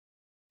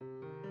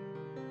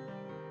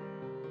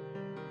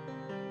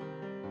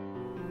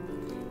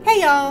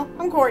Hey y'all,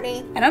 I'm Courtney.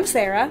 And I'm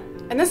Sarah.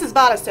 And this is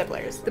Bodice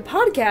Tipplers, the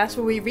podcast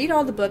where we read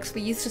all the books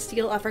we used to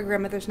steal off our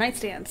grandmother's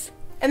nightstands.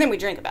 And then we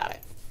drink about it.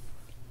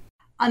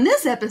 On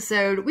this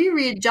episode, we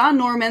read John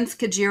Norman's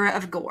Kajira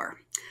of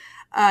Gor.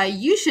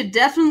 You should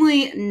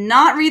definitely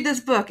not read this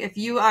book if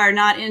you are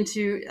not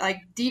into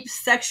deep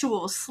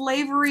sexual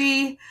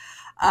slavery,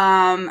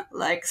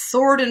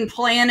 Sword and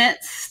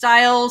Planet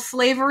style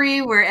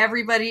slavery where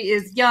everybody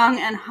is young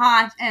and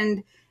hot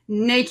and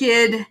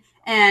naked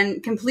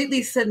and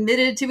completely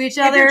submitted to each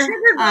other. If you're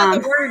triggered by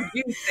the word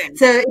juicing,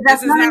 so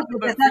that's this is not the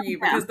book for you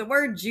because the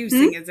word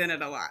juicing is in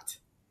it a lot.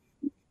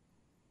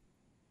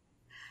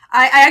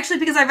 I actually,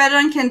 because I read it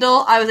on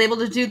Kindle, I was able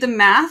to do the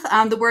math.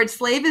 The word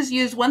slave is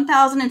used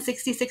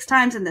 1,066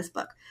 times in this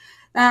book.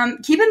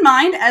 Keep in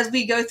mind, as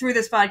we go through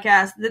this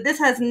podcast, that this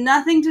has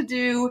nothing to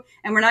do,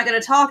 and we're not going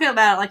to talk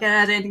about it like it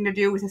has anything to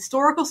do with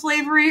historical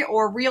slavery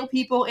or real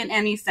people in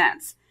any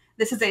sense.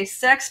 This is a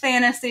sex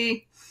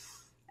fantasy.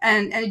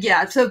 And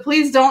yeah, so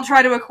please don't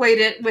try to equate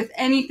it with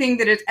anything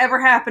that has ever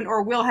happened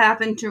or will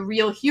happen to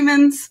real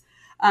humans.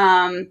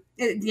 We're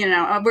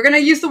going to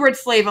use the word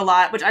slave a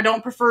lot, which I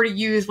don't prefer to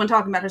use when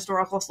talking about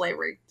historical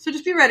slavery. So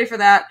just be ready for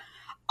that.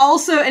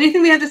 Also,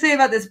 anything we have to say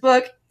about this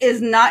book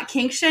is not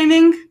kink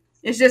shaming.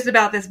 It's just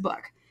about this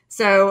book.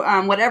 So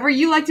whatever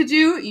you like to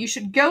do, you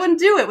should go and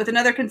do it with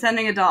another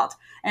consenting adult.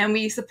 And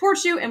we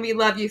support you and we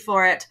love you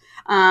for it.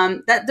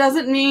 That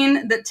doesn't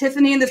mean that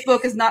Tiffany in this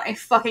book is not a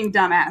fucking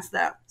dumbass,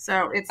 though.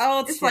 So it's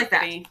like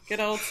that. Good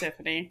old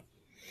Tiffany.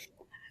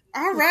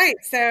 All right.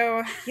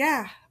 So,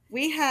 yeah,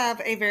 we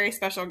have a very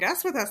special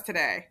guest with us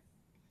today.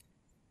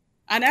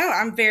 I know.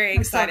 I'm very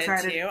excited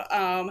too.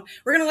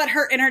 We're going to let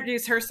her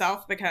introduce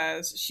herself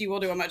because she will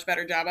do a much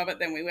better job of it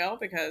than we will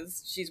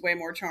because she's way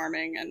more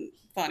charming and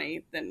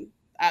funny than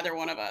either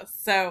one of us.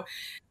 So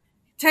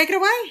take it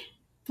away.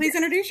 Please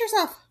introduce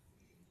yourself.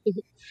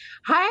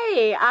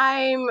 Hi,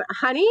 I'm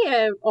Honey,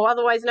 or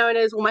otherwise known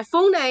as, my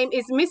full name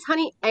is Miss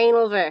Honey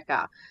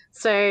Analverkehr.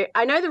 So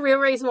I know the real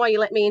reason why you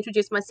let me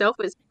introduce myself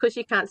is because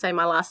you can't say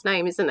my last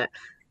name, isn't it?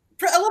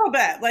 A little bit.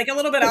 I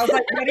was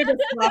ready to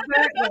fluff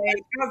it.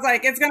 I was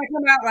like, it's going to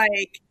come out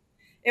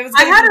it was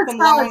going to be some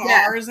long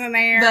R's in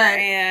there.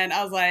 And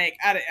I was like,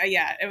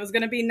 it was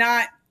going to be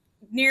not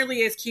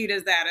nearly as cute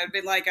as that. It'd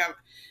been like a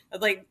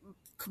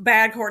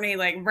bad Courtney,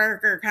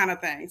 Verker kind of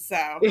thing. So,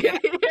 yeah.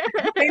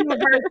 I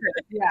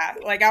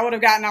would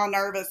have gotten all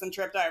nervous and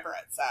tripped over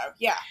it. So,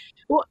 yeah.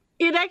 Well,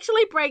 it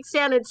actually breaks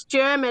down. It's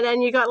German,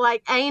 and you got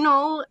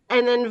anal,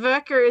 and then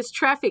Verker is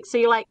traffic. So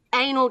you're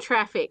anal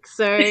traffic.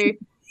 So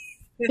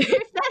if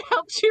that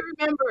helps you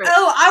remember it.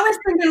 Oh, I was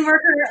thinking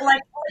Verker,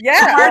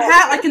 hard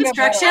hat,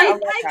 construction. I've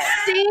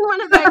seen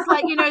one of those,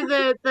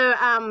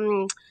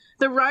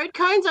 the road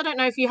cones. I don't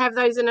know if you have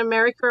those in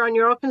America on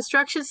your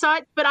construction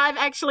site, but I've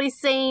actually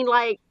seen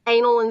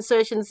anal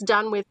insertions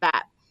done with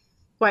that,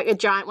 a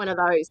giant one of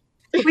those.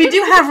 We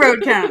do have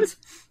road cones.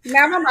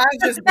 Now my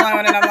mind's just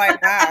blown, and I'm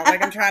like, wow,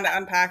 I'm trying to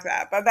unpack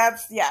that. But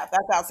that's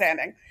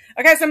outstanding.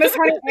 Okay, so Miss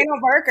Honey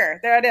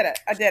Analverkehr, there, I did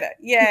it.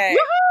 Yay!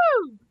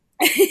 Woohoo!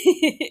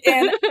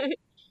 And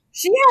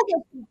she has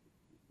you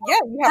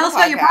have Tell us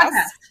about your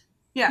podcast.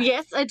 Yeah.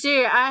 Yes, I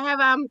do. I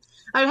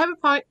have a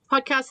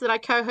podcast that I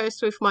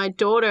co-host with my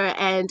daughter,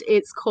 and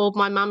it's called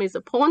My Mum is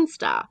a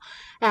Pornstar,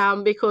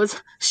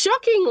 because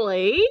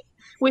shockingly,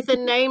 with a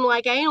name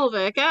like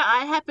Analverkehr,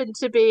 I happen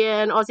to be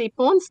an Aussie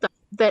porn star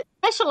that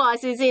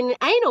specialises in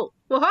anal.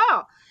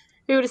 Wow,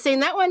 who would have seen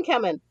that one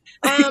coming?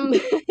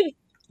 But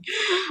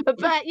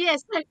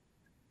yes.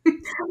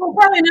 Well,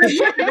 probably not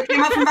you. It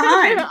came up from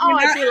behind.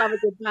 I do love a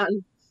good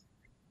pun.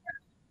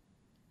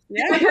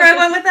 Yeah, right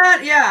one with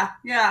that. Yeah.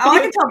 Oh, I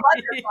can tell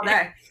Bud all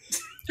day.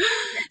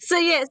 So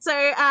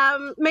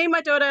me and my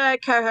daughter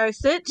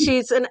co-host it.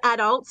 She's an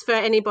adult for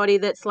anybody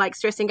that's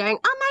stressing, going,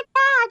 "Oh my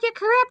God, you're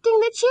corrupting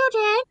the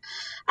children."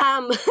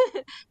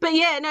 But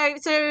yeah, no.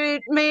 So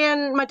me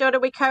and my daughter,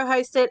 we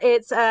co-host it.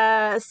 It's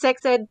a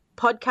sex ed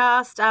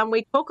podcast.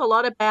 We talk a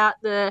lot about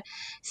the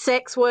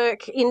sex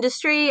work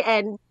industry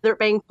and there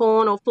being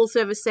porn or full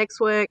service sex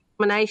work,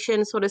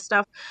 domination sort of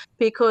stuff,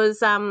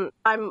 because I'm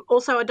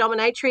also a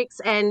dominatrix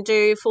and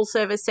do full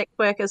service sex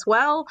work as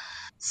well.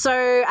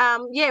 So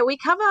we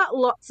cover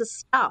lots of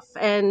stuff,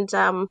 and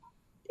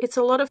it's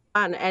a lot of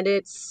fun, and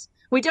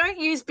we don't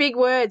use big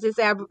words is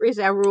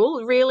our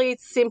rule. Really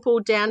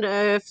simple, down to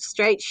earth,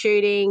 straight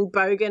shooting,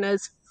 bogan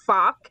as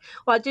fuck.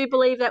 Well, I do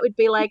believe that would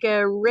be a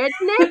redneck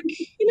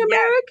in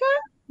America.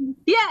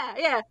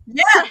 Yeah.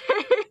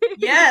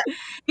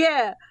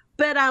 Yeah.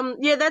 But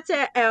that's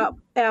our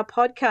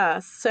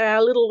podcast. So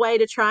our little way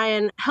to try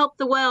and help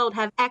the world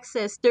have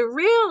access to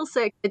real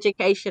sex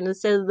education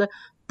instead of the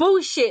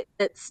bullshit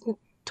that's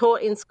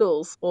taught in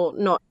schools, or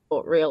not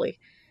taught really.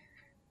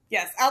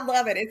 Yes, I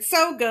love it. It's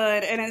so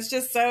good, and it's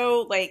just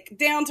so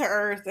down to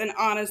earth and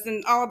honest,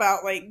 and all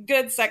about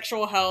good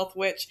sexual health,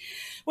 which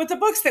with the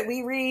books that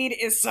we read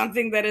is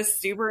something that is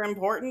super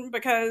important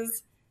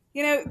because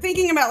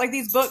thinking about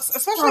these books,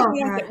 especially the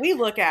ones that we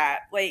look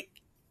at,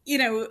 you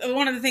know,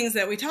 one of the things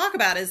that we talk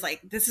about is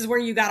like, this is where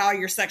you got all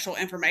your sexual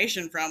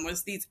information from,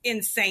 was these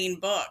insane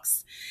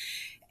books.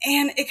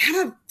 And it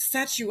kind of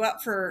sets you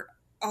up for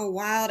a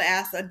wild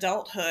ass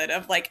adulthood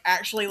of like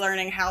actually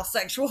learning how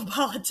sexual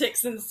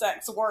politics and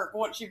sex work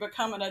once you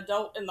become an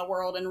adult in the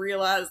world and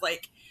realize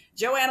like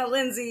Joanna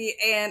Lindsay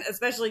and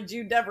especially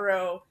Jude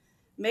Devereaux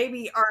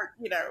maybe aren't,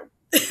 you know,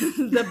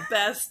 the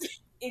best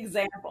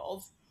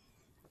examples.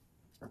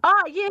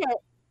 Oh, yeah.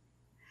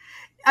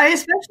 I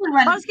especially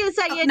when I was going to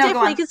say, yeah, no,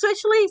 definitely,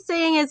 especially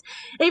seeing as,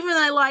 even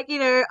though, like, you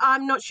know,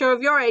 I'm not sure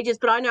of your ages,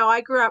 but I know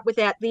I grew up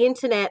without the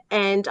internet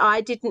and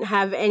I didn't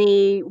have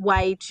any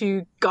way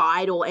to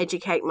guide or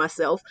educate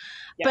myself.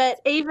 Yes.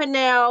 But even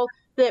now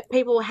that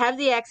people have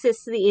the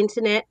access to the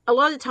internet, a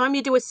lot of the time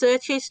you do a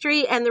search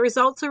history and the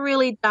results are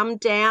really dumbed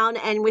down,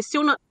 and we're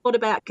still not taught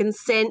about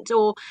consent,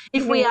 or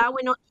if we are,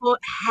 we're not taught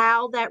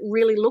how that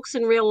really looks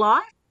in real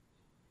life.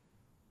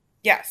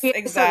 Yes, Yeah,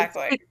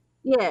 exactly. So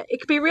it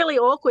could be really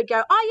awkward.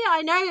 Go, oh yeah,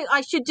 I know I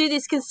should do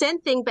this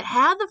consent thing, but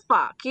how the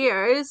fuck, you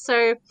know?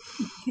 So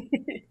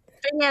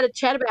being able to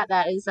chat about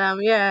that is,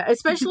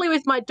 especially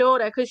with my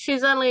daughter, because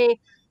she's only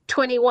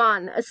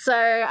 21. So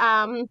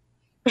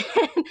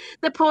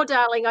the poor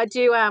darling, I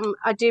do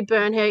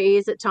burn her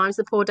ears at times.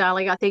 The poor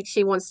darling, I think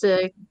she wants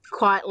to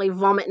quietly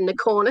vomit in the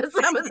corner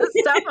some of the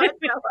stuff I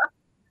tell her.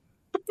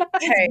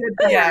 Hey,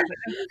 yeah,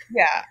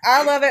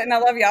 I love it, and I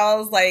love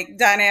y'all's like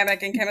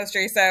dynamic and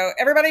chemistry. So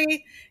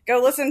everybody,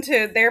 go listen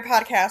to their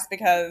podcast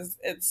because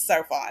it's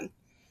so fun.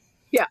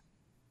 Yeah.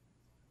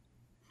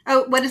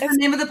 Oh, what is the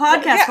name of the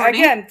podcast? Yeah,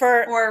 Courtney? again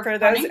for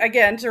those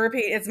again to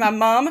repeat, it's My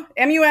Mum,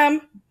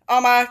 MUM,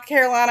 all my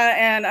Carolina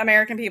and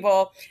American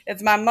people.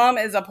 It's My Mum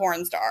is a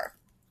Porn Star.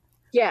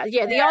 Yeah,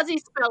 the Aussie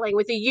spelling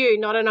with a U,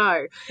 not an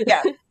O.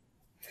 Yeah.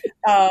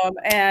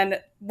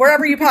 And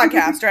wherever you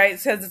podcast, right?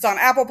 Because it's on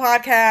Apple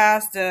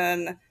Podcast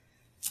and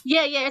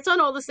it's on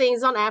all the things.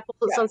 It's on Apple,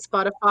 it's on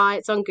Spotify,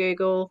 it's on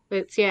Google.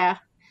 It's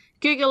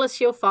Google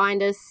us, you'll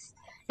find us.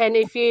 And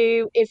if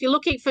you're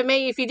looking for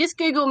me, if you just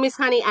Google Miss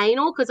Honey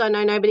Anal, because I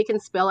know nobody can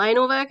spell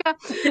Analverkehr,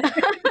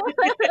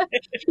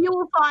 you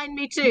will find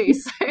me too.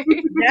 So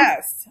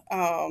yes.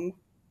 All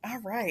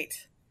right.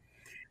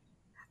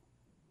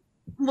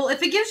 Well,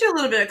 if it gives you a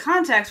little bit of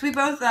context, we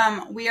both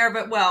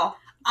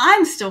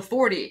I'm still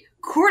 40.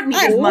 Courtney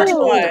is much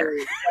older.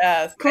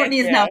 Yes, Courtney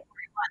is now 41.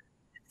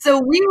 So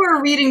we were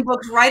reading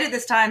books right at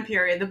this time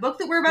period. The book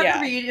that we're about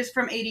to read is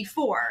from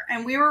 84.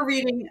 And we were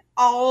reading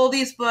all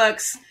these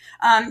books,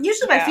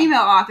 usually by female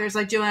authors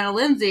like Joanna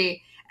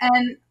Lindsay.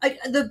 And like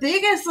the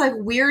biggest like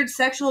weird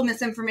sexual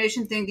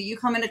misinformation thing that you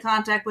come into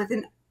contact with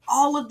in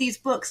all of these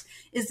books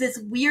is this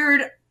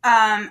weird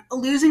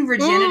losing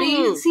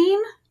virginity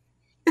scene.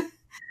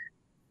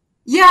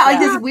 Yeah, like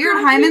this weird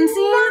hymen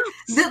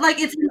scene that, like,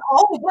 it's in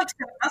all the books.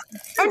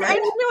 And you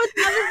know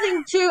another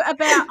thing too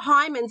about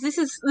hymens. This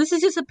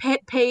is just a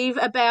pet peeve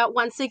about,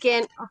 once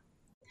again,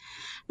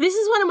 this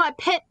is one of my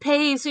pet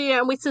peeves, you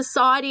know, with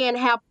society and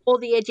how poor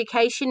the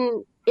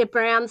education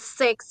around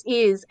sex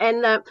is,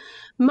 and that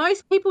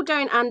most people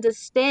don't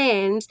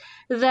understand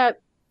that.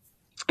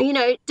 You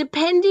know,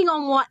 depending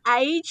on what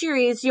age you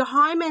is, your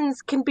hymens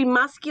can be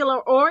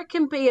muscular or it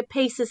can be a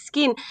piece of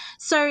skin.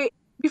 So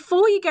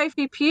before you go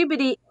through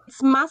puberty,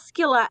 it's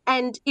muscular,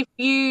 and if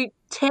you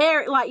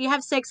tear, like you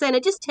have sex and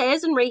it just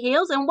tears and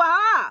reheals, and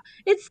wow,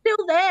 it's still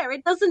there.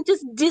 It doesn't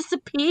just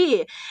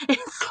disappear.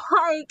 It's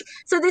like,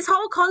 so this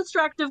whole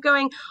construct of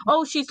going,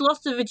 oh, she's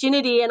lost her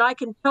virginity and I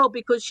can tell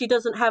because she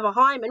doesn't have a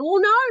hymen.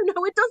 Well, no,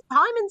 it doesn't.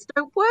 Hymens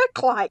don't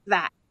work like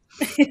that.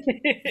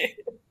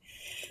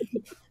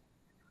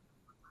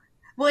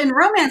 Well, in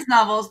romance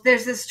novels,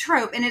 there's this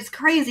trope, and it's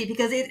crazy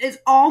because it is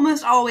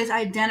almost always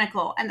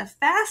identical. And the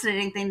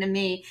fascinating thing to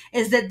me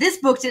is that this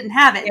book didn't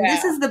have it. And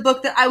this is the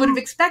book that I would have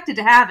expected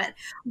to have it,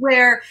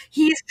 where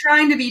he's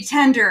trying to be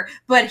tender,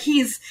 but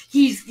he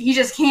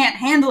just can't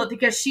handle it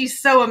because she's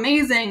so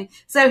amazing.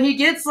 So he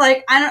gets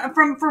like,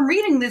 from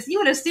reading this, you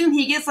would assume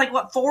he gets like,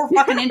 4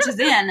 fucking inches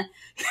in.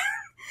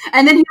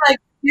 And then he like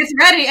gets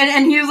ready,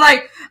 and he was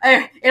like,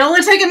 it'll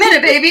only take a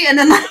minute, baby. And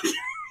then like...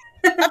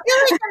 I feel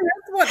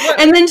like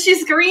what and then she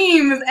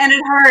screams and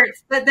it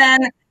hurts, but then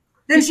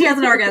she has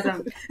an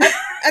orgasm.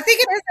 I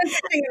think it is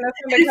interesting in this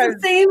one because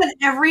it's the same in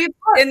every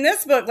book. In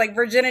this book, like,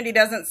 virginity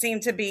doesn't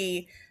seem to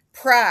be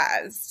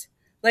prized.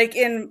 Like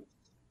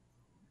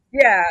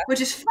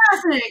which is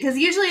fascinating because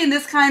usually in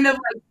this kind of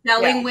like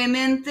selling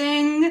women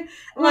thing,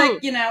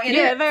 like, you know,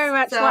 very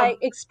much like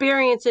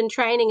experience and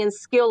training and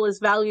skill is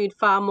valued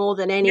far more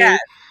than any.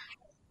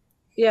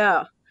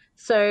 Yeah.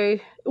 So,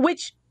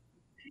 which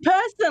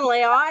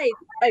personally, I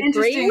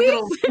agree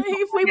with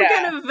if we were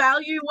going to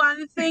value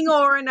one thing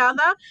or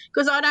another,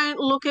 because I don't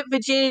look at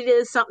virginity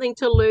as something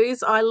to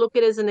lose. I look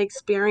at it as an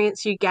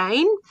experience you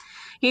gain.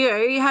 You know,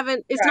 you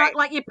haven't, it's not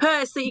like your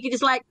purse that you can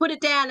just like put it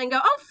down and go,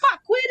 oh,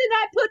 fuck, where did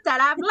I put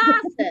that? I've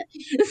lost it.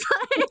 It's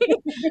like,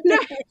 no.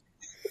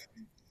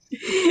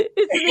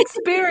 It's an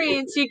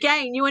experience you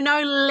gain. You are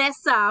no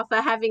lesser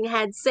for having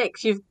had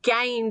sex. You've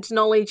gained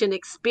knowledge and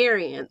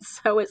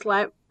experience. So it's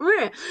like,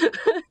 right.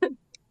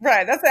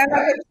 That's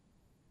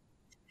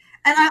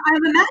And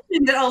I'm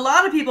imagining that a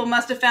lot of people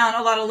must have found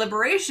a lot of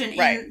liberation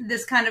Right. in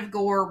this kind of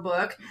gore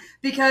book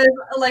because,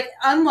 like,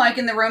 unlike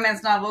in the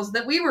romance novels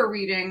that we were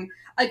reading,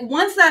 like,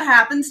 once that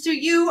happens to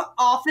you,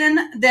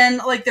 often then,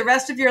 like, the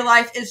rest of your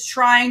life is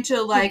trying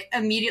to, like,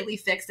 immediately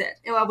fix it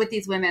with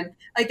these women.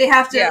 Like, they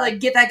have to, like,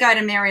 get that guy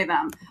to marry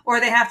them. Or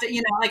they have to,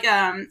 you know,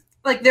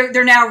 like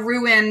they're now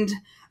ruined.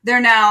 They're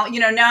now, you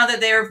know, now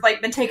that they're,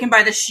 like, been taken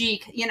by the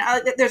sheik, you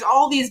know, there's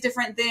all these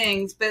different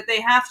things, but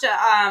they have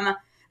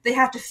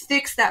to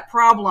fix that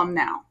problem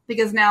now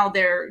because now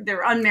they're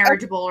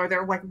unmarriageable or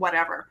they're, like,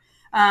 whatever.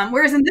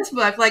 Whereas in this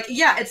book, like,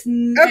 yeah, it's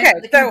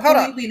so hold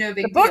on. No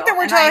big the book deal. that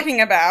we're talking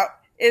about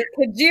is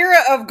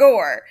Kajira of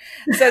Gor.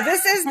 So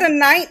this is the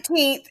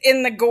 19th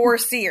in the Gor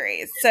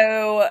series.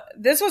 So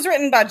this was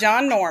written by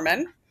John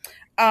Norman.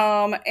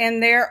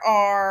 And there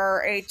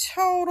are a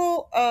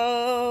total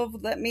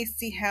of, let me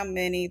see how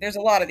many. There's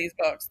a lot of these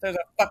books. There's a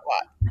fuck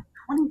lot.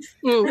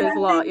 There's a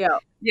lot, yeah.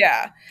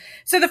 Yeah.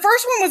 So the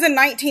first one was in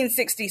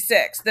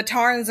 1966, the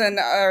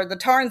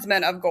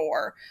Tarnsmen of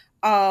Gor.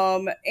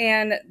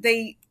 And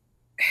they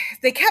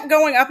kept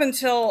going up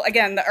until,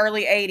 again, the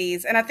early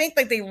 80s. And I think,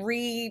 like, they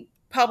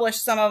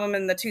republished some of them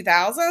in the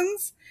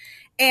 2000s.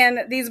 And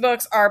these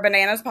books are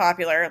bananas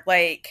popular.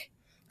 Like,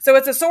 so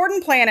it's a Sword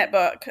and Planet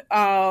book.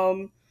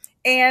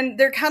 And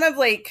they're kind of,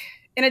 like,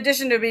 in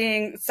addition to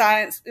being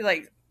science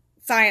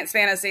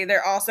fantasy,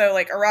 they're also,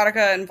 like,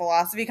 erotica and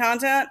philosophy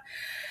content.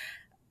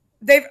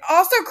 They've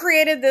also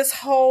created this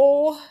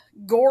whole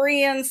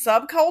Gorian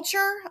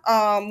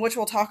subculture, which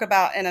we'll talk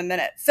about in a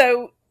minute.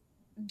 So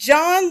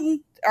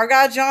our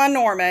guy John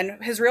Norman,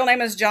 his real name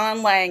is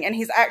John Lang, and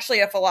he's actually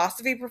a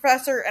philosophy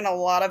professor, and a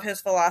lot of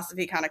his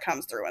philosophy kind of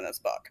comes through in this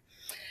book.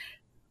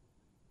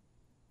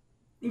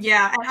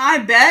 Yeah, and I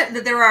bet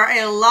that there are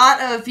a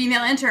lot of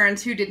female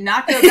interns who did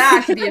not go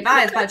back to be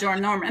advised by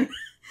John Norman.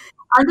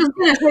 I'm just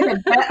going to take a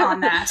bet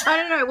on that. I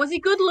don't know. Was he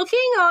good looking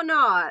or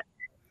not?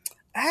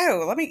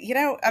 Oh,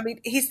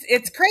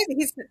 it's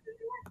crazy.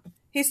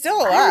 He's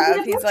still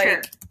alive. He's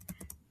like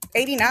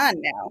 89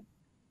 now.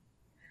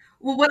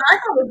 Well, what I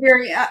thought was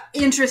very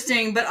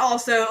interesting, but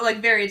also, like,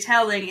 very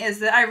telling, is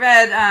that I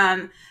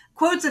read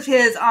quotes of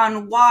his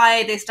on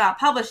why they stopped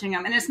publishing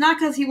them. And it's not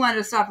because he wanted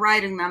to stop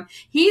writing them.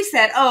 He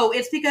said,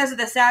 it's because of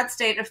the sad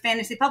state of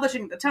fantasy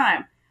publishing at the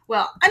time.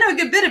 Well, I know a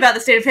good bit about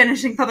the state of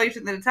fantasy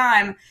publishing at the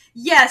time.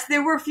 Yes,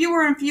 there were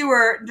fewer and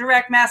fewer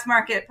direct mass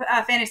market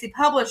fantasy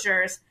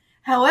publishers.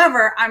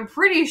 However, I'm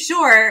pretty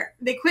sure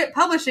they quit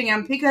publishing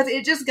them because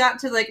it just got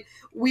to, like,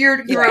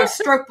 weird, gross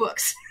stroke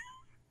books.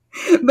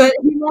 But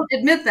he won't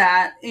admit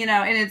that, you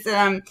know, and it's,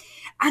 I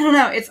don't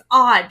know, it's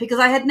odd because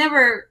I'd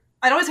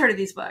always heard of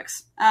these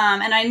books.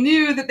 And I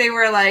knew that they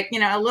were, like, you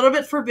know, a little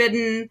bit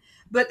forbidden,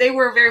 but they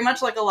were very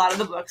much like a lot of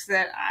the books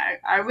that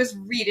I was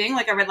reading.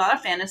 Like, I read a lot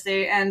of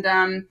fantasy and,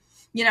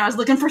 you know, I was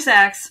looking for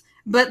sex.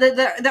 But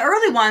the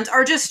early ones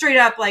are just straight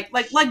up like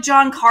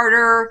John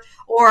Carter,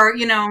 or,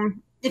 you know,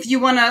 if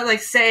you want to,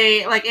 like,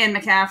 say, like, Anne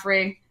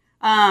McCaffrey,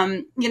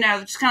 you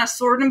know, just kind of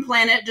Sword and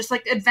Planet, just,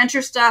 like,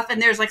 adventure stuff.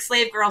 And there's, like,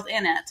 slave girls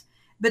in it.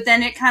 But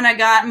then it kind of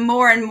got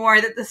more and more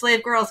that the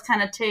slave girls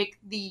kind of take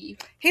the...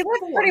 He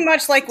looks pretty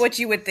much like what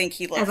you would think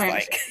he looks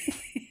like.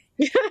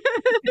 He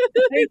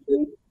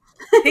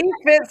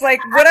fits,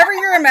 like, whatever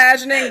you're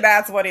imagining,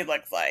 that's what he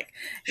looks like.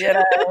 You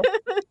know?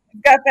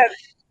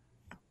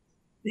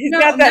 He's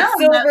got that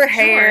silver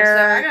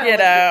hair, so you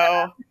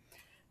know.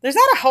 There's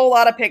not a whole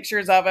lot of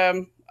pictures of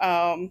him.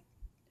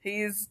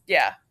 He's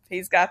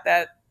got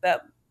that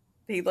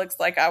he looks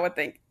like I would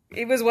think.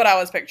 He was what I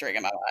was picturing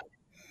in my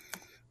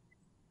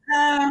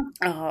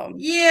mind.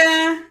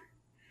 Yeah,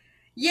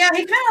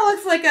 he kind of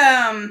looks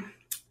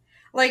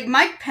like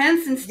Mike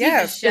Pence and Steve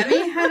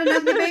Buscemi had an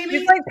ugly baby.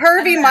 He's like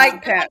pervy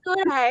Mike Pence.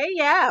 Hey,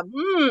 yeah,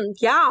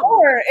 yeah.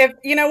 Or if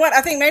you know what,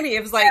 I think maybe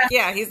it was like,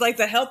 he's like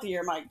the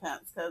healthier Mike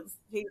Pence because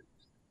he.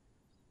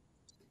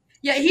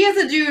 Yeah, he is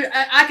a dude.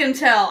 I can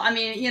tell. I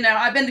mean, you know,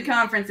 I've been to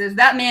conferences.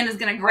 That man is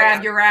going to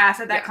grab your ass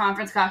at that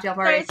conference cocktail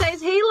party. So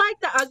is he like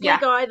the ugly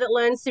guy that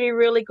learns to be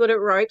really good at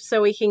ropes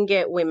so he can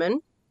get women?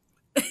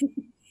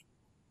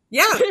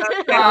 Yeah,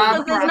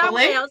 because there's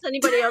nobody else.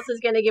 Anybody else is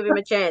going to give him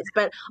a chance.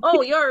 But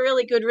you're a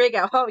really good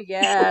rigger. Oh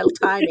yeah,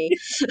 tie me.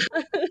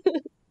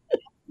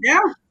 Yeah,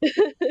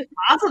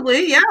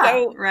 possibly. Yeah,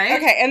 so, right.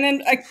 Okay, and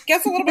then I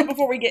guess a little bit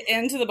before we get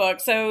into the book,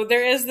 so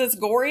there is this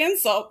Gorian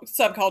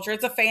subculture.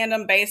 It's a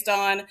fandom based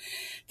on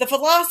the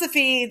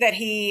philosophy that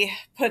he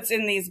puts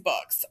in these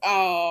books,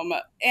 and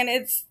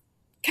it's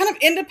kind of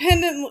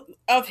independent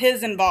of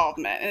his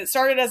involvement. And it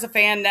started as a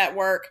fan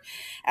network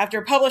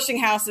after publishing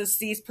houses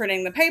ceased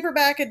printing the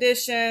paperback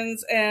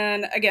editions.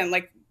 And again,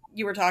 like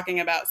you were talking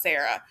about,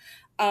 Sarah,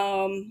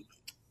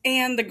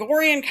 and the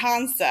Gorian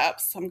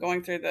concepts, I'm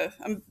going through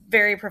a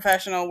very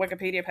professional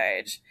Wikipedia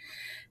page.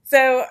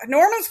 So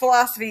Norman's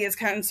philosophy is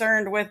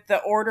concerned with the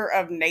order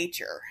of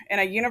nature in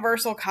a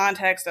universal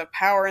context of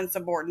power and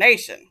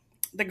subordination.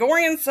 The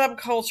Gorian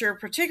subculture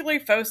particularly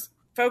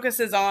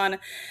focuses on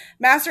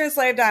master and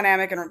slave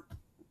dynamic and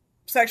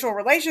sexual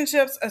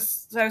relationships,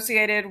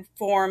 associated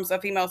forms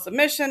of female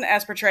submission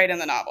as portrayed in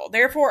the novel.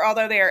 Therefore,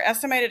 although they are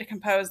estimated to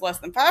compose less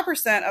than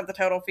 5% of the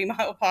total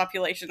female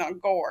population on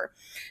Gor,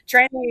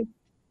 training,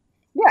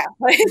 yeah,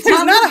 there's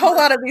not a whole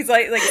lot of these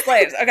like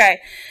slaves. Okay.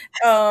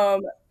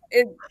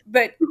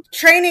 But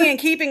training and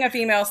keeping a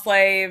female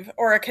slave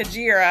or a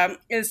Kajira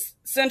is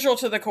central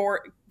to the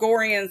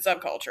Gorian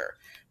subculture.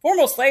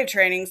 Formal slave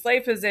training,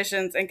 slave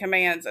positions and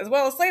commands, as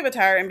well as slave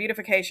attire and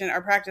beautification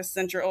are practiced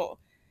central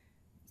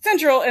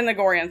in the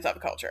Gorian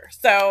subculture.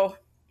 So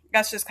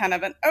that's just kind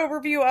of an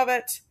overview of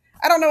it.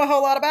 I don't know a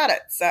whole lot about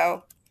it,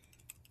 so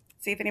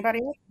see if anybody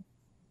else.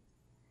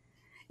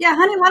 Yeah,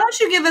 honey, why don't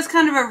you give us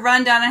kind of a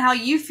rundown on how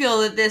you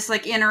feel that this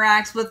like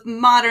interacts with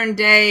modern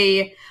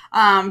day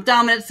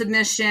dominant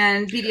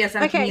submission,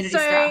 BDSM community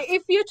stuff? Okay, so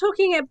if you're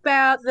talking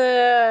about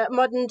the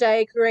modern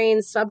day Korean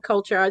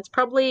subculture, it's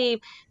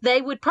probably,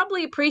 they would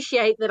probably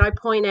appreciate that I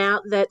point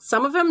out that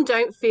some of them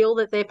don't feel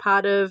that they're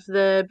part of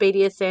the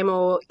BDSM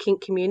or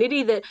kink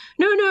community, that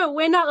no,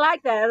 we're not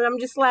like that. And I'm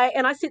just like,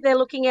 and I sit there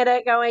looking at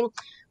it going,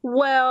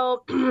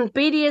 well,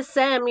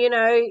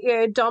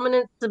 BDSM,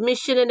 dominant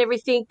submission and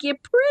everything, you're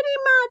pretty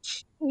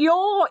much,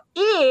 you're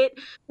it.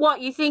 What,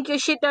 you think your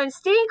shit don't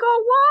stink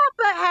or what?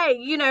 But hey,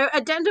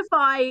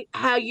 identify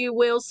how you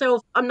will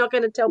I'm not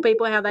going to tell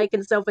people how they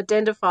can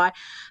self-identify.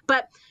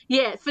 But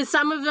yeah, for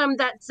some of them,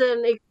 that's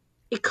a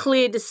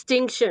clear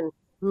distinction.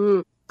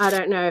 I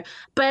don't know.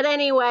 But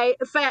anyway,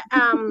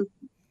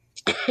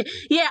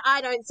 yeah,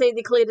 I don't see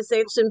the clear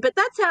distinction, but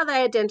that's how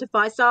they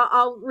identify. So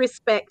I'll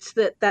respect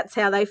that that's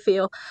how they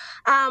feel.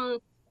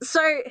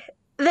 So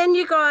then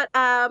you got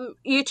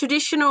your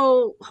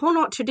traditional, well,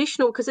 not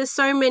traditional, because there's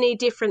so many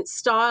different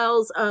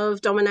styles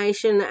of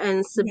domination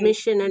and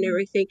submission and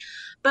everything.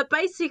 But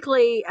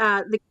basically,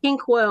 the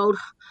kink world,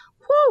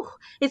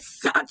 it's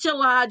such a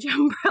large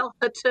umbrella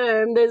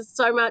term. There's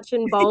so much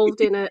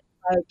involved in it.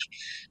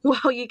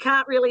 Well, you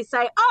can't really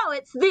say, oh,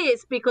 it's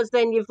this, because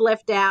then you've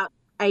left out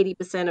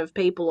 80% of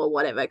people or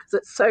whatever, because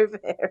it's so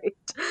varied.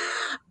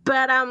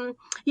 But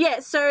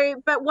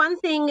but one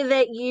thing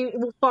that you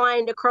will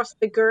find across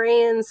the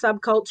Korean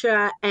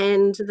subculture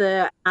and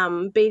the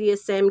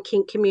BDSM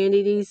kink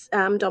communities,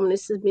 dominant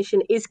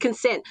submission, is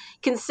consent.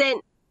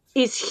 Consent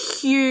is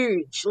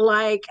huge,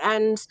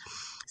 and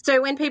so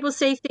when people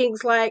see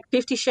things like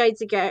 50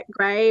 Shades of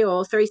Grey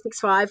or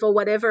 365 or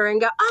whatever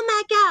and go, oh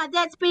my God,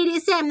 that's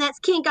BDSM, that's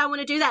kink, I want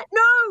to do that.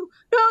 No,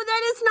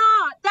 that is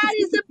not. That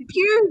is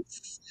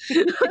abuse.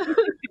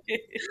 Yes.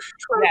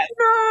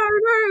 No.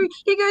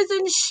 He goes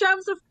and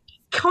shoves a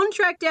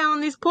contract down on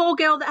this poor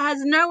girl that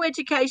has no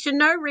education,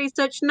 no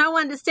research, no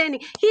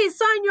understanding. Here,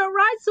 sign your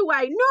rights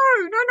away. No.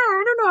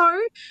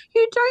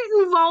 You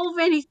don't involve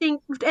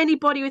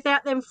anybody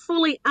without them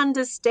fully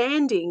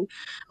understanding.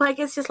 Like,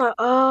 it's just like,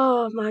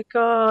 oh my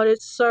God,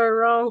 it's so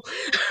wrong.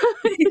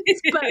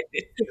 But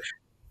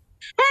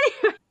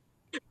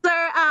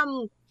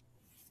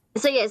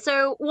anyway,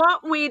 so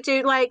what we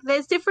do, like,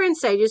 there's different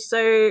stages.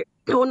 So,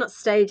 or not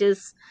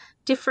stages,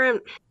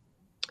 different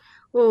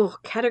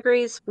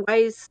categories,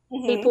 ways,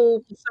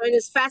 people,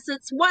 personas,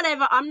 facets,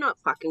 whatever. I'm not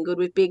fucking good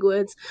with big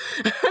words.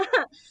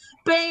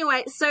 But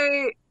anyway,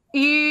 so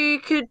you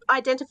could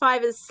identify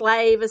as a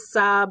slave, a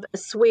sub, a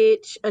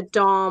switch, a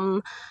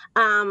dom,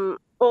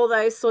 all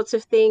those sorts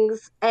of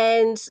things.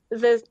 And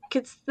the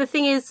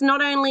thing is,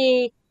 not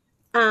only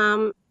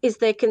is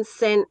there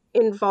consent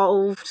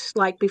involved,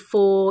 like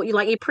before,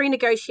 you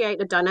pre-negotiate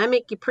a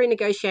dynamic, you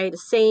pre-negotiate a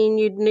scene,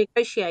 you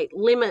negotiate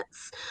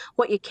limits,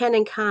 what you can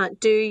and can't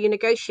do, you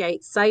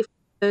negotiate safe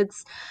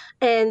words,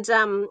 and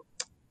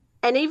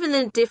even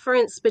the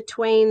difference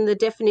between the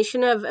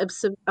definition of a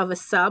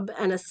sub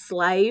and a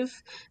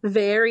slave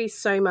varies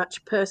so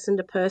much person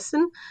to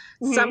person.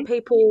 Some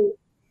people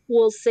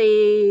will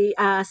see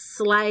a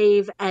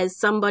slave as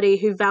somebody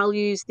who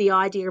values the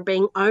idea of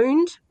being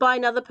owned by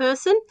another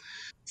person.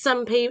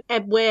 Some people,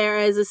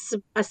 whereas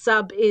a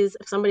sub is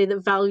somebody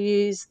that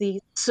values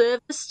the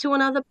service to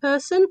another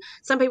person.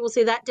 Some people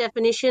see that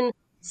definition.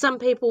 Some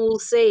people will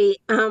see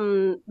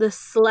the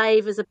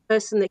slave as a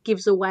person that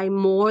gives away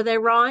more of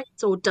their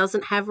rights or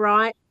doesn't have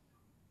rights,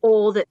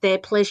 or that their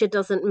pleasure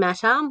doesn't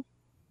matter.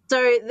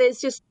 So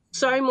there's just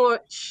so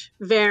much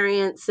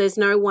variance. There's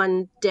no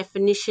one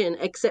definition,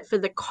 except for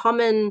the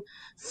common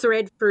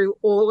thread through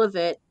all of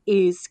it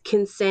is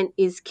consent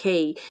is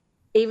key.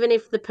 Even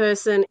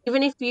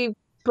if you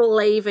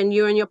believe and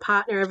you and your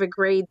partner have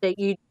agreed that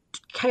you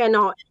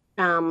cannot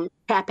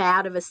tap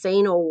out of a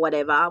scene or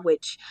whatever,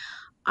 which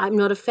I'm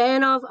not a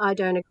fan of, I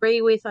don't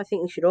agree with. I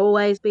think you should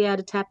always be able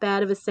to tap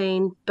out of a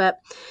scene. But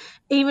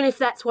even if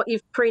that's what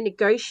you've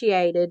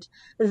pre-negotiated,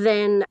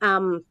 then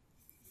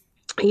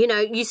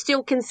you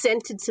still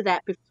consented to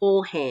that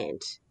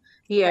beforehand.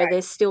 Right.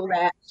 There's still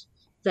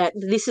that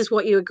this is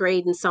what you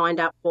agreed and signed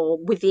up for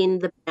within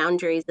the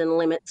boundaries and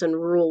limits and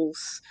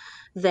rules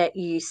that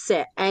you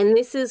set. And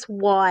this is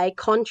why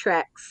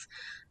contracts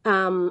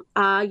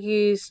are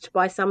used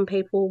by some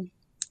people,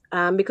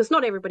 because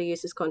not everybody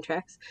uses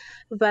contracts,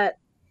 but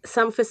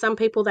for some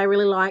people, they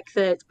really like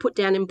that it's put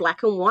down in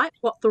black and white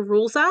what the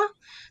rules are.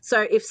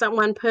 So if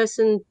one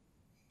person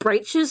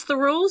breaches the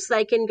rules,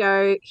 they can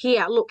go,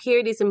 here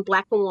it is in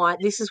black and white.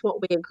 This is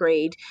what we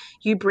agreed.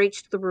 You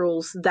breached the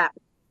rules. That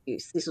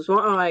abuse. This is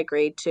what I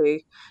agreed to.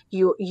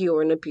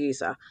 You're an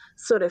abuser,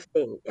 sort of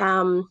thing.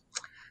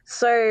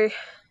 So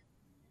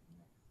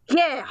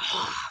yeah.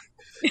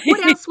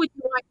 What else would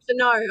you like to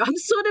know? I'm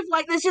sort of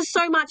like, there's just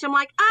so much. I'm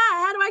like,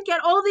 how do I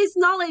get all this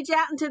knowledge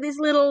out into this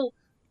little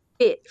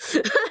bit?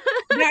 Yeah, this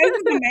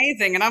is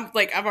amazing. And I'm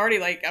like,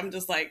 I'm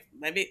just like,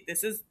 maybe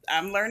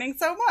I'm learning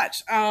so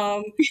much.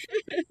 Well,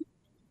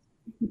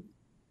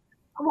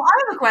 I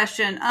have a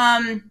question.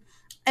 And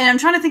I'm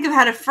trying to think of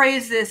how to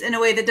phrase this in a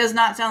way that does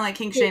not sound like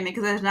kink shaming,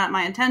 because that's not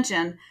my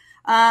intention.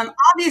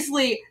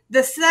 Obviously,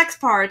 the sex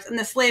parts and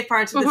the slave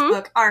parts of this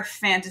book are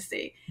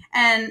fantasy.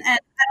 And I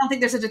don't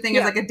think there's such a thing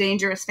as like a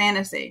dangerous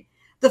fantasy.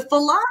 The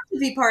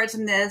philosophy parts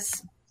in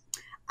this,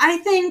 I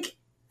think,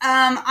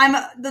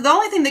 the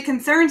only thing that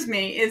concerns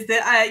me is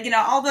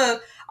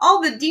that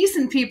all the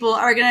decent people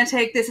are going to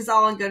take this as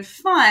all in good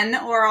fun,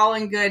 or all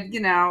in good,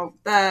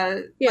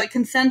 like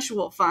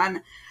consensual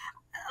fun.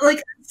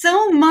 Like,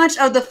 so much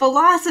of the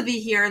philosophy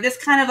here, this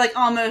kind of like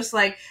almost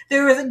like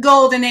there was a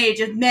golden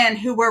age of men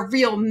who were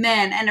real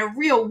men, and a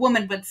real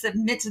woman would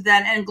submit to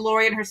them and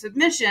glory in her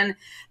submission.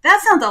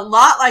 That sounds a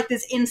lot like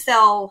this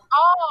incel,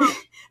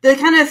 the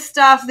kind of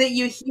stuff that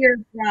you hear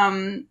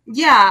from,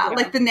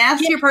 like the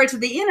nastier parts of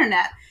the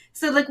internet.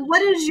 So, like,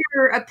 what is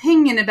your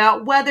opinion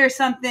about whether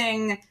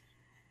something,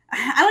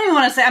 I don't even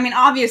want to say, I mean,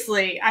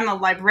 obviously, I'm a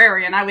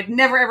librarian. I would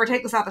never, ever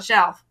take this off the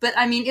shelf. But,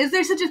 I mean, is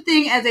there such a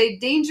thing as a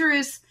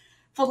dangerous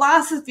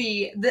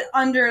philosophy that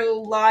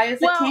underlies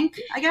the kink,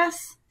 I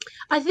guess?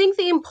 I think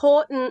the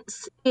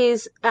importance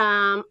is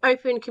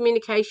open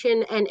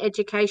communication and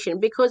education,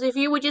 because if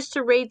you were just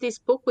to read this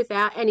book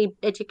without any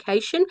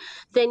education,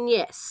 then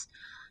yes,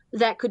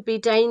 that could be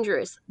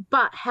dangerous.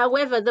 But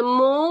however, the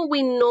more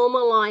we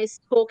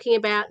normalize talking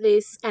about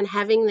this and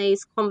having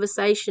these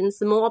conversations,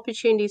 the more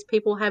opportunities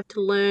people have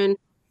to learn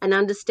and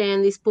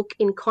understand this book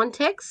in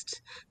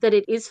context, that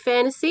it is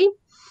fantasy.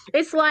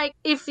 It's like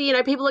if,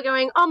 people are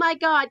going, oh my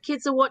God,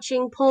 kids are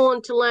watching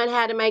porn to learn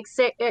how to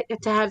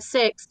to have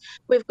sex,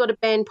 we've got to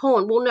ban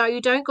porn. Well, no, you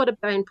don't got to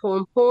ban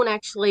porn. Porn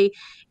actually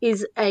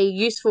is a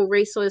useful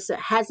resource that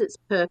has its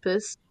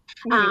purpose.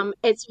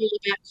 It's all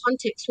about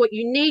context. What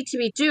you need to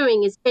be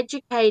doing is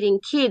educating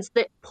kids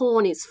that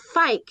porn is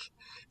fake,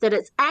 that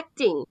it's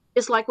acting.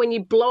 Just like when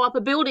you blow up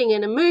a building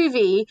in a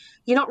movie,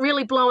 you're not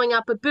really blowing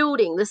up a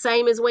building. The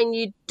same as when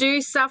you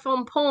do stuff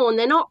on porn,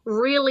 they're not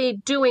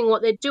really doing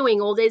what they're doing,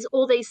 or there's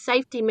all these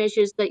safety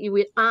measures that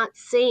you aren't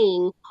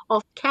seeing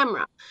off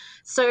camera.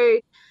 So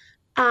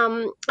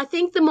I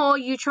think the more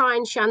you try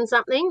and shun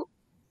something,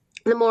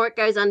 the more it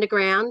goes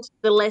underground,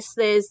 the less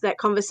there's that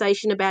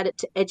conversation about it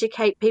to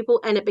educate people,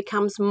 and it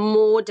becomes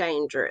more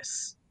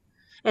dangerous.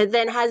 It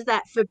then has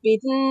that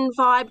forbidden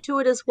vibe to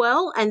it as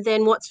well. And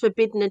then what's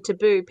forbidden and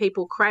taboo,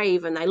 people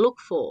crave and they look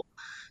for.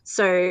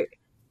 So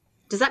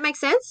does that make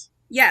sense?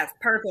 Yes,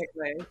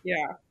 perfectly.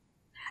 Yeah.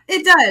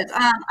 It does.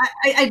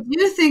 I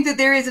do think that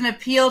there is an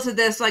appeal to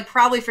this, like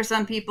probably for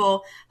some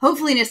people,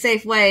 hopefully in a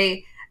safe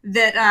way,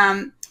 that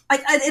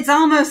it's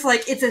almost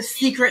like it's a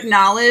secret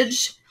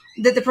knowledge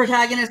that the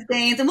protagonist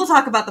gains. And we'll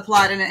talk about the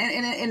plot in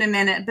a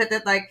minute, but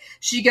that like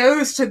she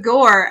goes to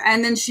Gor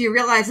and then she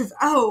realizes,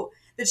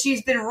 that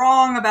she's been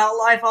wrong about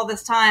life all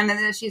this time, and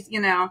that she's,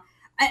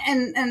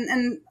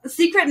 and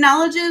secret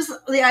knowledges,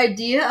 the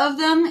idea of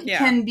them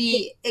can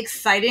be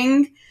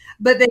exciting,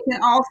 but they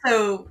can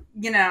also,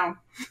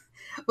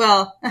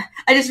 well,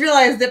 I just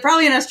realized that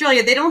probably in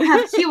Australia they don't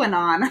have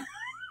QAnon,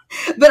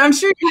 but I'm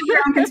sure you have your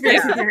own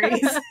conspiracy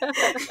theories.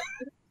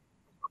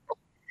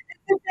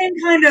 The same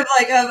kind of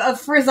like of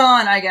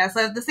frizz-on, I guess,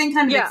 of the same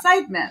kind of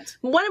excitement.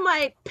 One of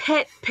my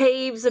pet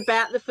peeves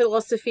about the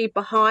philosophy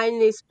behind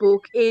this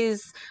book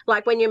is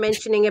like when you're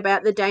mentioning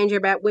about the danger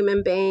about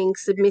women being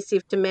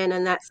submissive to men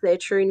and that's their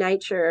true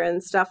nature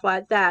and stuff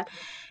like that,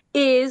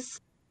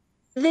 is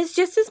there's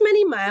just as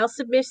many male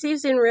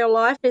submissives in real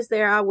life as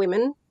there are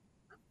women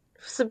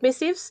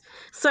submissives.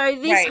 So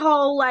this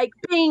whole like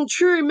being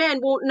true men,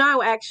 well,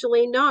 no,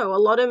 actually, no. A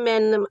lot of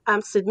men are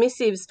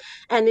submissives,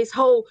 and this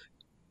whole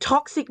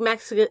toxic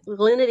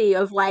masculinity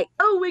of like,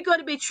 we got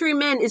to be true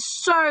men is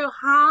so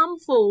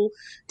harmful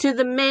to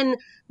the men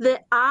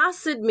that are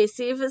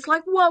submissive. It's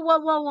like, whoa,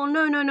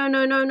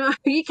 no.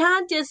 You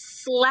can't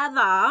just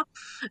slather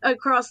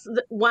across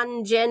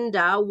one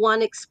gender,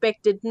 one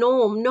expected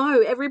norm. No,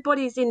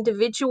 everybody's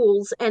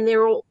individuals and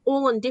they're all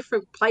on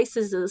different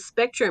places of the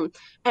spectrum.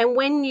 And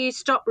when you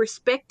stop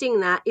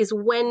respecting that is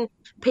when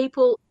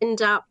people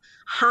end up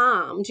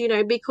harmed,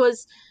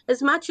 because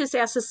as much as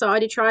our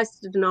society tries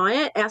to deny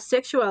it, our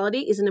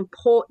sexuality is an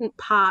important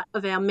part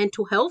of our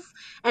mental health.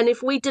 And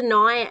if we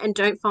deny it and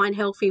don't find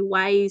healthy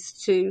ways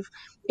to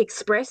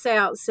express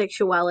our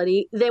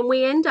sexuality, then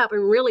we end up in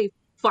really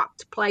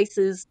fucked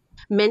places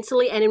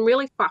mentally and in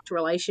really fucked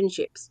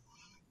relationships.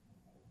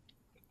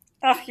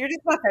 Oh, you're just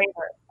my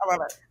favorite. I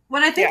love it.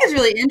 What I think is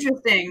really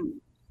interesting,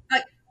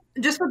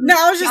 Just no,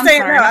 I was just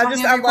saying, sorry, no,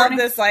 I love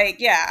this, like,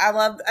 yeah, I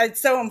love,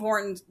 it's so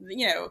important,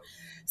 you know,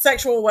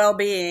 sexual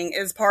well-being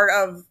is part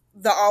of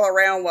the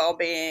all-around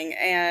well-being,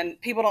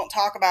 and people don't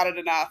talk about it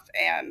enough,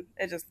 and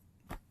it just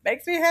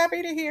makes me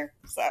happy to hear,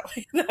 so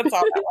that's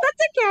all.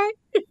 That's okay.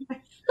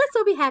 Let's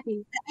all be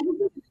happy.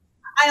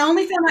 I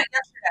only found out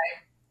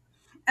yesterday,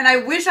 and I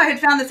wish I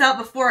had found this out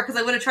before, because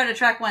I would have tried to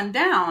track one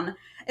down.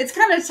 It's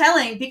kind of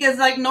telling, because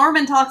like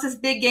Norman talks this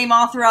big game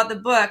all throughout the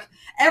book.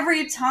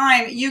 Every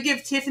time you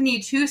give Tiffany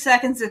 2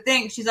 seconds to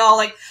think, she's all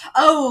like,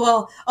 oh,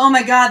 well, oh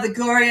my God, the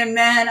Gorian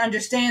man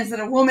understands that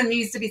a woman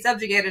needs to be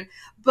subjugated.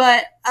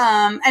 But,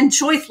 and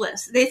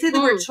choiceless. They say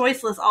the word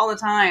choiceless all the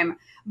time.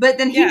 But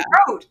then he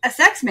wrote a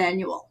sex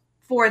manual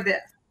for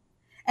this.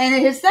 And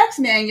in his sex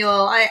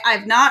manual,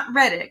 I've not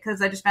read it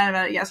because I just found out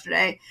about it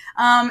yesterday.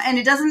 And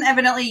it doesn't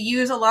evidently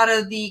use a lot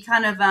of the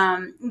kind of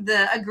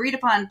the agreed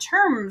upon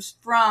terms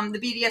from the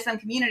BDSM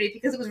community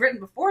because it was written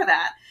before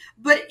that.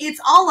 But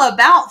it's all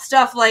about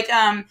stuff like,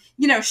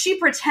 you know, she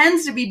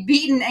pretends to be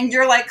beaten and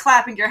you're like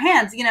clapping your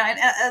hands. You know, in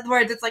other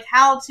words, it's like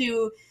how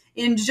to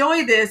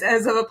enjoy this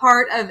as a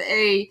part of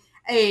a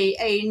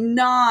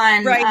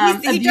non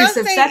right. He does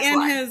say sex in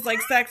life. his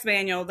like sex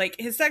manual, like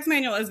his sex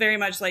manual is very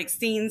much like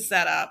scene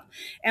setup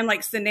and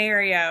like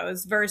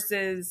scenarios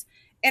versus,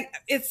 and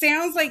it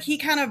sounds like he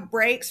kind of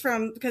breaks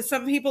from, because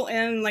some people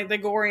in like the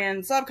Gorian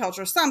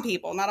subculture, some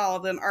people, not all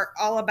of them, are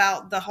all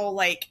about the whole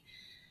like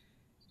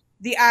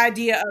the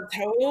idea of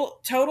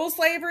total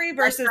slavery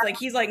versus like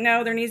he's like,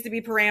 no, there needs to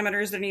be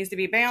parameters, there needs to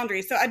be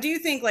boundaries. So I do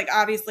think like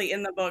obviously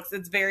in the books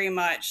it's very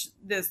much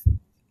this.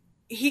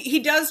 He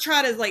does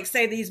try to like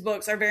say these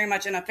books are very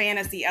much in a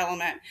fantasy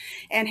element,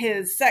 and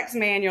his sex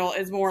manual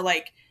is more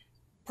like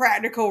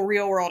practical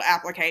real world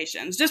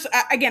applications. Just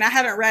again, I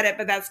haven't read it,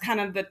 but that's kind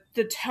of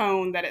the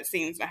tone that it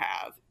seems to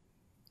have.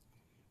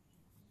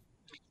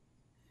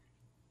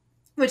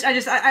 Which I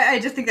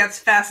just think that's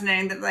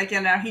fascinating that like,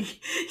 you know,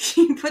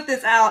 he put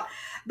this out.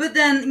 But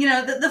then, you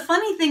know, the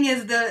funny thing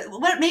is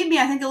what made me,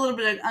 I think, a little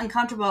bit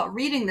uncomfortable about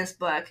reading this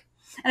book,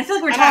 and I feel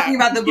like we're talking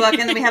about the book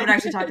and then we haven't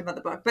actually talked about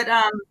the book, but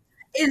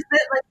is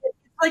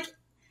that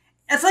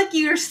it's like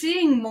you're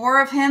seeing more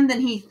of him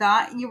than he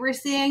thought you were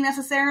seeing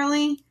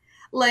necessarily.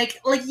 Like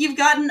you've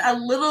gotten a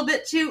little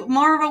bit too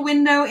more of a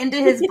window into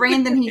his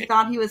brain than he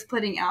thought he was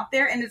putting out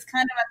there, and it's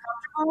kind of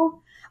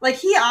uncomfortable. Like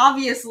he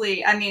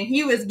obviously, I mean,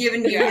 he was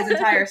giving you his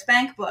entire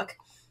spank book,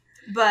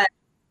 but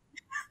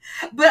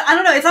I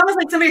don't know. It's almost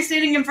like somebody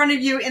standing in front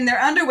of you in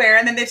their underwear,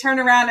 and then they turn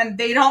around and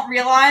they don't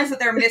realize that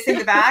they're missing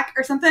the back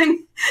or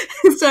something.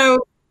 So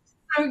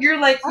you're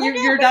like,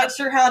 you're not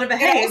sure how to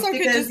behave. It also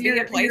could just be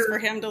a place for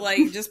him to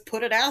like just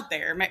put it out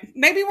there.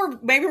 Maybe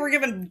we're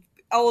giving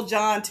old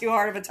John too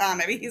hard of a time.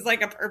 Maybe he's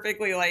like a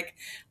perfectly like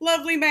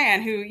lovely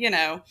man who, you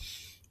know,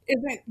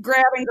 isn't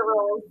grabbing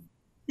girls.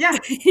 Yeah,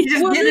 just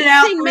get it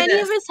out. Many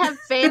of us have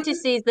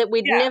fantasies that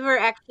we'd never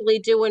actually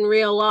do in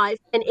real life,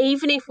 and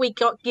even if we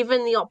got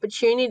given the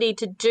opportunity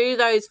to do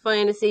those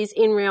fantasies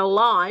in real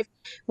life,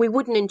 we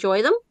wouldn't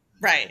enjoy them.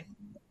 Right.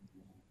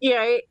 You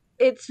know.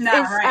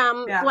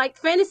 Like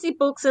fantasy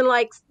books and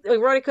like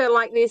erotica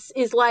like this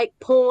is like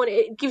porn.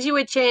 It gives you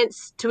a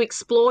chance to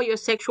explore your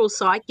sexual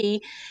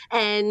psyche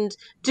and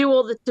do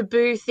all the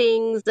taboo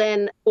things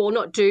or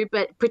not do,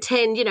 but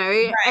pretend, you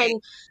know,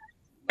 and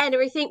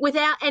everything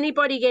without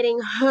anybody getting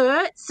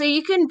hurt. So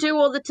you can do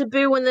all the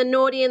taboo and the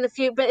naughty and the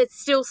few, but it's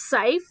still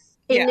safe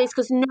in this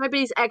because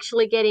nobody's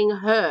actually getting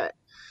hurt.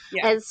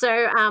 Yeah. And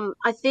so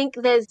I think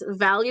there's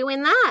value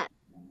in that.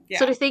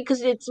 Sort of thing,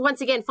 because it's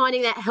once again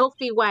finding that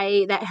healthy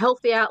way, that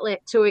healthy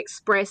outlet to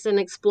express and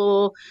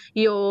explore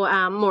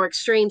your more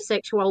extreme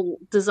sexual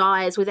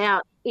desires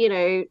without, you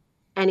know,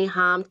 any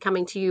harm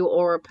coming to you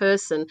or a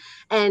person.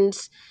 And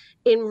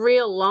in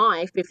real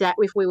life, if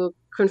we were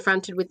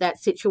confronted with that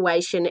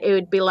situation, it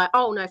would be like,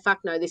 oh no, fuck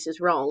no, this is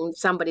wrong.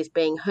 Somebody's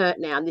being hurt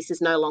now, and this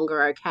is no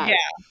longer okay.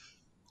 Yeah.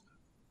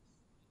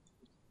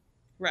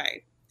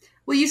 Right.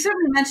 Well, you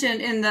certainly mentioned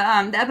in the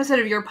episode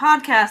of your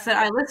podcast that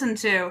I listened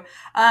to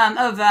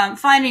of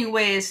finding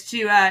ways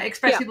to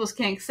express people's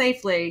kinks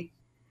safely.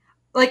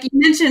 Like you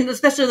mentioned,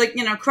 especially like,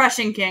 you know,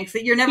 crushing kinks,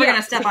 that you're never going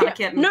to step on a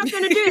kitten. Not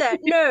going to do that,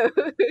 no.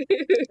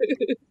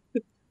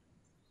 There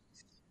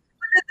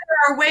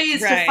are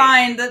ways to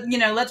find that, you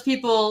know, lets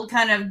people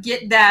kind of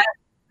get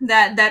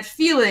that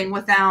feeling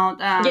without,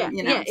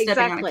 you know,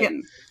 stepping on a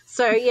kitten.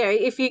 So, yeah,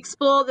 if you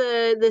explore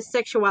the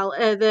sexual,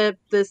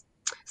 the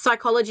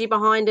psychology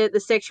behind it, the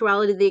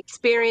sexuality, the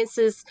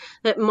experiences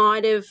that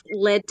might have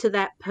led to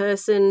that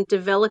person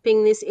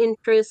developing this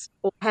interest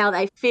or how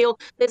they feel.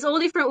 There's all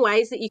different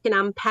ways that you can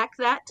unpack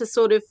that to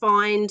sort of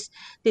find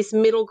this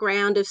middle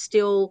ground of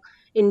still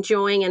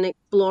enjoying and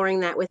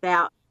exploring that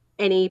without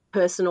any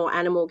person or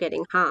animal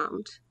getting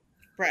harmed.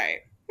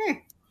 Right.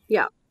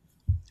 Yeah.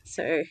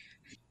 So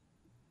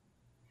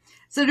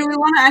do we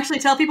want to actually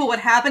tell people what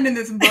happened in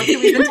this book that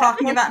we've been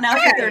talking about now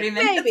for 30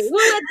 minutes? Maybe.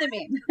 We'll let them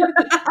in.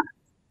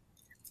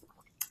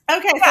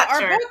 Okay, so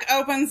our book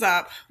opens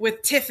up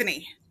with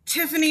Tiffany,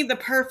 the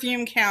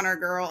perfume counter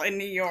girl in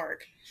New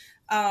York.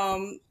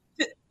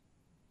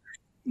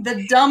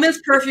 The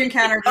dumbest perfume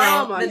counter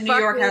girl my that New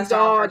York has to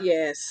God, offer.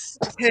 yes.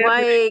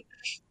 Like,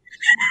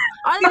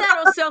 either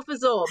that or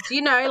self-absorbed,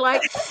 you know,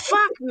 like,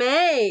 fuck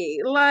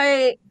me.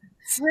 Like,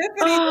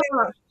 Tiffany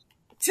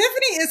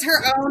is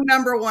her own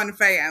number one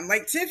fan.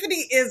 Like,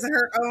 Tiffany is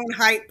her own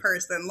hype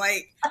person.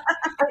 Like,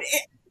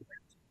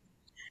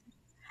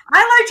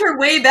 I liked her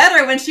way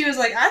better when she was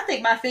like, I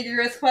think my figure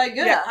is quite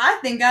good. Yeah. I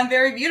think I'm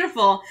very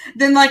beautiful.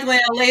 Than like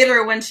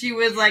later when she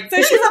was like,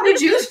 this is lovely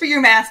juice for your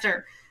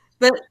master.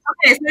 But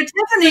okay, so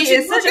Tiffany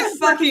is such a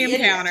fucking idiot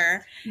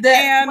counter,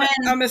 that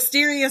and a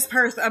mysterious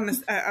person,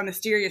 a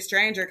mysterious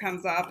stranger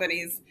comes up, and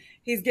he's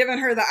giving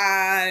her the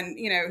eye, and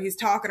you know he's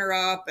talking her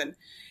up, and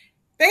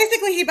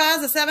basically he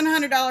buys a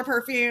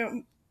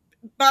 $700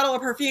 bottle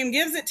of perfume,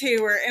 gives it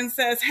to her, and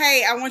says,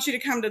 "Hey, I want you to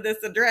come to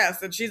this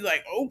address," and she's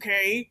like,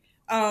 "Okay."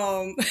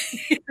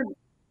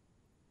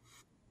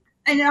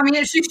 And I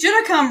mean, she should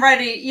have come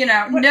ready, you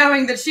know,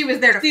 knowing that she was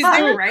there to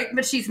fuck, right?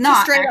 But she's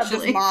not, straight actually.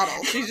 up just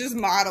model. She's just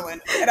modeling.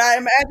 And I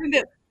imagined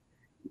it.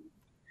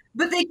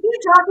 But they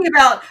keep talking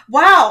about,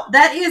 wow,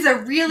 that is a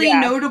really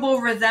notable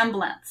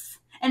resemblance.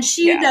 And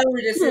she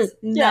notices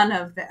none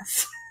of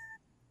this.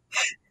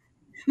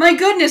 My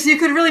goodness, you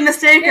could really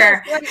mistake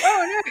her. Like,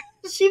 oh, no.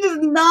 She does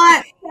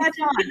not catch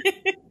on.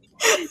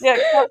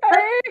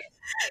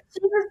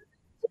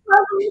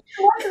 She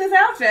wants this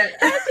outfit.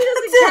 She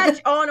doesn't catch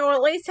on, or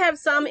at least have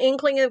some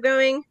inkling of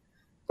going,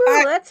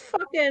 oh, that's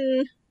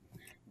fucking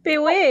be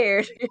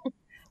weird.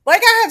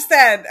 Like I have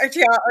said to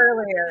y'all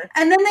earlier.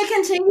 And then they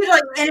continue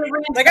to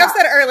like I've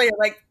said earlier,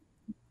 like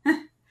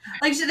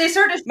they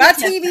sort of my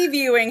TV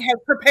viewing has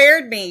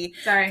prepared me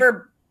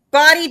for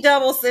body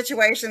double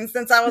situations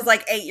since I was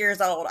like 8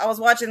 years old. I was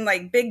watching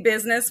like Big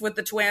Business with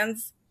the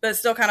twins, but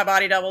still kind of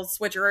body double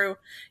switcheroo,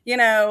 you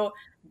know.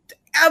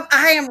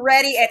 I am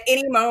ready at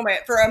any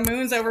moment for a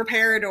Moons Over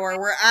Parador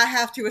where I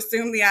have to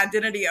assume the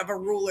identity of a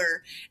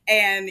ruler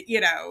and, you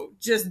know,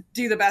 just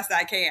do the best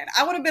I can.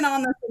 I would have been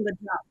on this from the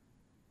jump.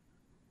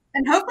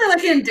 And hopefully,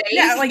 like in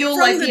days, you'll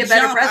like be a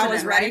better president. I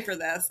was ready for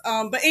this.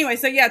 But anyway,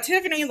 so yeah,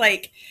 Tiffany,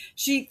 like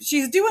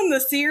she's doing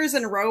the Sears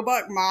and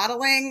Roebuck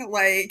modeling.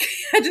 Like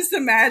I just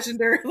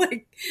imagined her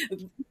like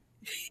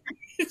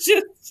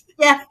just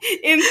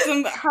in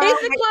some it's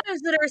the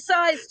clothes that are a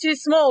size too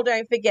small,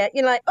 don't forget.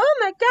 You're like, oh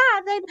my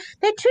God,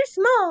 they're too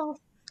small.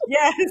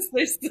 Yes,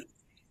 they're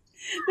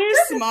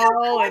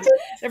small, and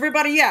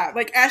everybody,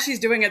 like as she's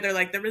doing it, they're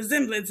like, the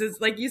resemblance is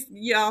like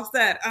y'all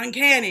said,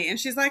 uncanny, and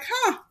she's like,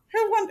 huh,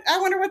 I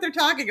wonder what they're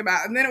talking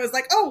about, and then it was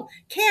like, oh,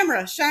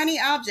 camera,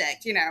 shiny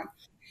object, you know.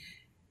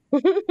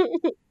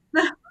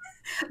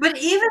 But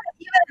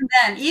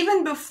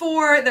even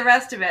before the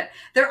rest of it,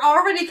 they're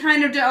already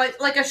kind of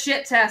like a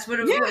shit test.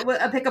 What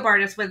a pickup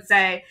artist would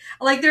say.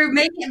 Like they're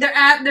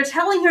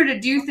telling her to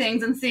do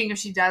things and seeing if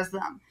she does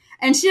them,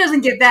 and she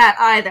doesn't get that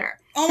either.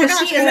 Oh my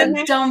gosh, she is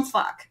a dumb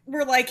fuck.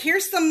 We're like,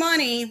 here's some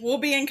money, we'll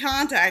be in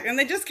contact, and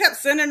they just kept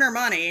sending her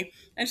money,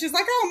 and she's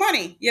like, oh,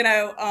 money, you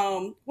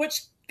know,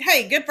 which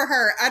hey, good for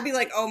her. I'd be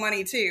like, oh,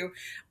 money too,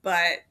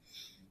 but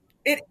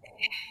they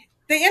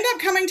end up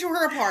coming to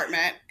her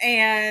apartment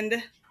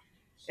and.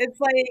 It's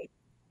like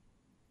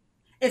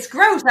it's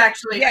gross,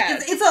 actually.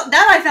 Yes. It's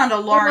that I found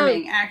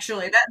alarming.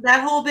 Actually,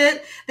 that whole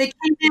bit, they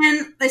came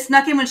in, they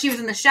snuck in when she was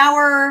in the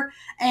shower,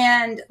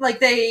 and like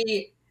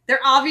they're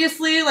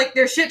obviously like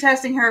they're shit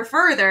testing her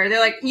further. They're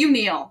like, you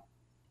kneel,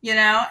 you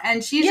know,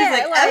 and she's just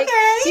like, okay,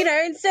 you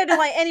know, instead of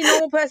like any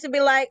normal person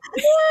be like,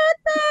 what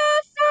the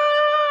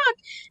fuck.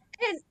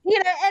 And,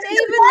 you know, and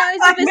even those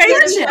of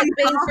us that have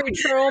been through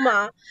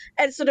trauma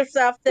and sort of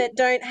stuff that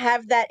don't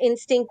have that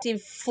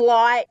instinctive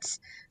flight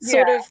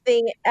sort of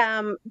thing,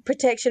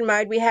 protection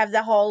mode, we have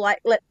the whole like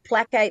let's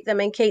placate them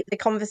and keep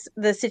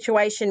the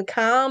situation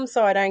calm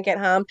so I don't get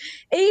harmed.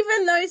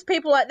 Even those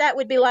people like that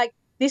would be like,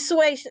 this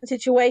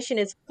situation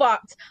is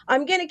fucked.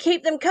 I'm going to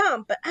keep them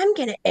calm, but I'm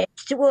going to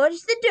edge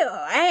towards the door.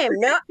 I am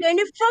not going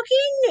to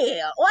fucking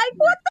kneel. Like,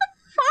 what the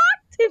fuck,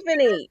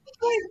 Tiffany?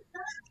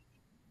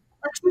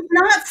 She's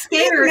not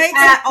scared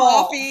at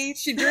all. Coffee.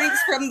 She drinks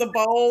from the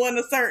bowl in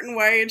a certain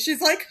way, and she's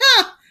like,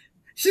 huh.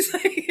 She's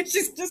just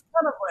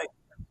kind of like,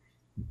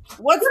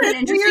 what's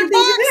this weird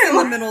box in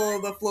the middle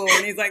of the floor?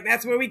 And he's like,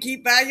 that's where we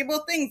keep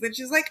valuable things. And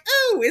she's like,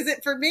 oh, is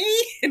it for me?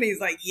 And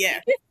he's like,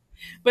 yes,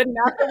 but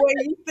not the way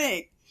you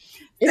think.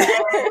 So,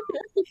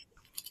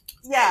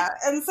 yeah.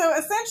 And so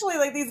essentially,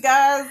 like these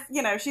guys,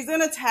 you know, she's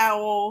in a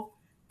towel.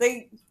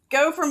 They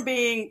go from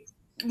being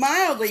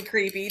mildly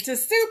creepy to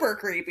super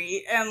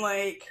creepy, and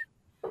like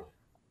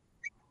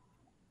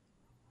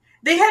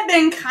they had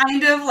been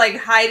kind of like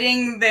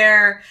hiding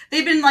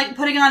they've been like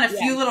putting on a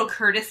few little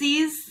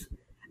courtesies,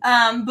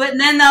 but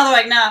then now they're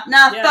like, nah,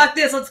 fuck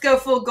this, let's go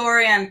full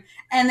Gorian.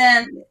 And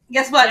then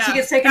guess what? She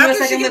gets taken to a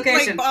second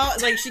location.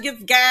 Like she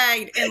gets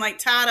gagged and like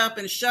tied up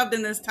and shoved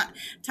in this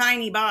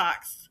tiny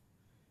box.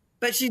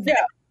 But she's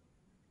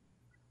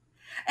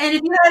And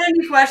if you had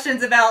any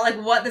questions about like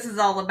what this is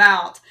all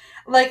about,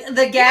 like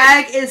the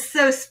gag is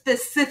so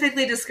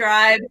specifically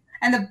described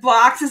And the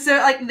box is so,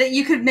 like, that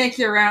you could make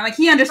your own. Like,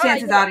 he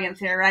understands his audience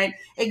here, right?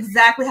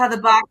 Exactly how the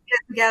box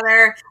gets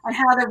together and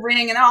how the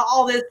ring and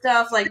all this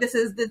stuff. Like, this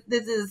is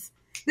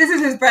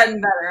his bread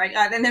and butter. Right?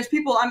 And there's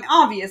people, I mean,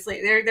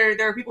 obviously,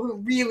 there are people who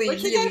really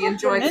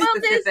enjoy the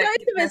specific. There's those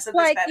of us,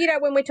 like, you know,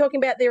 when we're talking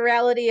about the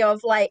reality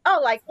of, like,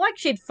 like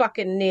she'd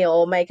fucking kneel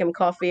or make him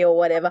coffee or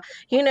whatever.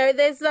 You know,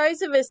 there's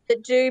those of us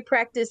that do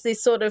practice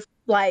this sort of,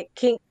 like,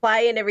 kink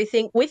play and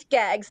everything with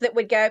gags that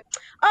would go,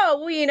 oh,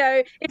 well, you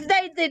know, if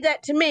they did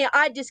that to me,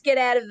 I'd just get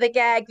out of the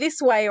gag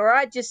this way, or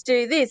I'd just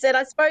do this. And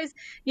I suppose,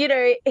 you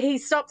know, he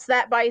stops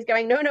that by he's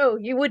going, no,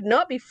 you would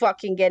not be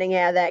fucking getting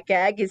out of that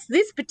gag. It's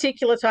this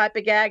particular type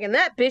of gag, and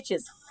that bitch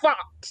is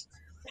fucked.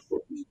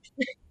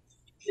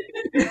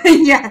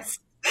 Yes.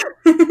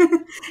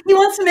 He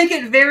wants to make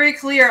it very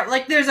clear.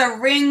 Like, there's a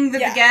ring that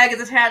the gag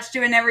is attached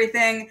to and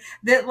everything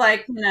that,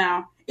 like, you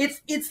know,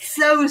 it's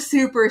so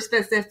super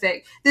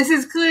specific. This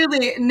is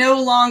clearly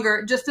no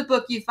longer just a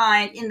book you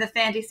find in the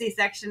fantasy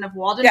section of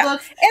Walden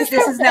books.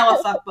 This is now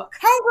a fuck book.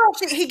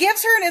 Homegirl, he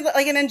gives her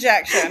an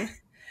injection.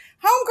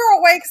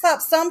 Homegirl wakes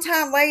up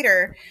sometime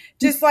later,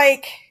 just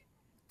like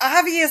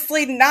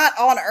obviously not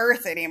on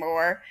Earth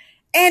anymore.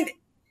 And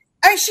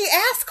she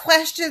asks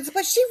questions,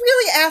 but she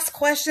really asks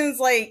questions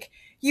like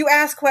you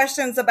ask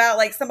questions about,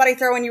 like, somebody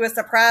throwing you a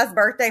surprise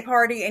birthday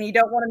party and you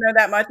don't want to know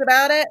that much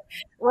about it.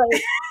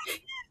 Like,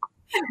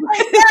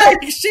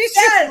 like she's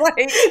just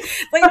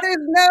like there's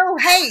no,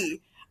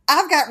 hey,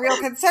 I've got real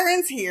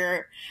concerns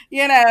here,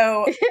 you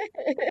know.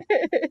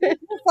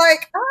 It's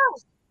like, oh.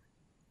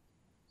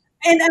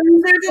 And I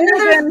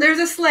mean, there's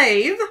a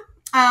slave,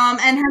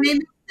 and her name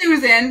is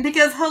Susan,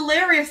 because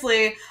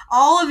hilariously,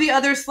 all of the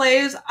other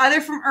slaves,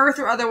 either from Earth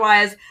or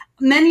otherwise,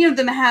 many of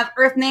them have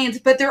Earth names,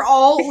 but they're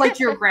all like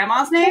your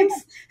grandma's names.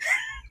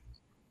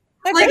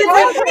 Like,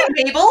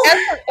 it's Mabel.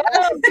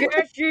 Oh,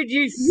 Gertrude,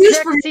 you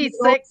sexy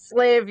sex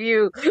slave,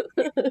 you.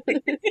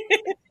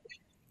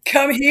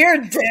 Come here,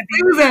 Debbie.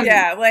 Susan.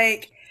 Yeah,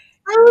 like,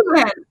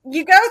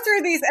 you go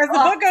through these, as the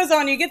book goes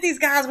on, you get these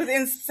guys with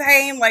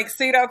insane, like,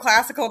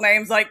 pseudo-classical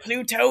names like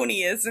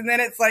Plutonius, and then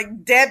it's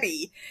like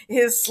Debbie,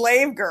 his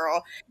slave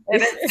girl.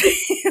 And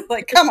it's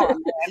like, come on,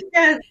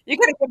 man. You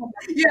could have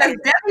given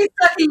Debbie's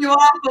sucking you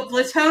off, but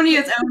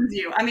Plutonius owns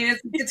you. I mean,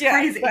 it's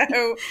crazy.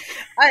 So,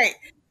 all right.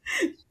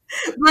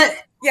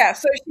 But yeah,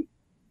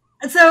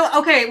 so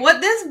okay,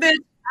 what this bitch,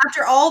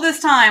 after all this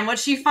time, what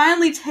she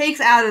finally takes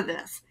out of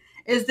this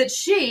is that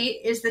she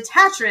is the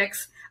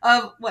Tatrix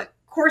of what,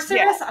 Corsaris?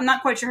 Yeah. I'm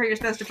not quite sure how you're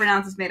supposed to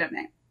pronounce this made up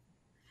name.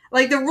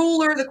 Like the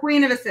ruler, the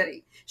queen of a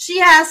city. She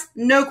has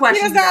no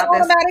questions about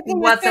this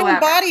whatsoever.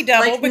 Body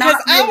double, like,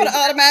 because I would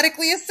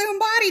automatically assume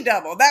body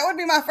double. That would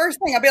be my first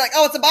thing. I'd be like,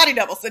 oh, it's a body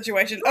double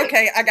situation.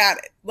 Okay, I got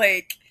it.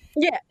 Like,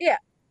 yeah.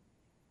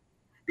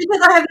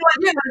 Because I have no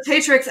idea what the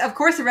Tatrix of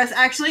Corsaris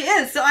actually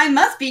is, so I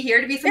must be here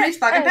to be somebody's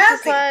fucking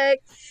passy.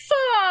 Like,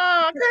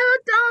 fuck, how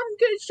dumb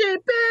could she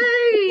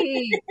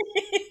be?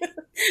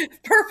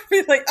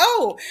 Perfectly, like,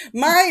 oh,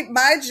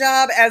 my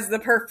job as the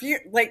perfume,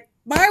 like,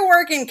 my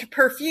work in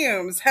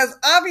perfumes has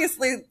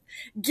obviously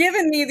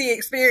given me the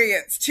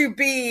experience to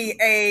be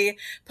a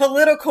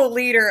political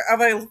leader of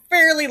a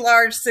fairly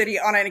large city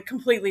on a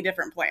completely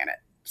different planet.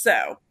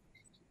 So,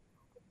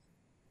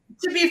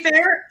 to be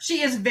fair,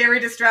 she is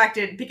very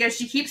distracted because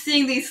she keeps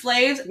seeing these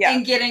slaves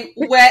and getting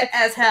wet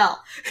as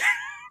hell.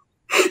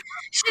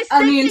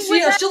 I mean,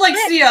 she'll like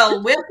see a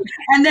whip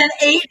and then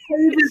 8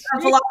 pages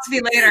of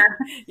philosophy later.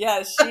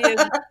 Yes, she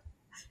is.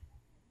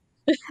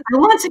 I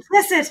want to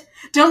kiss it.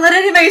 Don't let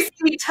anybody see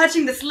me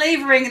touching the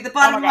slave ring at the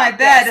bottom of my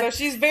bed. Yeah, so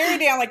she's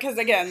very down, like, because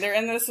again, they're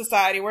in this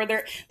society where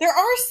there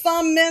are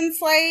some men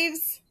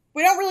slaves.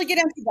 We don't really get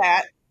into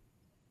that.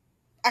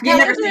 I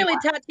can't really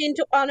touch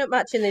on it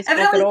much in this book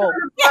at all.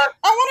 Yeah,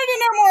 I wanted to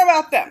know more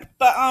about them.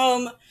 But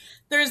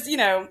there's, you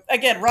know,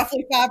 again,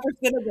 roughly 5%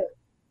 of it.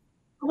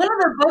 One of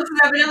the books is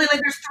evidently,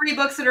 like, there's 3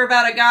 books that are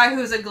about a guy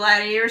who's a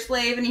gladiator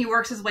slave, and he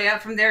works his way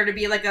up from there to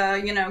be, like,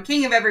 a, you know,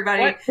 king of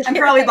everybody, and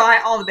probably buy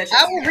all the bitches.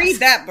 I will read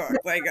that book.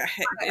 Like,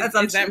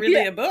 is that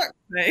really a book?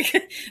 Like,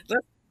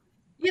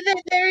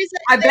 there is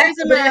a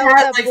male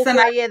book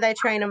where they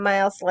train a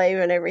male slave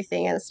and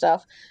everything and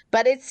stuff,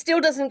 but it still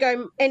doesn't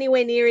go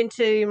anywhere near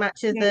into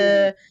much of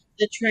the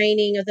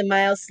training of the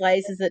male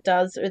slaves as it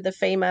does with the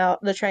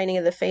training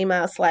of the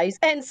female slaves.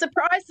 And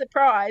surprise,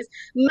 surprise,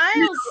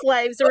 male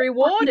slaves are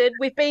rewarded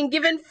with being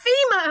given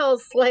female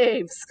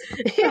slaves.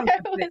 You know,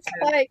 it's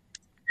like,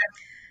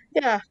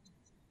 yeah.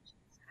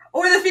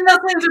 Or the female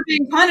slaves are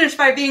being punished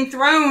by being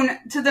thrown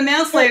to the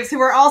male slaves who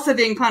are also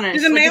being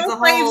punished. The male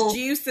slaves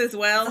juice as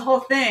well. The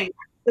whole thing.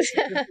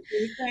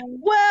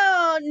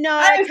 Well, no,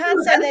 I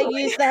can't say they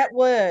use that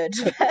word.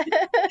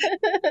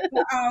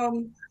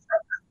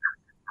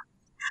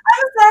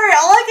 I'm sorry.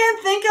 All I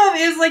can think of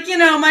is, like, you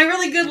know, my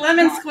really good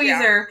lemon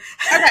squeezer.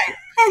 Yeah. Okay.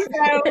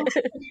 So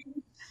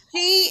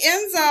he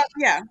ends up,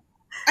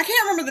 I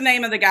can't remember the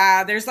name of the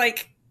guy. There's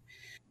like,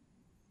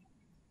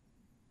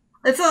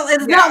 it's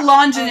not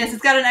Longinus.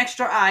 It's got an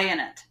extra I in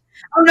it.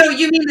 Oh no,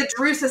 you mean the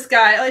Drusus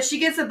guy? Like, she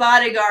gets a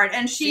bodyguard,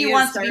 and she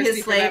wants to be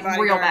his slave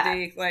real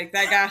bad. Like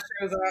that guy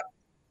shows up.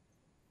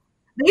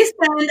 They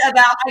spend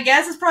about, I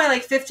guess it's probably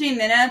like 15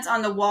 minutes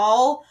on the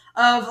wall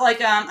of like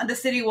the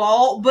city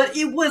wall, but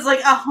it was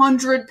like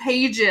 100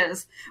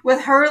 pages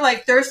with her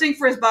like thirsting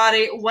for his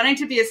body, wanting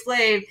to be a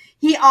slave.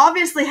 He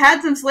obviously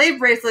had some slave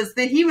bracelets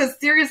that he was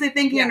seriously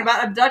thinking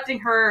about abducting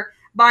her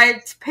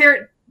by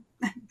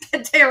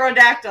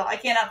pterodactyl. I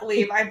cannot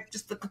believe I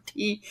just put the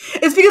T.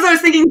 It's because I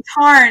was thinking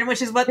tarn,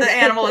 which is what the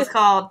animal is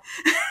called.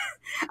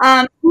 He's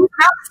not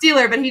a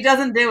stealer, but he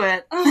doesn't do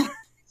it.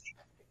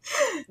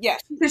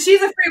 Yes. Because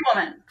she's a free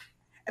woman.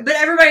 But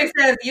everybody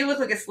says, you look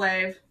like a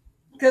slave.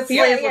 Because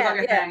slaves look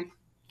like a thing.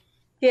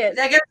 Yes.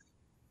 I guess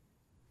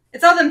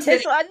it's all them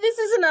titties. This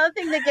is another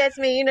thing that gets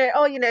me,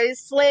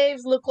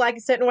 slaves look like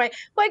a certain way.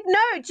 Like, no,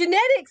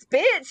 genetics,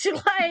 bitch.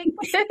 Like,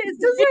 it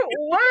doesn't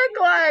work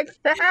like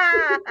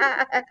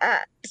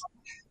that.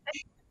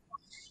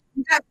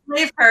 You got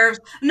slave curves.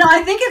 No,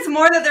 I think it's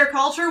more that their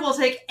culture will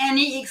take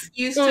any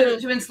excuse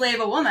to enslave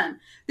a woman.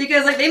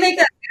 Because, like, they make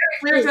that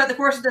very clear throughout the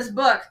course of this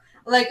book.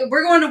 Like,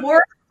 we're going to war,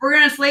 we're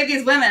going to enslave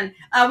these women.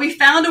 We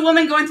found a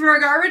woman going through our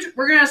garbage,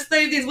 we're going to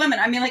enslave these women.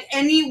 I mean, like,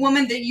 any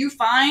woman that you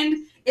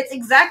find, it's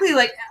exactly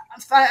like,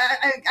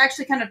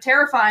 actually kind of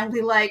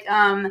terrifyingly like,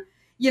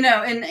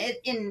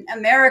 in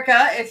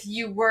America, if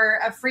you were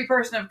a free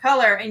person of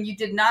color and you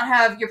did not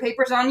have your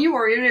papers on you,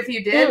 or even if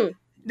you did, it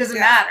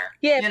doesn't matter,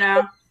 you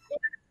know?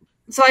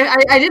 So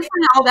I did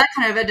find all that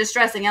kind of a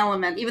distressing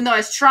element, even though I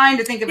was trying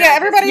to think about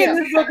everybody in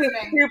this book is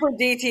super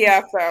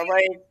DTF, though.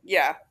 Like,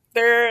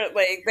 they're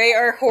like, they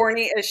are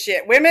horny as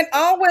shit.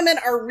 All women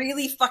are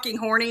really fucking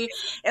horny,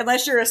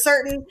 unless you're a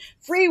certain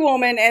free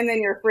woman and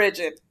then you're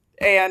frigid.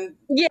 And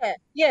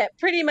yeah,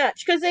 pretty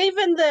much. Because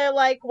even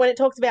when it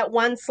talks about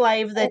one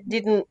slave that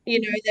didn't,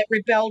 that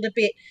rebelled a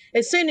bit,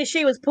 as soon as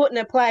she was put in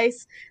a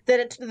place,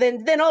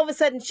 then all of a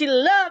sudden she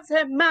loves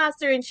her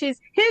master and she's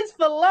his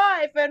for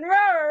life and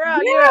rah.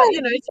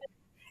 And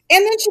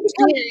then she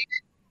becomes.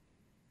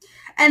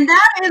 And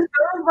that is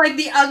both like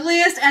the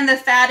ugliest and the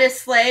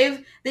fattest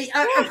slave,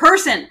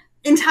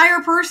 entire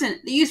person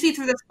that you see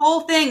through this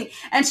whole thing.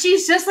 And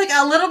she's just like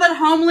a little bit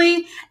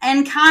homely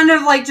and kind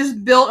of like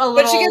just built a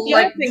little, but she gets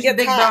like, and gets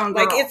big hot. bone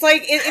girl. Like, it's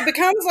like, it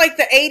becomes like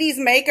the 80s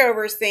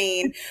makeover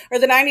scene or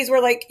the 90s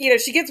where, like,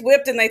 she gets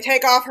whipped and they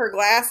take off her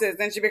glasses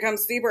and she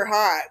becomes super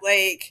hot.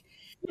 Like,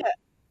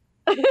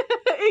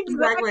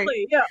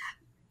 exactly. Yeah.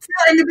 So,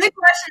 and the big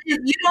question is,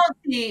 you don't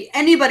see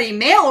anybody,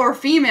 male or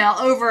female,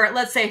 over,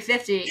 let's say,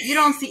 50. You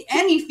don't see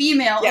any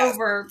female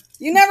over.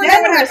 You never know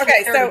what happens.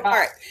 Okay, so, all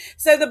right.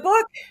 So the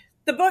book,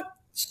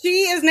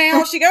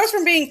 she goes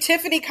from being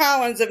Tiffany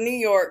Collins of New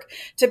York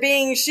to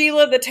being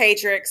Sheila the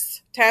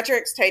Tatrix.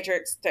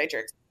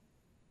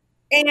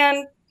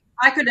 And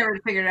I could never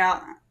figure it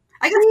out.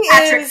 I guess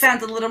Tatrix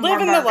sounds a little more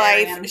living the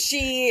barbarian. life.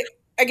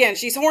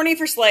 She's horny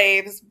for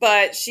slaves,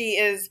 but she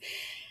is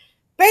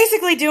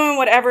basically doing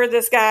whatever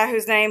this guy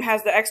whose name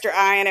has the extra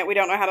I in it, we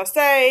don't know how to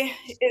say.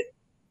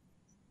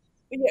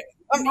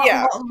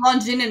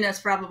 Longinus,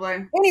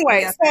 probably.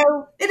 Anyway,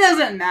 so it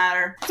doesn't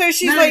matter. So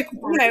she's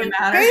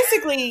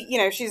basically,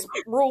 she's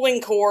ruling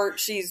court.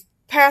 She's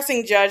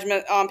passing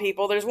judgment on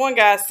people. There's one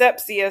guy,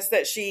 Sepsius,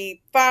 that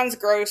she finds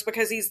gross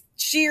because he's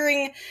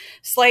shearing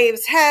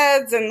slaves'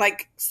 heads, and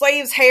like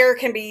slaves' hair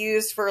can be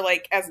used for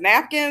like as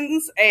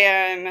napkins,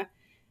 and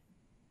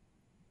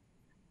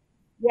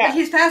but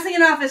he's passing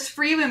it off as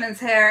free women's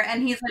hair,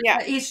 and he's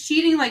like he's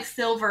cheating like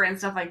silver and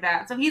stuff like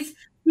that. So he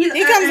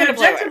comes an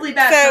objectively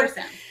bad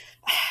person.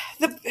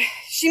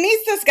 She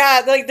meets this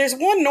guy. Like, there's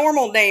one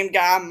normal named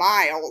guy,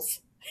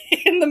 Miles,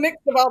 in the mix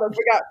of all the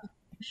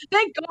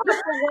Thank God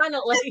for one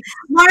at least.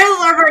 Miles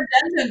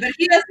Argentin, but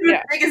he has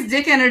the biggest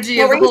dick energy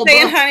of the whole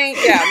book. Honey?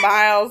 Yeah,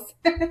 Miles.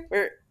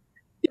 I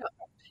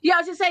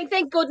was just saying,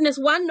 thank goodness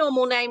one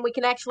normal name we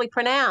can actually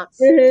pronounce.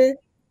 Mm-hmm.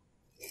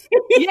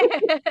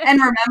 And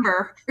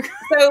remember.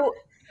 So,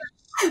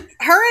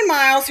 her and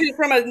Miles, who's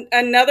from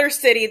another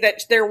city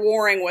that they're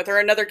warring with, or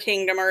another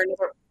kingdom, or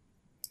another.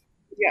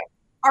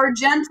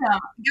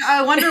 Argentum.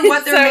 I wonder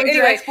what their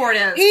major export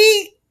is.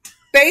 He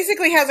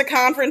basically has a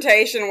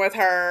confrontation with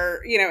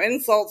her,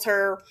 insults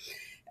her,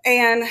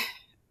 and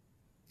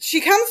she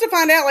comes to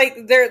find out,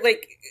 like, they're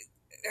like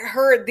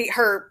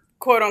her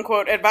quote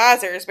unquote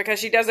advisors, because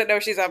she doesn't know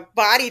she's a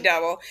body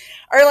double,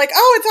 are like,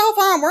 oh, it's all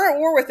fine, we're at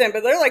war with them,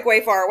 but they're like way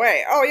far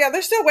away. Oh yeah,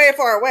 they're still way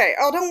far away.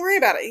 Oh, don't worry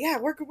about it. Yeah,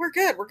 we're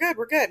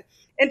good.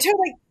 Until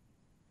like.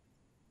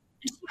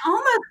 She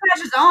almost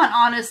catches on,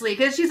 honestly,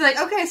 because she's like,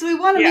 okay, so we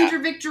won a major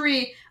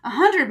victory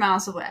 100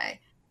 miles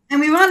away, and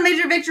we won a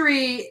major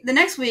victory the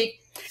next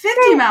week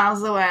 50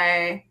 miles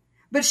away,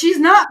 but she's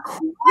not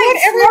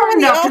quite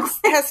everybody else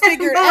has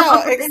figured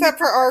out, except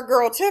for our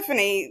girl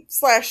Tiffany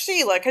 /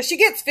 Sheila, because she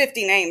gets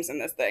 50 names in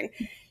this thing.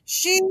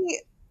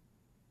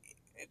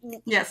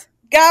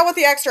 Guy with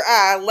the extra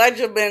I,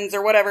 Legibens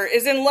or whatever,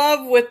 is in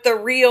love with the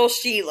real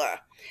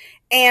Sheila.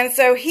 And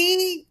so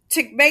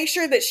to make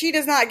sure that she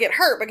does not get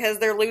hurt because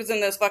they're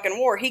losing this fucking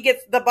war, he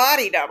gets the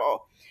body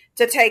double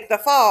to take the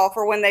fall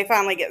for when they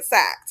finally get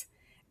sacked.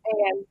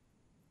 And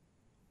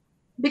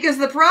because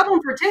the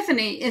problem for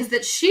Tiffany is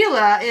that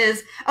Sheila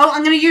is,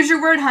 I'm going to use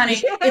your word, honey,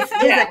 is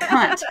a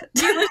cunt.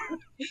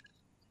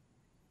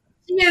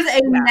 She is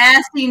a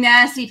nasty,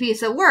 nasty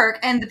piece of work,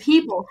 and the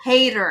people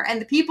hate her,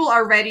 and the people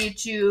are ready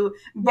to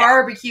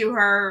barbecue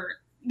her.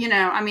 You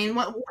know, I mean,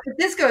 if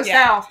this goes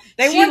south,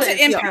 they want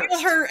to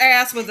impale her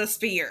ass with a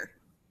spear.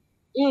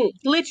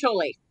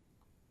 Literally.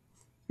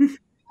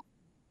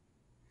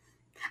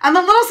 I'm a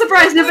little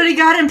surprised nobody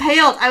got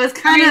impaled. I was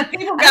kind of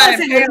people got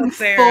impaled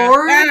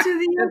there.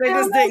 They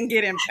just didn't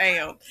get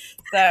impaled.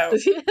 So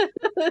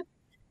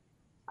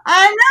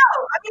I know.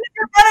 I mean, if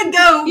you're gonna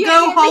go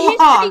whole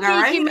hog, all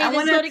right?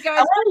 Would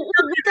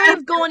they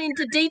have gone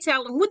into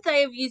detail, and would they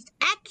have used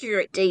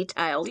accurate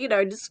detail? You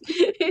know, just.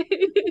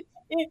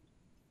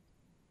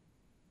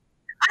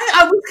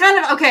 I was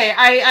kind of okay.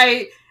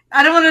 I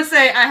don't want to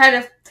say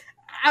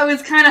I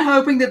was kind of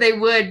hoping that they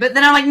would, but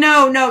then I'm like,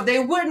 no, they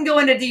wouldn't go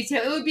into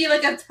detail. It would be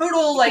like a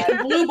total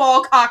blue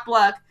ball cock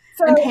block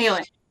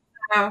impaling.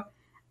 So,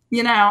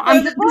 you know,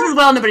 this is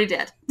nobody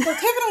did. So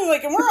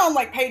Tiffany, and we're on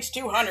page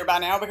 200 by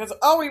now, because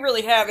all we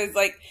really have is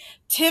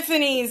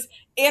Tiffany's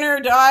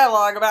inner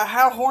dialogue about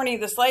how horny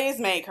the slaves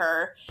make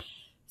her.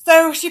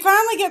 So she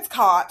finally gets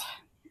caught.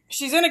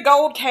 She's in a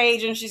gold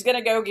cage, and she's going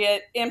to go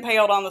get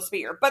impaled on the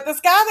spear. But this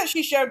guy that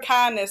she showed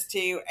kindness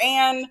to,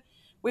 and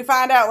we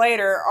find out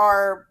later,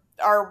 are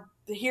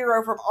the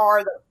hero from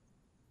R.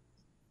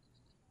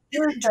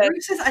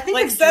 I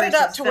think set it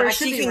up to where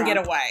she can get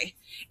away.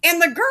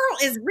 And the girl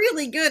is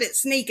really good at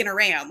sneaking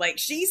around.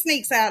 She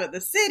sneaks out of the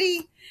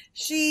city.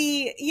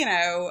 She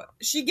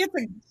gets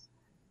a...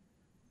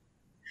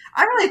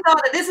 I really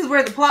thought that this is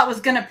where the plot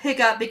was going to pick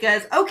up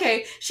because,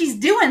 okay, she's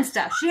doing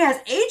stuff. She has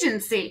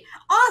agency.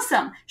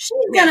 Awesome. She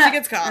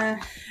gets caught.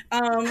 She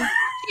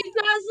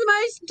does the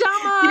most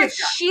dumbass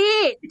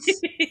shit.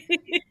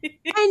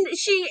 And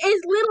she,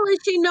 as little as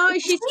she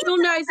knows, she still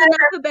knows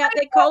enough about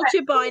their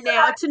culture by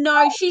now to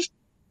know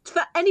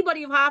for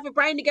anybody of half a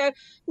brain to go,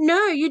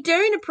 no, you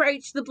don't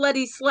approach the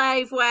bloody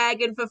slave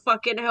wagon for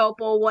fucking help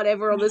or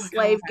whatever, or the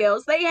slave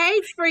girls. They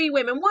hate free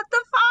women. What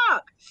the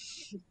fuck?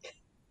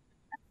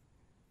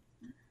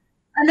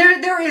 And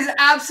there is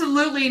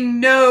absolutely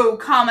no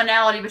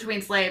commonality between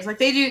slaves.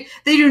 They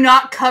do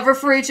not cover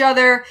for each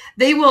other.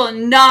 They will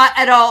not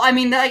at all. I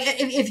mean,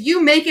 if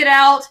you make it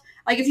out,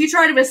 if you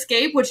try to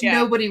escape, which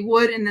nobody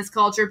would in this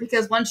culture,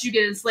 because once you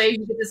get enslaved,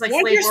 you get this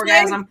slave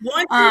orgasm.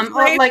 Once your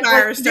slave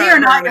buyers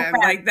start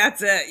burning,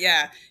 that's it.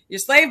 Yeah, your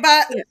slave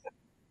buyer. Yeah.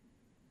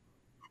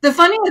 The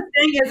funniest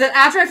thing is that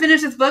after I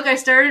finished this book, I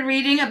started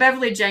reading a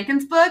Beverly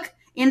Jenkins book,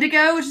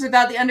 Indigo, which is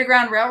about the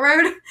Underground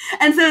Railroad.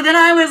 And so then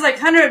I was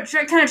kind of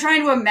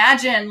trying to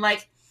imagine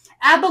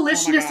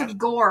abolitionists of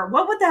Gor.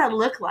 What would that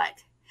look like?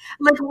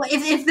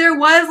 If there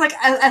was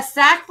a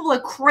sack full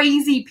of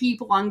crazy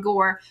people on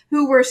Gor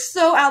who were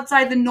so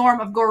outside the norm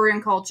of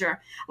Gorian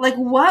culture,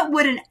 what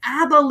would an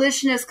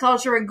abolitionist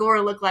culture in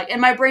Gor look like? And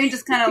my brain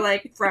just kind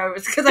of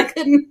froze because I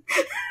couldn't.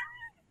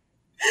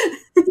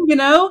 You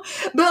know,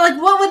 but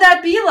what would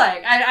that be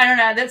like? I don't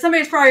know. That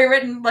somebody's probably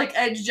written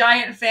a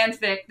giant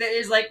fanfic that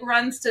is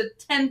runs to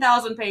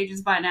 10,000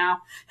 pages by now.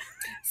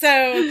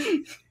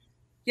 So,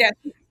 yeah.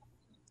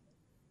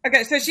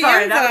 Okay, so she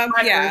ends up,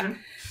 version.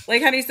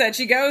 Like Honey said,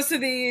 she goes to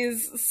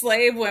these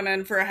slave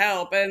women for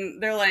help,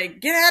 and they're like,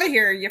 "Get out of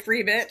here, you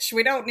free bitch!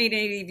 We don't need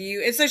any of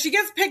you." And so she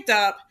gets picked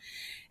up,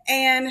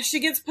 and she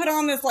gets put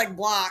on this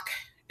block.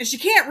 And she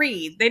can't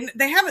read.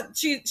 They haven't.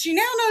 She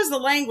now knows the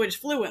language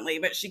fluently,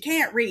 but she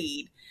can't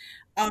read.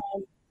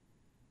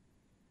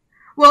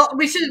 Well,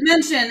 we should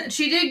mention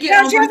she did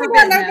get open for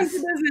business.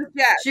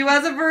 Yet. She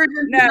was a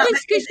virgin. No,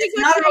 because she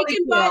got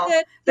taken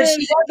by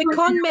the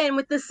con man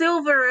with the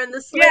silver and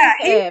the slave.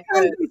 Yeah,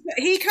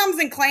 he comes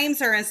and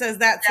claims her and says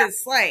that's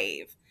his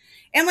slave.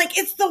 And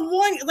it's the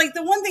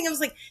one thing I was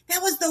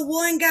that was the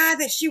one guy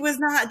that she was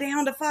not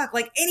down to fuck.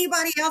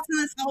 Anybody else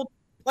on this whole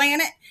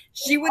planet,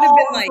 she would have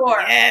been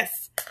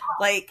yes.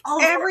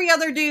 Every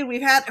other dude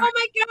we've had. Oh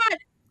my god.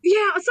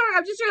 Yeah, sorry,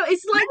 I'm just real.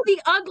 It's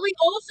the ugly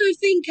also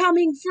thing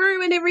coming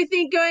through and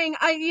everything going,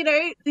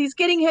 he's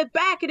getting her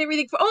back and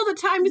everything for all the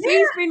times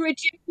he's been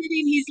rejected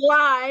in his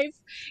life.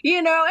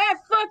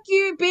 Fuck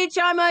you, bitch.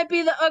 I might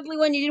be the ugly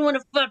one you didn't want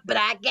to fuck, but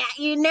I got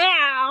you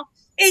now.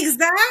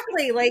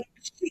 Exactly.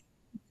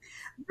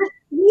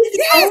 He's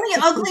the only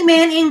ugly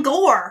man in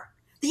Gor.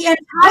 The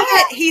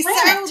entire he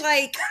sounds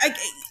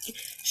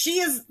she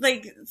is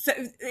so,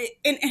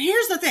 and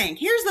here's the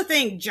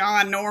thing,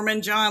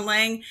 John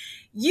Lang,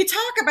 you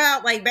talk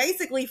about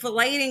basically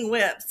filleting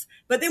whips,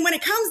 but then when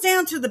it comes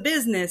down to the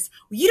business,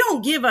 you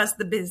don't give us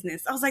the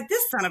business. I was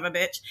this son of a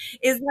bitch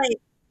is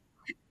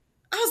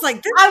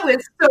I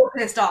was so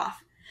pissed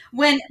off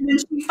when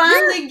she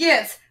finally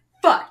gets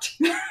fucked.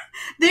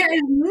 There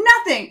is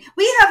nothing.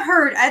 We have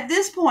heard at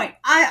this point,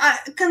 I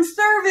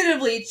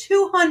conservatively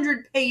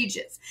 200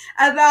 pages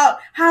about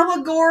how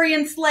a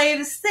Gorian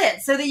slave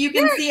sits so that you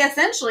can see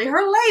essentially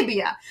her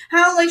labia,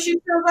 how like she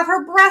shows off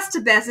her breast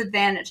to best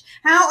advantage,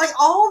 how like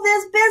all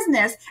this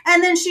business,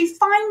 and then she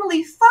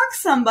finally fucks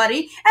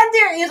somebody, and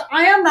there is,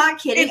 I am not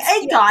kidding,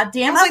 a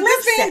goddamn like,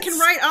 this man can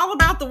write all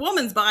about the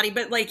woman's body,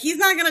 but like he's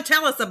not going to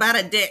tell us about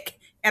a dick,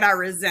 and I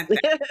resent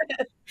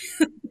that.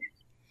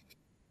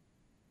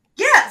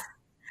 Yes.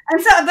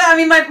 And so, but I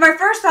mean, my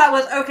first thought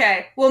was,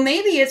 okay, well,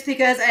 maybe it's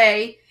because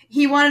A,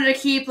 he wanted to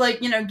keep,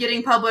 like, you know,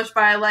 getting published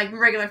by, like,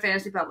 regular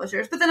fantasy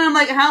publishers. But then I'm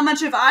like, how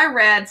much have I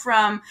read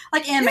from,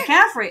 like, Anne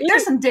McCaffrey?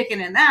 There's some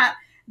dicking in that.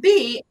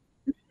 B,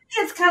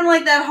 it's kind of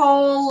like that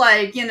whole,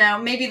 like, you know,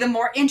 maybe the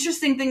more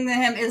interesting thing to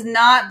him is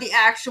not the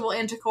actual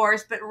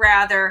intercourse, but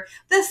rather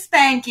the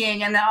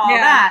spanking and all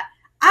that.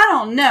 I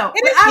don't know.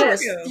 I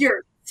was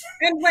furious.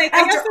 And like,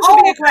 I guess this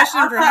would be a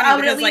question for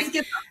Honey because,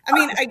 like, I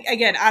mean,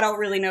 again, I don't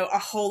really know a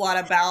whole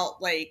lot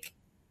about like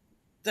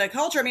the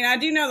culture. I mean, I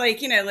do know, like,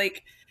 you know,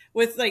 like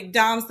with like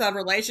dom sub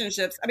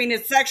relationships. I mean,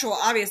 it's sexual,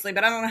 obviously,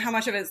 but I don't know how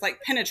much of it's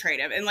like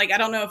penetrative, and like, I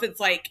don't know if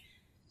it's like,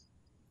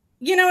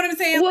 you know what I'm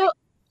saying? Well,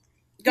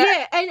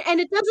 yeah,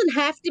 and it doesn't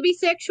have to be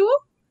sexual.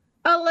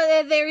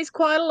 There is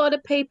quite a lot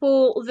of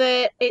people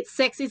that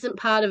sex isn't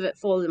part of it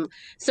for them.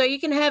 So you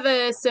can have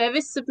a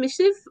service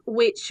submissive,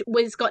 which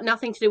has got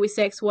nothing to do with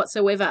sex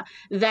whatsoever.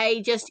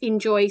 They just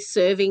enjoy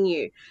serving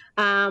you.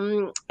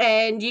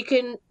 And you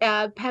can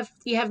have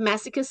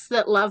masochists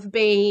that love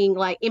being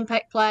like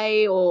impact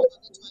play or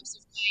other types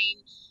of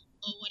pain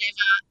or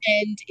whatever,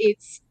 and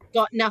it's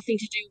got nothing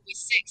to do with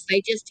sex.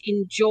 They just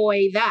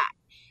enjoy that.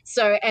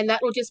 So, and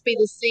that will just be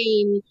the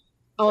scene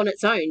on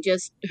its own,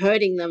 just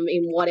hurting them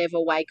in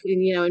whatever way,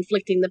 you know,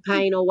 inflicting the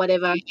pain or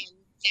whatever, and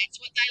that's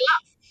what they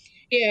love.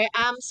 Yeah,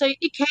 so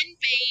it can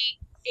be,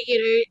 you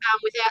know,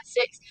 without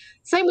sex.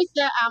 Same with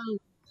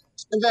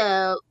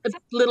the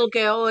little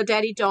girl or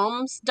daddy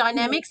doms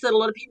dynamics that a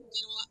lot of people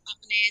get all up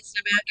and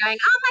dancing about, going,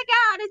 "Oh my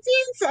God, it's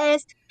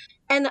incest,"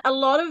 and a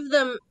lot of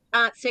them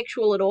aren't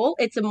sexual at all.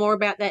 It's more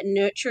about that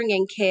nurturing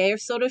and care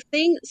sort of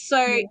thing.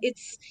 So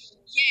it's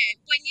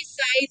when you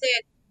say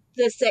that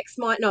the sex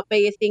might not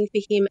be a thing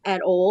for him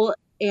at all,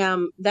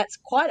 that's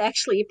quite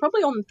actually, you're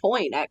probably on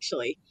point,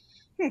 actually.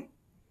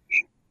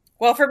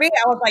 Well, for me,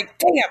 I was like,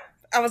 damn.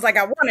 I was like,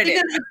 I wanted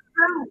it.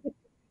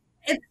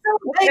 It's so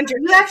big.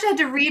 You actually had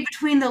to read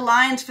between the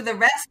lines for the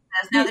rest of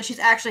this, now that she's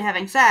actually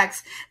having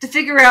sex, to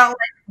figure out,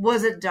 like,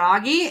 was it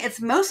doggy?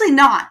 It's mostly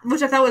not,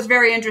 which I thought was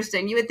very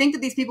interesting. You would think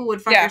that these people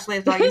would fuck their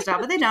slaves doggy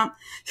style, but they don't.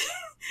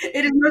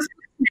 It is mostly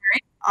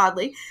married,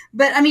 oddly.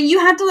 But, I mean,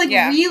 you have to, like,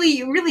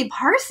 really, really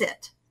parse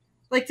it.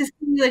 Like, to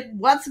see, like,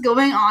 what's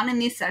going on in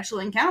these sexual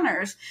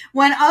encounters.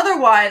 When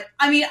otherwise,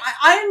 I mean,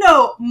 I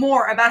know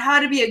more about how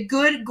to be a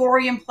good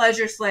Gorian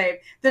pleasure slave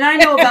than I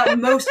know about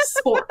most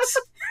sports.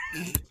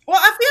 Well,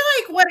 I feel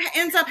like what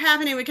ends up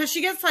happening, because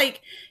she gets,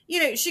 like,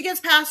 you know, she gets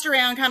passed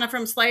around kind of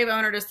from slave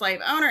owner to slave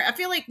owner. I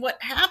feel like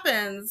what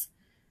happens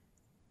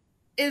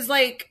is,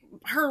 like,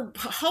 her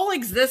whole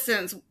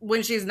existence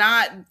when she's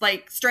not,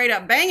 like, straight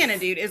up banging a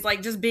dude is,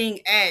 like, just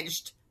being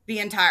edged the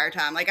entire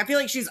time. Like, I feel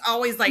like she's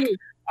always, like,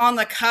 on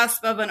the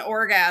cusp of an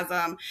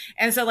orgasm,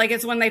 and so, like,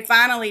 it's when they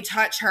finally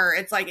touch her,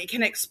 it's like it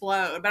can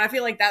explode. But I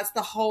feel like that's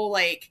the whole,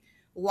 like,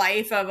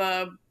 life of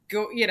a,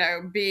 you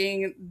know,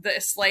 being the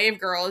slave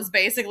girl, is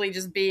basically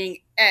just being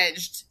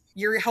edged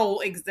your whole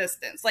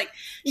existence. Like,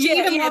 she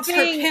even loves her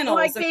kennels,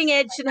 like being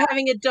edged and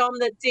having a dom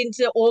that's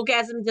into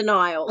orgasm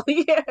denial.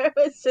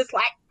 It's just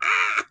like,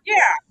 fuck me,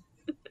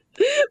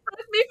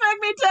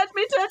 touch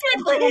me,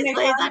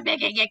 please, I'm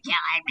making you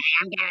killing me,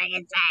 I'm going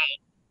insane.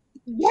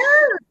 Yeah,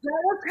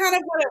 that was kind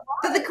of what it was.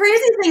 But the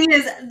crazy thing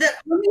is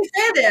that when you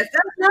say this,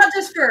 that's not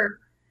just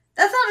for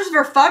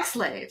fuck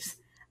slaves.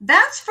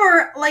 That's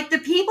for, like, the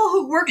people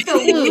who work the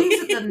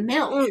looms at the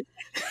mill. Like,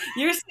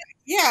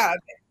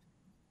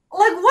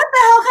 what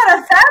the hell kind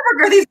of fabric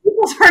are these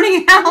people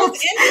turning out?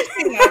 It's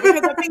interesting though,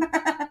 because I think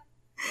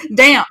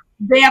damn.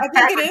 I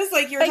think it is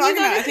like you were talking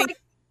about. I think.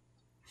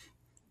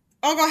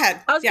 Oh, go ahead.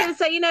 I was going to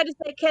say, you notice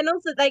their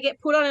kennels that they get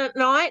put on at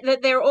night,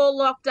 that they're all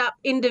locked up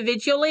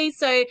individually,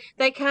 so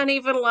they can't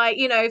even, like,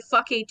 you know,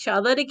 fuck each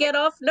other to get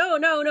off. No.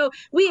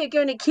 We are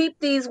going to keep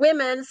these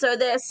women so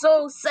they're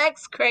so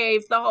sex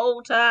craved the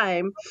whole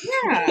time.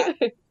 Yeah.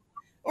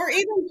 Or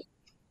even...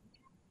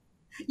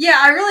 Yeah,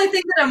 I really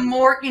think that a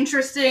more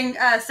interesting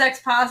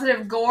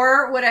sex-positive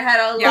Gor would have had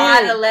a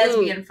lot of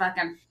lesbian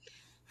fucking.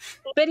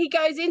 But he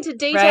goes into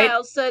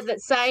details so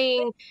that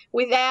saying,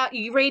 without,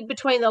 you read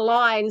between the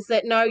lines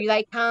that no,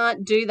 they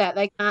can't do that.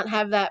 They can't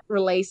have that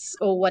release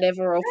or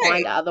whatever, or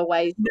find other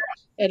ways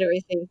and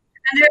everything.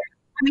 And I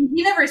mean,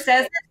 he never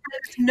says that.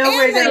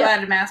 Nowhere they're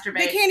allowed to masturbate.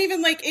 They can't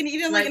even, like, and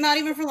even, like, not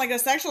even from, like, a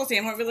sexual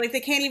standpoint, but, like, they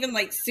can't even,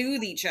 like,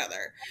 soothe each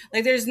other.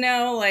 Like, there's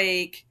no,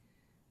 like,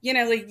 you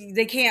know, like,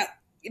 they can't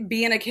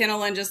be in a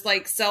kennel and just,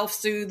 like,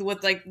 self-soothe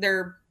with, like,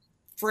 their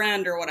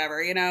friend or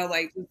whatever, you know,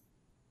 like...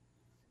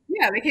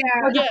 Yeah, they can't.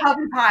 Or the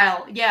puppy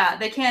pile. Yeah,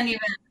 they can't even.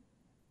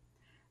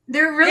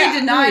 They're really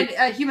denied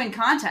human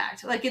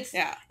contact. Like it's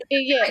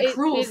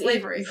cruel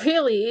slavery. It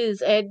really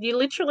is, and you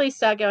literally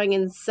start going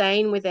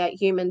insane without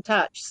human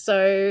touch.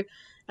 So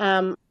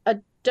I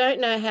don't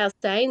know how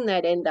sane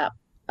they'd end up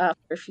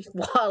after a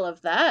while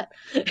of that.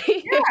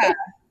 Yeah,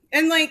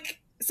 and like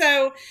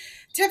so,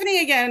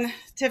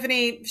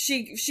 Tiffany,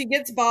 she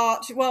gets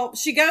bought. Well,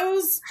 she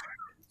goes.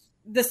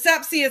 The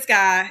sepsiest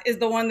guy is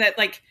the one that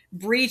like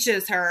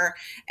breaches her,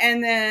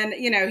 and then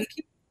he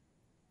keeps.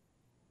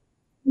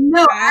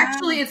 No,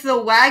 actually, it's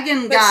the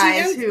wagon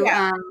guys who.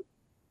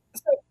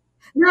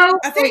 No,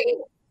 I think.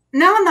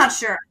 No, I'm not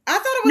sure. I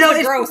thought it was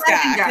the gross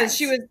guy because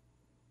she was.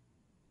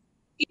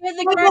 Yeah,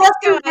 the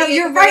gross guy.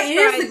 You're right. It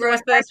is the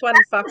gross first one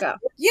to fuck up.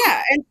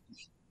 Yeah, and.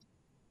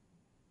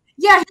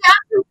 Yeah,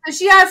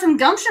 she has some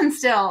gumption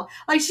still.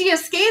 Like she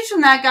escapes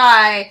from that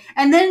guy,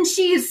 and then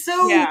she is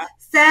so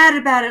sad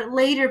about it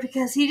later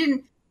because he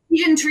didn't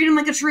treat him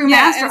like a true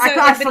master.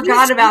 So, I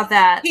forgot about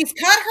that. He's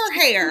cut her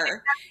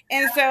hair,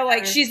 and so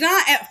like she's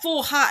not at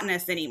full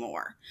hotness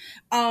anymore.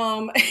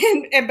 And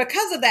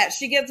because of that,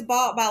 she gets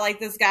bought by like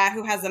this guy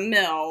who has a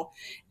mill,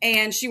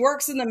 and she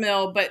works in the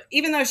mill. But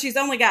even though she's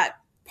only got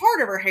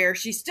part of her hair,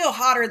 she's still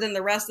hotter than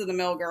the rest of the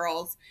mill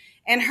girls.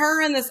 And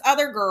her and this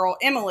other girl,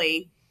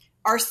 Emily,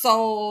 are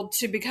sold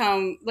to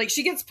become like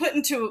she gets put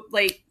into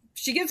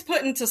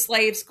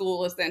slave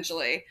school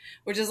essentially,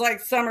 which is like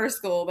summer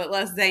school but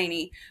less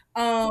zany.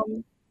 Well,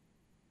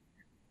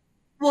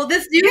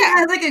 this dude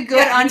has like a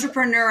good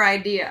entrepreneur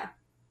idea.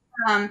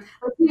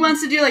 He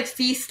wants to do like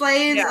feast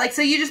slaves, like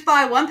so you just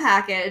buy one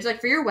package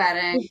like for your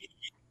wedding.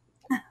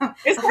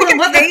 It's like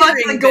what the fuck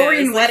the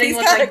Gorian wedding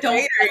looks like?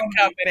 Don't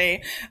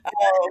company.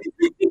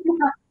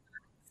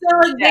 So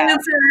like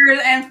dancers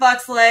and fuck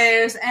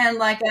slaves and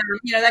like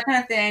that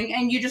kind of thing,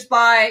 and you just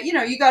buy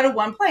you go to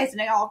one place and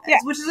it all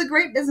fits, which is a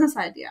great business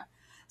idea.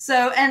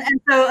 So and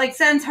so like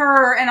sends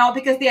her and all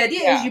because the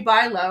idea is you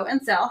buy low and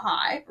sell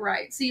high,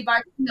 right? So you buy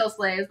female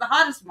slaves, the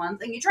hottest ones,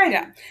 and you train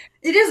them.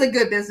 It is a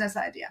good business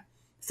idea.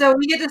 So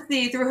we get to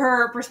see through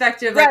her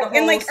perspective, like, the whole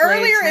and like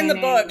earlier in the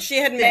training book, she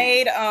had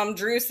made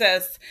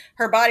Drusus,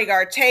 her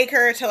bodyguard, take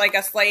her to like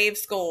a slave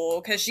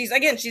school because she's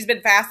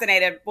been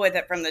fascinated with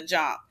it from the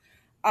jump.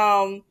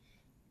 And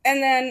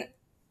then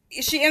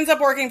she ends up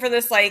working for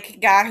this like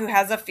guy who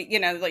has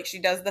like she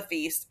does the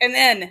feast, and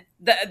then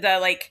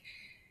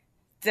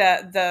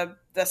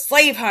the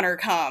slave hunter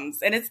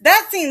comes, and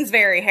that scene's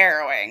very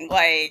harrowing.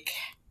 Like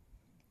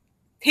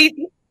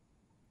the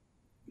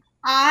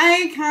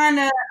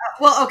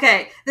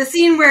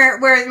scene where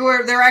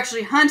they're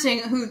actually hunting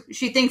who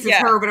she thinks is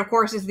her, but of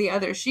course is the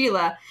other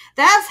Sheila.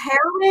 That's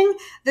harrowing.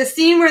 The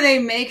scene where they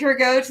make her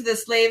go to the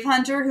slave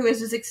hunter who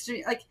is just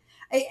extreme. Like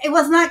it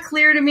was not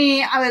clear to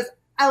me. I was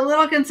a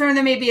little concerned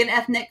there may be an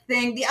ethnic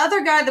thing. The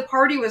other guy the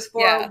party was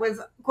for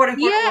was quote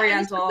unquote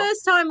Oriental. It's the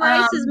first time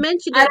race is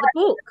mentioned in the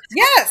book.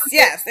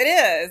 Yes, it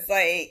is.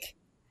 Like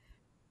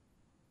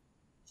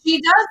she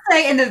does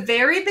say in the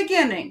very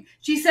beginning,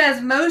 she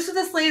says most of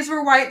the slaves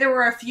were white. There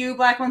were a few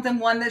black ones and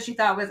one that she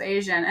thought was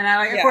Asian. And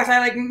I of course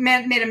I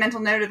made a mental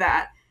note of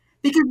that.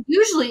 Because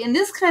usually in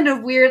this kind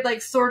of weird,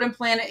 like Sword and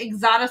Planet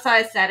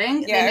exoticized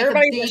setting, they make a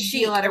big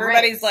deal out of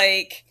everybody's race.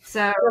 Like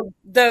so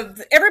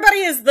everybody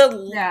is the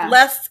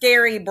less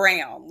scary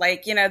brown,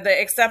 like the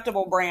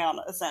acceptable brown,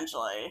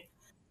 essentially.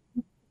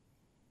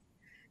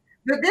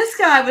 But this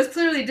guy was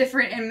clearly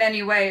different in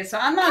many ways, so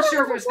I'm not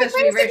sure if it was supposed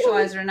to be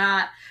racialized or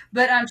not.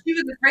 But she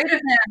was afraid of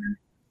him,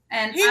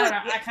 and I don't know.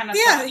 I kind of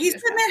he's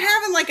sitting there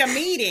having like a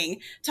meeting,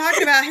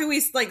 talking about who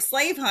he's like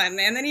slave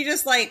hunting, and then he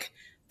just like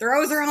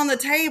throws her on the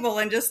table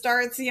and just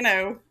starts,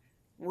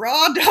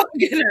 raw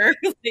dogging her.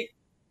 Like,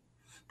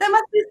 that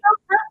must be so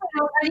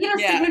personal. I need a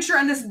signature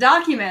on this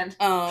document.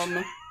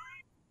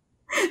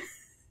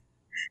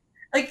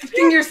 Like,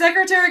 can your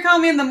secretary call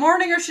me in the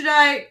morning, or should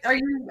I?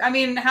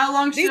 How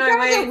long should I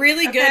wait? These guys are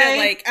really good at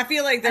like. I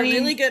feel like they're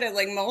really good at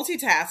like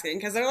multitasking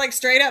because they're like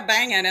straight up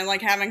banging and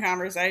like having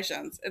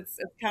conversations. It's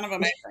kind of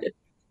amazing.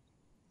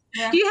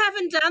 Yeah. You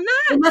haven't done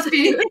that? It must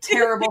be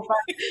terrible fun.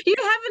 You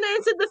haven't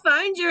answered the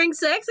phone during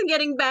sex and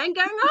getting banged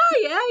going,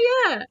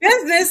 oh, yeah.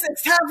 Business,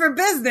 it's time for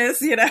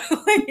business, Well,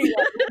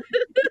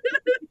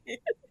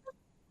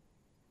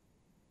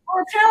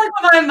 it's kind of like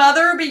when my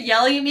mother would be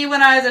yelling at me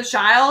when I was a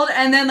child,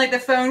 and then like the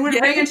phone would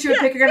ring and she would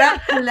pick it up.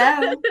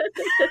 Hello.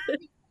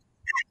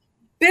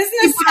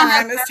 Business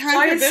time. It's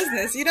time for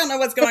business. You don't know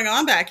what's going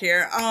on back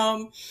here.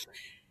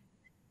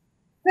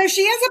 So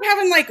she ends up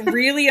having like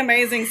really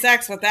amazing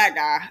sex with that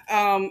guy.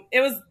 I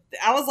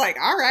was like,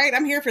 all right,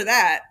 I'm here for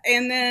that.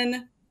 And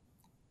then,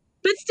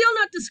 but still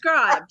not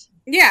described.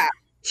 Yeah,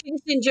 she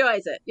just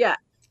enjoys it. Yeah.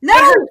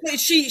 No,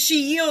 she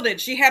yielded.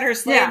 She had her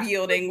slave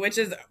yielding, which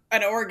is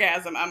an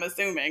orgasm, I'm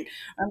assuming.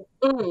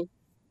 But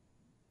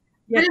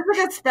it's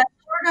like a special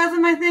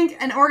orgasm, I think.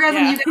 An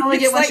orgasm you can only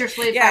get once your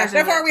slave fires.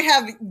 So far we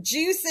have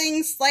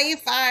juicing, slave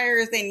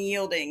fires, and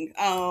yielding.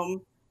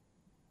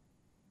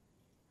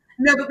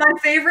 No, but my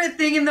favorite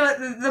thing in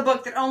the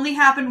book that only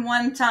happened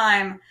one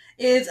time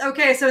is,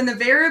 so in the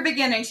very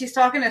beginning, she's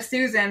talking to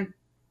Susan,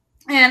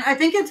 and I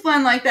think it's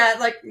when, like, that,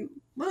 like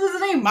what was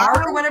his name? Mark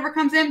or whatever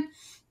comes in.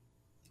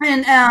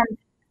 And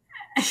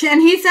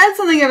he said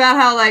something about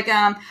how like,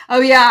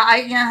 oh yeah,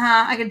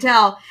 I can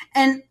tell.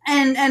 And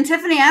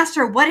Tiffany asked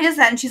her, what is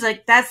that? And she's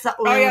like, that's the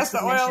oil. Oh yes,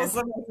 the oil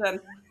submission.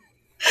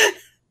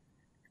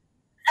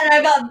 And I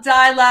about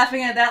died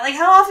laughing at that. Like,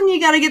 how often you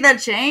got to get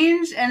that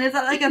changed? And is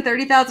that like a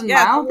 30,000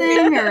 mile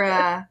thing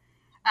or?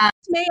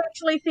 Me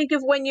actually think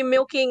of when you're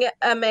milking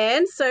a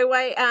man. So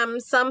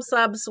some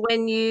subs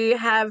when you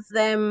have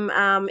them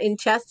in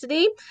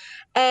chastity,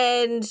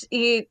 and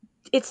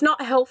it's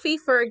not healthy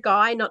for a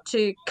guy not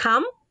to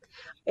come.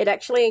 It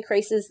actually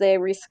increases their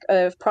risk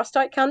of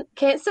prostate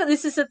cancer.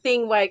 This is a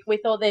thing like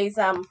with all these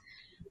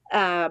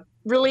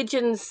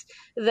religions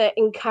that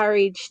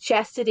encourage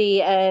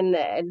chastity and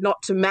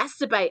not to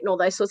masturbate and all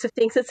those sorts of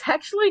things. It's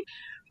actually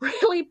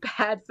really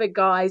bad for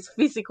guys'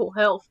 physical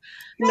health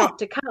not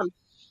to come.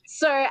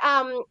 So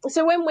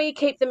when we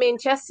keep them in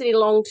chastity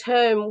long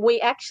term, we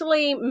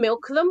actually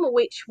milk them,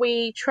 which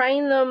we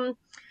train them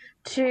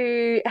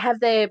to have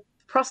their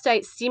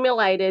prostate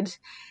stimulated,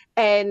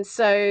 and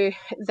so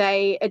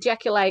they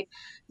ejaculate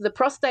the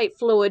prostate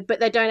fluid, but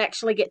they don't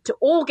actually get to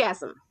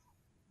orgasm.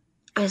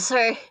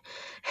 So,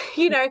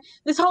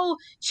 this whole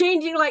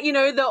changing, like,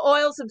 the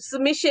oils of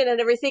submission and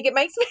everything, it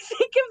makes me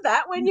think of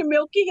that when you're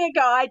milking a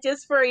guy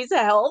just for his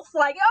health.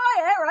 Like, oh,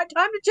 yeah, right,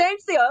 time to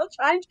change the oil,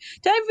 time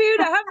for you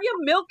to have your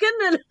milking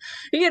and,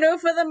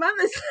 for the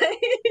mother's thing.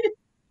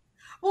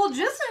 Well,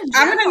 just in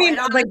general, I'm going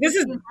to need, like,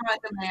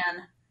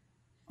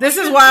 this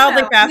is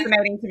wildly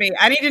fascinating to me.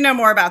 I need to know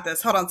more about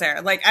this. Hold on,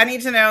 Sarah. Like, I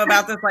need to know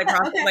about this, like,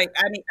 like,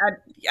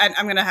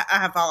 I'm going to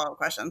have follow-up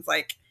questions,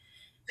 like,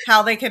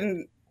 how they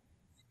can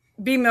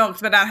be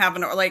milked but not have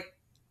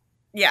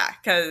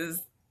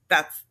because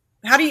that's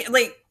how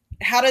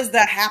does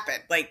that happen?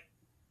 Like,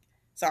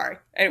 sorry,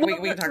 we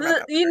can talk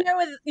about that. You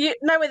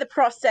know where the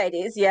prostate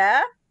is,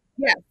 yeah?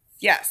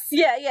 Yes.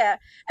 Yeah.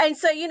 And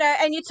so,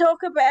 and you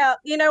talk about,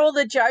 all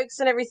the jokes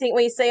and everything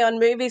we see on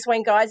movies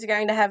when guys are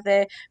going to have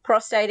their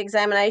prostate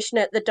examination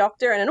at the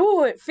doctor and,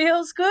 oh, it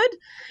feels good,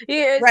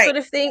 sort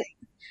of thing.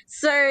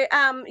 So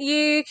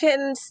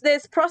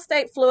there's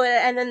prostate fluid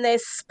and then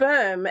there's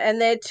sperm, and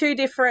they're two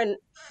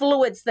different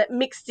fluids that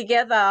mix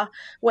together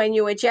when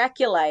you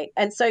ejaculate.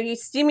 And so you're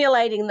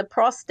stimulating the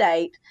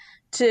prostate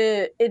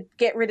to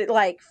get rid of,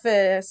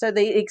 so that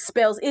it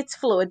expels its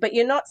fluid, but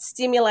you're not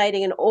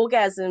stimulating an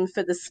orgasm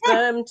for the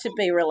sperm to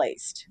be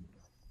released.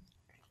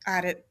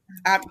 I'm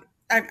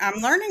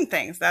learning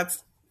things.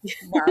 That's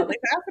wildly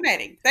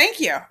fascinating. Thank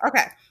you.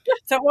 Okay.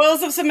 So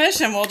oils of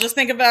submission, we'll just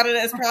think about it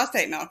as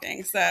prostate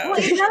milking. So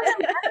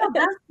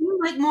that's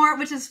like more,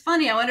 which is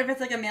funny. I wonder if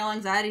it's like a male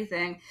anxiety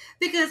thing.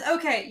 Because,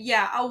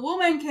 a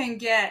woman can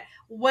get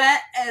wet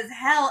as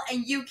hell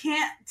and you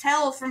can't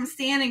tell from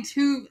standing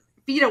 2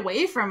 feet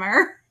away from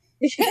her.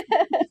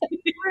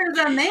 Whereas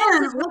a man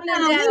or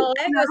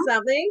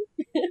something.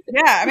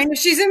 Yeah, I mean, if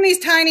she's in these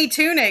tiny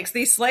tunics,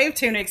 these slave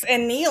tunics,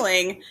 and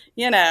kneeling,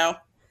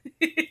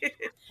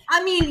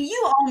 I mean,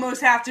 you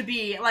almost have to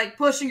be like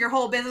pushing your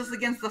whole business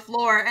against the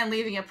floor and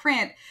leaving a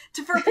print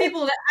for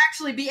people to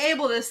actually be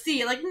able to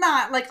see, like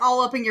not like all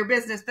up in your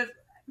business, but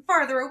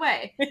farther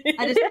away.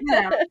 I just,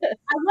 I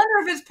wonder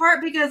if it's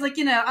part because, like,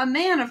 a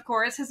man, of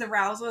course, his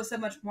arousal is so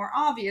much more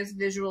obvious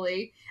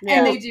visually,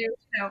 and they do,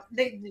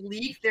 they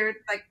leak. They're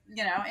like,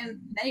 in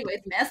many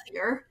ways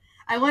messier.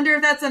 I wonder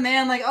if that's a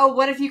man. Like, oh,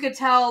 what if you could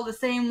tell the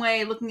same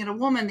way looking at a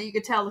woman that you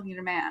could tell looking at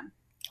a man?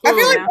 I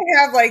feel like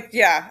they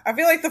have I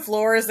feel like the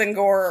floors in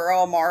Gor are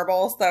all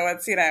marble, so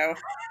it's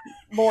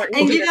more.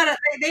 And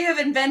they have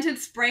invented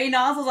spray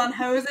nozzles on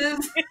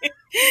hoses.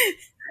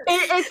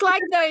 It's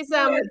like those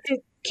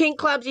kink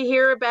clubs you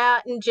hear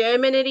about in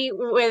Germany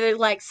where there's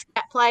like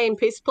scat play and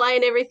piss play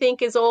and everything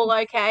is all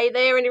okay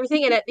there and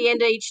everything, and at the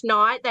end of each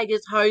night they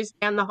just hose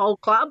down the whole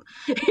club.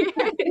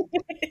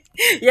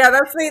 Yeah,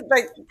 that's it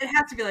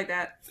has to be like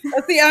that.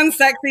 That's the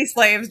unsexy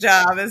slave's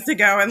job, is to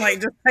go and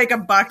just take a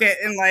bucket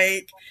and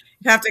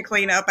you have to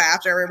clean up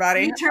after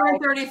everybody. You turn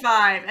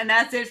 35 and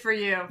that's it for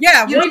you.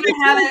 Yeah, you don't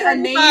even have a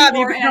name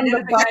or an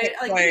identification.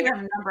 Like, you don't even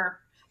have a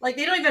number. Like,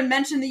 they don't even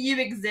mention that you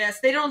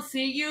exist. They don't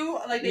see you.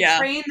 Like, they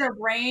train their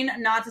brain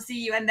not to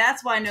see you, and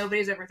that's why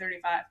nobody's over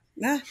 35.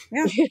 Yeah. They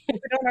don't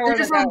know where they're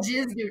just on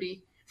jizz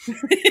duty.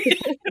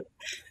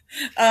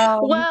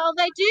 Well,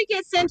 they do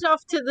get sent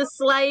off to the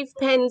slave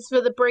pens for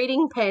the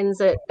breeding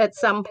pens at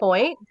some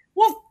point.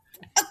 Well,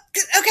 okay,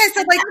 so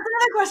that's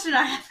another question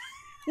I have.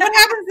 What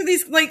happens to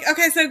these,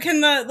 so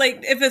can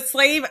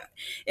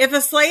if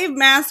a slave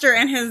master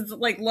and his,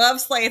 love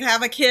slave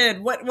have a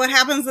kid, what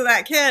happens to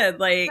that kid?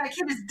 That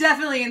kid is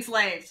definitely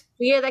enslaved.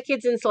 Yeah, that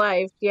kid's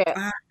enslaved,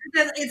 yeah.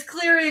 Because it's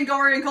clear in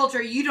Gorian culture,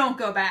 you don't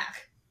go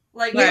back.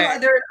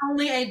 There's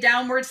only a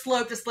downward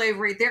slope to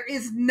slavery.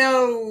 There's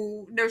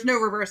no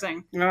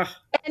reversing. Ugh.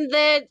 And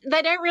they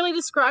don't really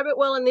describe it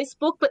well in this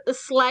book, but the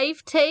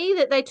slave tea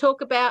that they talk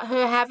about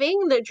her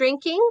having, the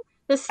drinking,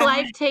 the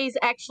slave tea's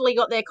actually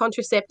got their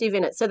contraceptive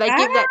in it. So they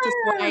give that to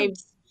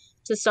slaves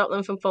to stop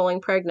them from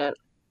falling pregnant.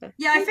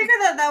 Yeah, I figured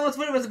that was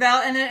what it was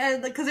about,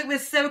 and because it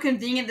was so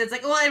convenient, it's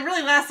like, well, it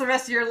really lasts the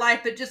rest of your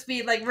life, but just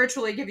be like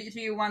virtually give it to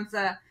you once.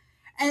 And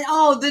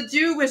the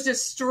dude was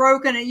just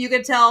stroking it. You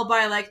could tell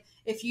by like,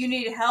 if you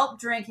need help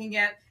drinking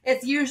it,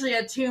 it's usually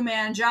a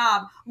 2-man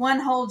job. One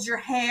holds your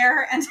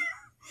hair, and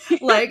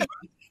like,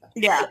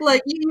 yeah,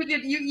 like you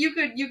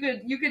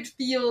could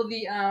feel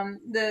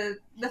the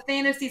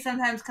fantasy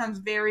sometimes comes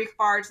very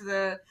far to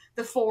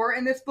the fore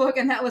in this book,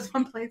 and that was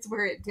one place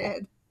where it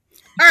did.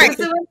 All right.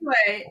 So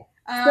anyway.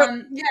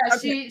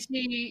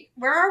 She.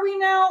 Where are we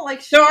now?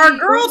 Like, so our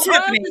girl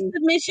Tiffany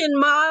submission.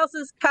 Miles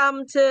has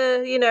come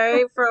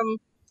to, from.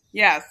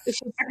 Yes.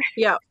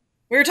 Yeah.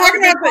 We were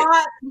talking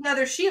about the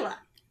other Sheila.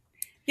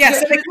 Yeah.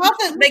 So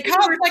they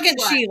call her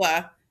second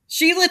Sheila.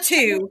 Sheila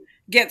 2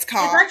 gets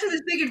caught. It's actually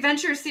this big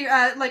adventure,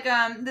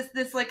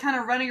 this like kind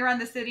of running around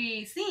the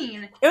city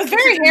scene. It was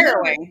very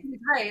harrowing.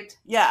 Right.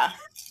 Yeah.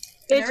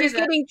 And she's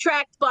getting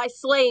tracked by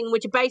Sleen,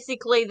 which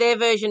basically their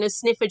version is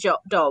sniffer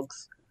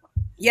dogs.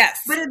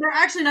 Yes. But they're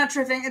actually not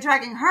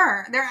tracking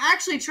her. They're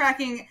actually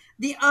tracking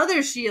the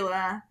other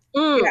Sheila.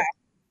 Mm. Yeah.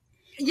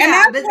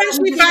 Yeah. And that's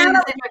when she found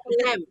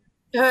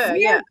her.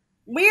 Yeah.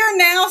 We are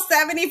now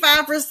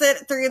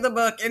 75% through the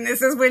book, and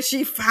this is when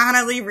she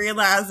finally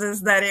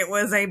realizes that it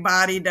was a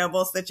body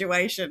double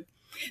situation.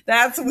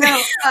 That's when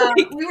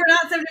we were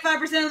not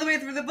 75% of the way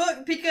through the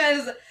book,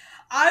 because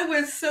I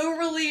was so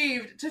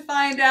relieved to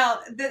find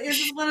out that this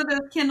is one of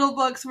those Kindle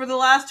books where the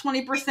last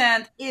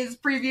 20% is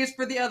previews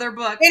for the other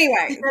book.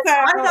 Anyway, so,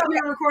 I thought we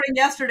were recording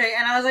yesterday,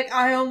 and I was like,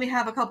 I only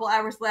have a couple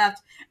hours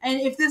left,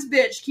 and if this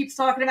bitch keeps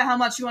talking about how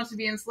much she wants to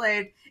be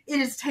enslaved, it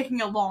is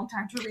taking a long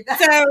time to read that.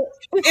 So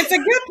it's a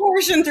good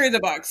portion through the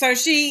book. So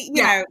she,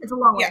 you know, it's a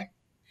long way.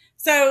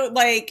 So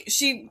like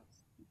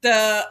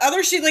the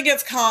other Sheila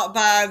gets caught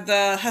by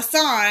the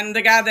Hassan,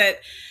 the guy that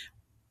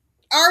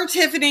our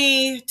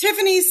Tiffany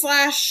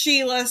 /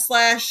 Sheila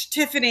 /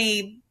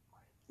 Tiffany.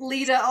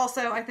 Lita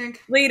also, I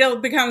think. Lita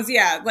becomes,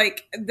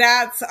 like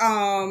that's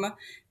the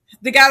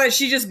guy that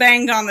she just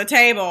banged on the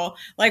table,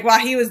 like while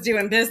he was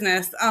doing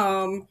business.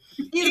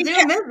 He's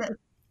doing business.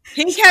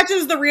 He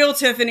catches the real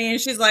Tiffany,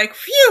 and she's like,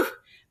 phew,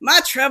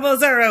 my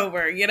troubles are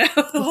over,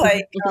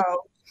 like,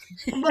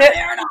 but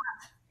they're not.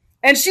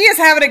 And she is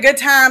having a good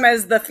time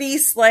as the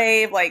feast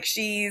slave. Like,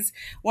 she's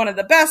one of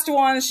the best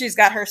ones. She's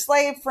got her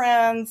slave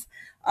friends.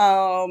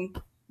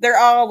 They're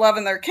all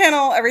loving their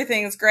kennel.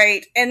 Everything's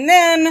great. And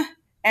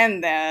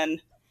then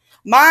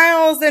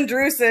Miles and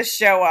Drusus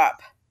show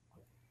up.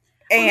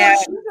 And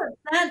she was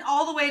sent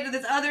all the way to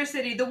this other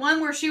city, the one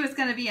where she was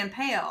going to be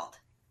impaled.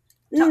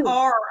 To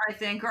R, I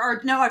think, to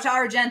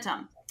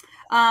Argentum.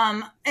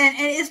 And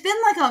it's been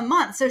like a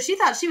month, so she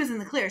thought she was in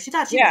the clear. She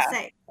thought she was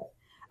safe.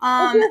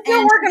 She's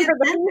still working for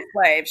the feast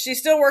slaves. She's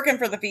still working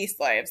for the feast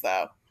slaves,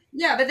 though.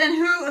 Yeah, but then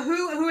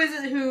who is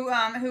it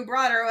who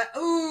brought her?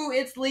 Ooh,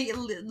 it's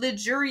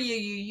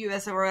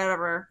Ligurius or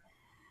whatever.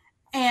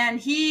 And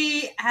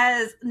he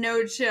has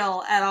no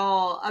chill at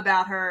all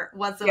about her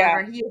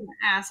whatsoever. Yeah. He is an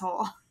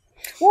asshole.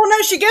 Well,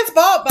 no, she gets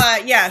bought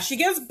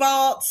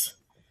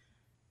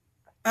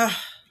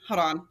hold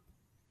on.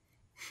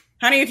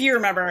 Honey, if you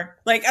remember.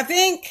 Like, I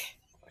think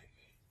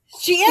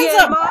she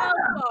ends up... Miles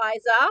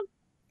buys her.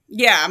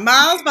 Yeah,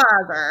 Miles buys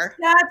her.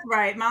 That's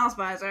right, Miles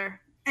buys her.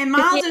 And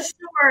Miles is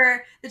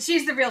sure that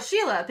she's the real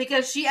Sheila,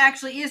 because she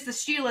actually is the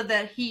Sheila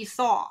that he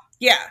saw.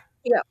 Yeah.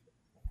 Yeah.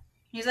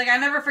 He's like, I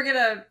never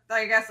forget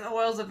the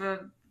oils of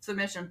a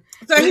submission.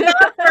 So he buys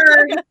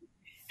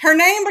her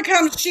name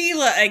becomes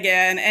Sheila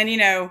again, and,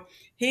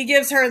 he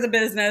gives her the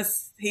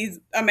business. He's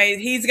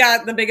amazing. He's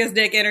got the biggest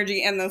dick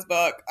energy in this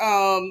book.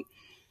 And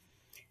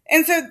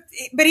so,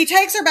 but he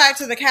takes her back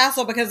to the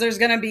castle because there's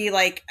going to be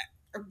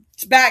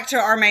back to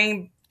our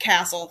main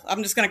castle.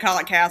 I'm just going to call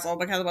it castle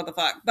because of what the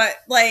fuck. But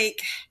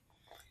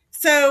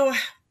so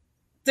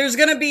there's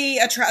going to be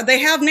they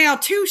have now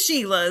 2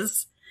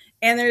 Sheilas,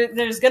 and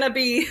there's going to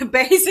be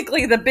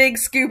basically the big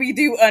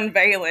Scooby-Doo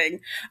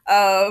unveiling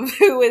of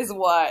who is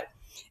what.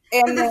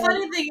 And the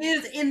funny thing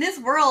is, in this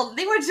world,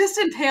 they would just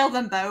impale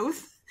them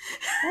both.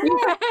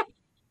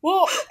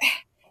 Well,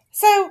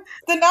 so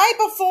the night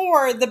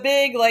before the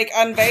big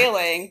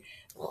unveiling,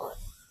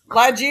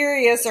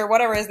 Ligurius or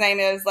whatever his name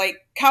is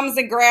comes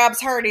and grabs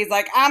her, and he's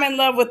like, I'm in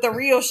love with the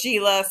real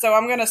Sheila, so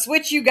I'm gonna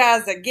switch you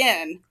guys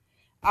again.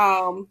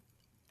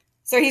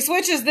 So he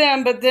switches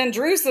them, but then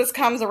Drusus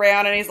comes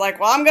around and he's like,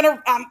 well, I'm gonna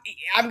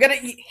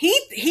he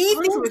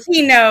thinks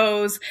he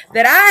knows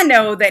that I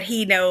know that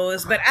he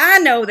knows, but I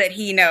know that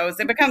he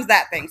knows. It becomes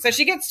that thing. So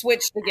she gets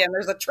switched again.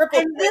 There's a triple.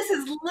 And this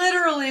is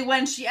literally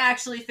when she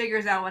actually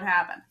figures out what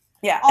happened.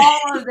 Yeah.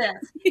 All of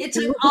this. It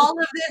took all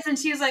of this, and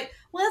she was like,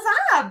 was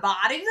I a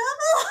body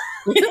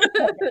double?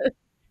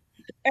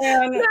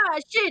 No,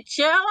 shit,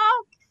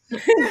 Sherlock. So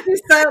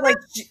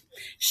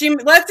she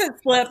lets it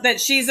slip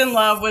that she's in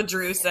love with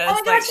Drusus. Oh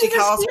my God, she's a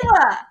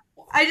Sheila.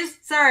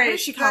 Sorry. What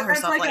does she call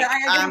herself?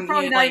 I'm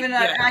probably not even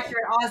an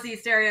accurate Aussie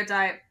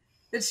stereotype.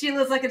 That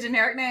Sheila's like a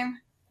generic name.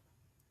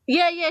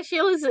 Yeah,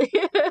 Sheila's. I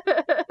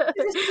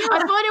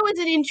thought it was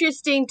an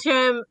interesting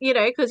term,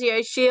 because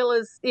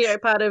Sheila's,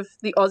 part of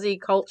the Aussie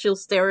cultural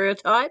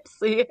stereotypes.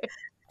 Yeah.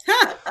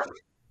 Huh.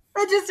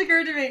 That just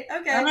occurred to me.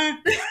 Okay.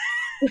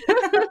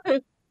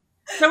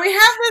 So we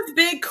have this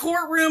big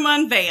courtroom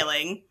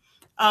unveiling,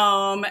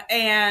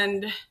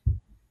 and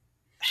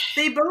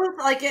they both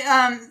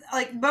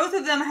both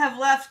of them have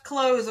left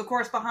clothes, of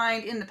course,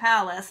 behind in the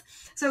palace.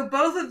 So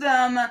both of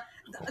them,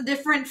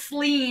 different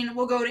fleen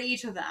will go to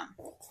each of them.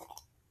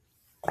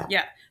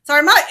 Yeah.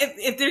 Sorry,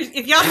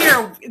 if y'all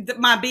hear,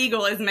 my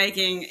beagle is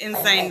making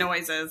insane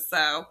noises,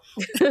 so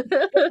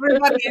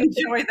everybody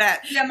enjoy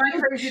that. Yeah, my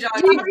crazy dog.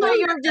 You thought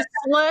you were just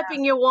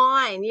slurping your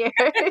wine, yeah.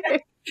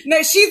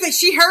 No,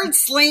 she heard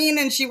Sleen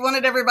and she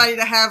wanted everybody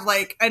to have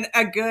like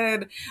a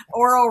good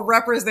oral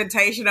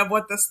representation of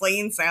what the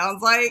Sleen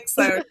sounds like.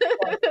 So, let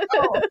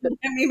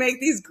me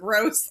make these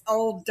gross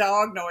old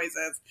dog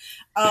noises.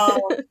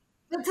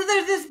 So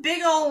there's this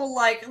big old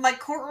like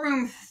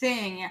courtroom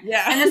thing,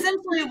 yeah. And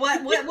essentially,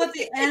 what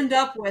they end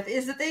up with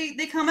is that they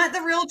come at the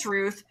real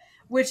truth,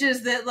 which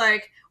is that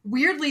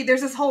weirdly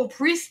there's this whole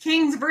priest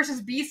kings versus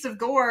beasts of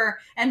Gor,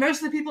 and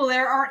most of the people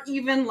there aren't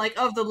even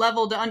of the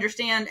level to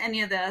understand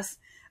any of this.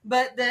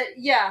 But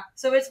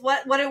so it's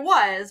what it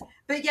was.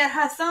 But yet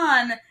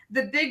Hassan,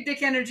 the big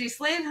dick energy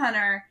slave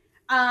hunter,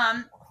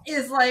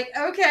 is like,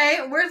 okay,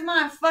 where's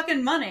my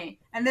fucking money?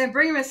 And they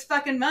bring him his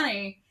fucking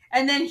money,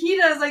 and then he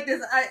does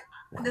this.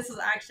 This is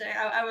actually,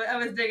 I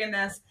was digging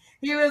this.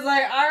 He was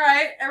like, all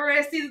right,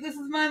 everybody sees that this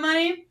is my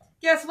money.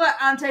 Guess what?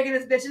 I'm taking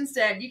this bitch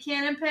instead. You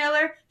can't impale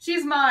her.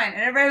 She's mine.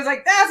 And everybody was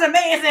like, that's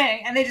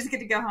amazing. And they just get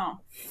to go home.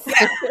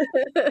 Yeah.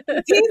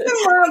 He's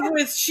in love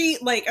with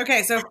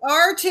okay, so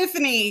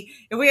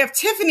if we have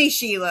Tiffany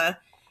Sheila,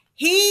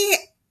 he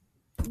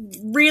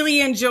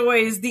really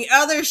enjoys the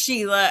other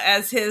Sheila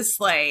as his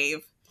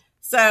slave.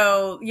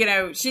 So,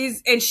 that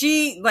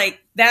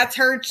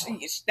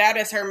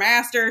is her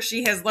master.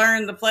 She has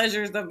learned the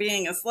pleasures of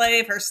being a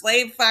slave. Her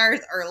slave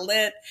fires are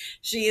lit.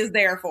 She is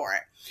there for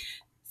it.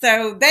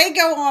 So they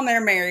go on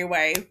their merry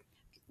way.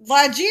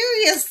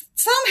 Ligerius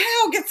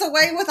somehow gets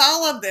away with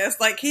all of this.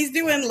 He's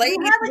doing lady.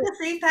 You have a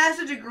safe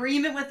passage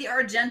agreement with the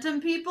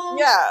Argentum people.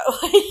 Yeah.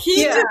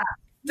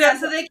 Yeah,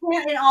 so they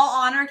can't, in all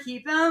honor,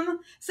 keep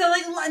him. So,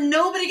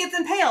 nobody gets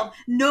impaled.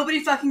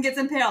 Nobody fucking gets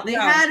impaled. They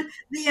had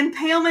the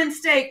impalement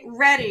stake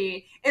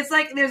ready. It's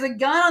like there's a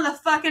gun on the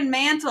fucking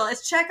mantle.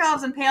 It's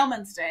Chekhov's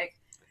impalement stake.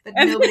 But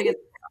nobody gets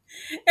impaled.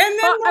 And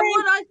then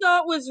what I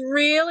thought was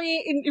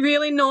really,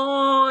 really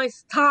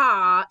nice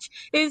touch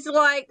is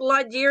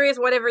Ligerius,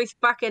 whatever his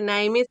fucking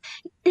name is.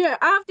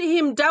 After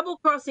him double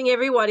crossing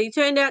everybody, he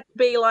turned out to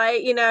be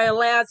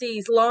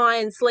lousy,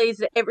 lying sleaze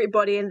to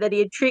everybody, and that he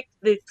had tricked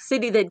the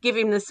city that give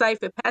him the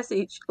safer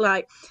passage,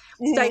 safe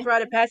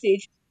rite of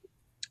passage.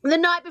 The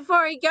night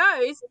before he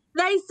goes,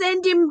 they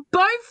send him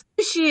both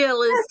the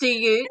Sheilas to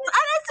use. And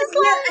it's just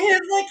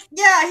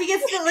he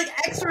gets to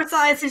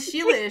exercise his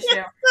Sheila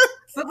issue.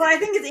 But what I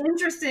think is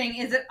interesting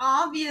is that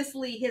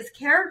obviously his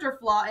character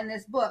flaw in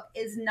this book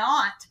is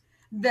not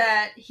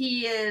that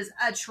he is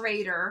a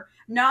traitor,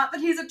 not that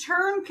he's a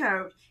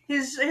turncoat.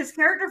 His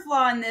character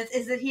flaw in this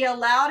is that he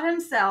allowed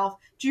himself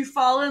to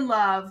fall in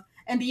love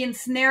and be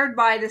ensnared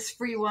by this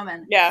free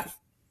woman. Yeah.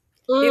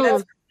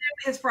 That's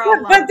his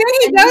problem. But then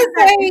he does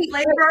say,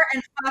 slave her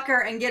and fuck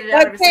her and get it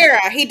out of his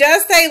Sarah, he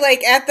does say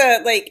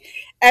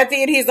at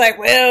the end, he's like,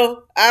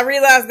 well, I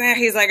realize now,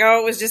 he's like,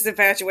 oh, it was just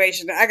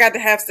infatuation. I got to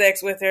have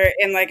sex with her,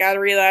 and I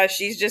realized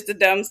she's just a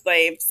dumb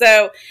slave.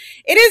 So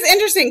it is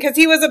interesting because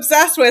he was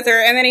obsessed with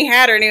her, and then he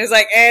had her, and he was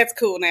like, it's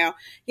cool now.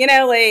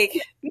 Not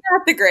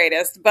the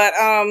greatest, but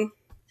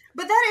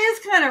But that is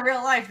kind of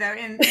real life, though,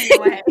 in a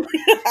way.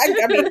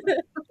 I mean,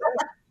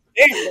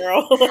 damn,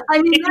 girl.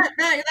 I mean,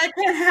 that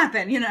can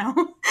happen, Yeah,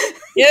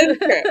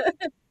 it's true.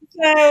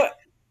 So,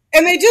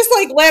 and they just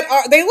let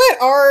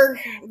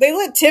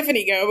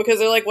Tiffany go because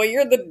they're like, well,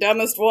 you're the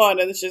dumbest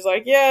one, and she's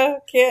like, yeah,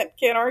 can't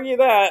argue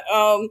that.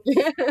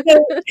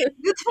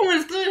 This woman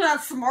is clearly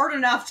not smart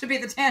enough to be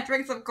the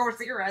tantrix of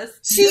Corsairus.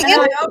 She's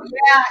really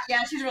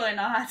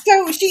not.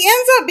 So she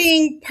ends up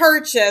being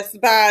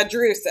purchased by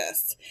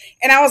Drusus,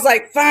 and I was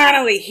like,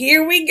 finally,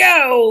 here we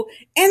go.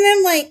 And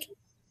then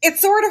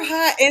it's sort of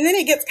hot, and then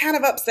it gets kind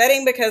of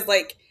upsetting because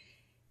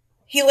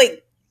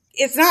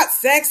it's not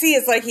sexy.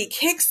 It's he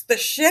kicks the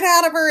shit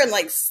out of her and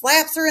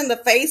slaps her in the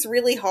face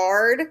really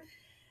hard.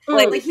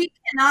 He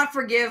cannot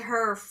forgive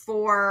her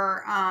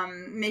for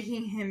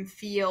making him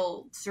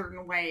feel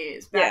certain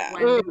ways back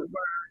when they were.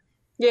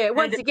 Yeah,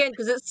 once again,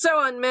 because it's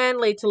so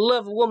unmanly to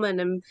love a woman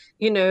and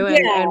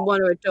and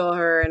want to adore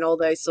her and all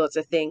those sorts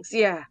of things.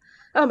 Yeah.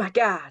 Oh my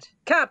God,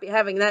 can't be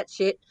having that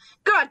shit.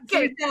 God,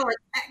 he's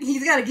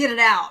got to get it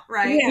out,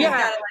 right?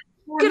 Yeah.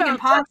 Good on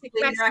toxic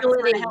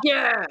masculinity.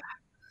 Yeah.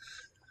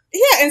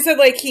 Yeah, and so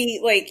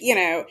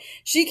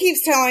she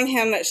keeps telling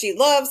him that she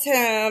loves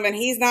him, and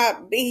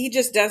he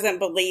just doesn't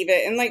believe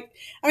it. And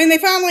they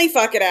finally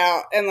fuck it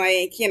out, and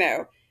I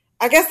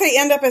guess they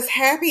end up as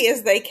happy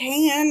as they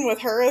can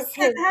with her as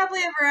happily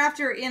ever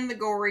after in the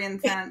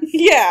Gorian sense.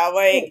 Yeah,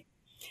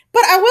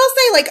 But I will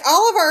say, like,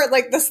 all of our,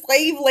 like, the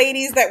slave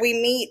ladies that we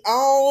meet,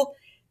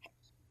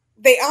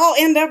 they all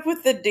end up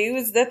with the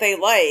dudes that they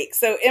like.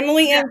 So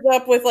Emily ends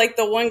up with, like,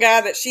 the one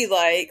guy that she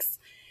likes.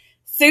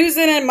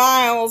 Susan and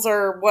Miles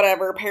or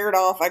whatever paired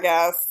off, I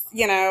guess.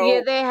 You know.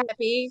 Yeah, they're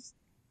happy.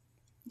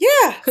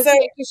 Yeah. Because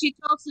she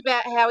talks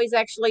about how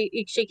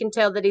she can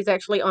tell that he's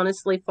actually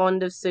honestly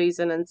fond of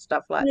Susan and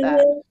stuff like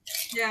that.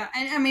 Yeah,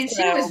 and I mean,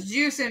 she was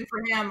juicing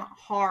for him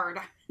hard.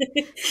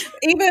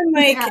 Even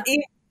like,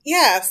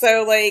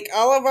 so like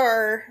all of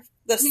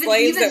the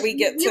slaves that we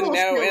get to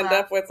know end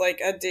up with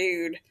like a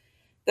dude.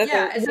 So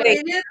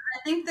it is. I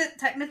think that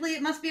technically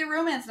it must be a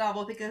romance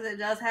novel because it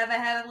does have a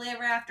happily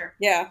ever after.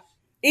 Yeah.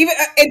 Even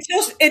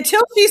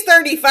until she's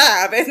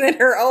 35, and then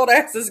her old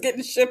ass is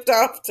getting shipped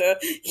off to.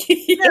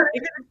 They're gonna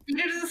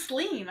feed her to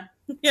Slean.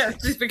 Yeah, it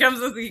just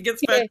becomes as he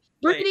gets back.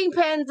 Breeding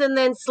pens and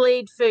then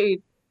sleed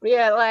food.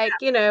 Yeah, like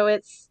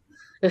it's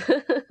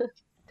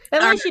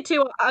unless you're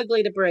too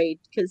ugly to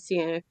breed, because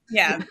you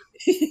got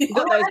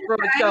those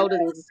broad shoulders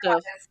and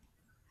stuff.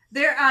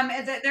 There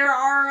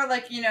are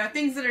like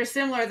things that are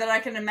similar that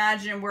I can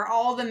imagine where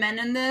all the men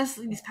in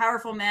these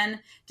powerful men,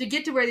 to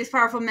get to where these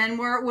powerful men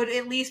were, would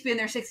at least be in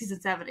their 60s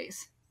and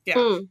 70s.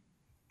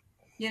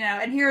 Yeah.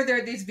 And here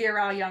they're these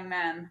virile young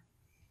men.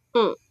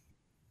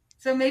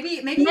 So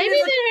maybe they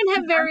don't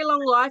have very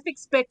long life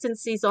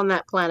expectancies on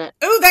that planet.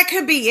 Oh, that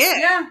could be it.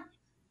 Yeah.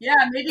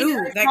 Maybe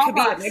that could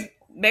be it.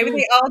 Maybe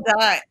they all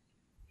die.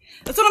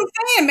 That's what I'm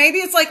saying. Maybe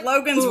it's like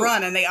Logan's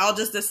Run, and they all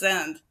just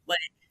descend. Like,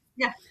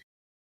 yeah.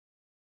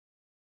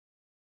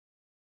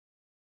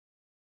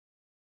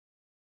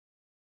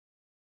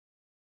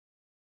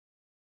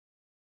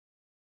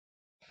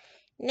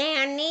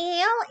 Now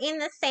kneel in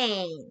the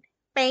sand,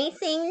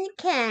 facing the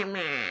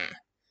camera,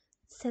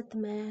 said the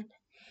man.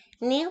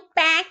 Kneel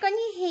back on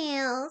your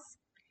heels.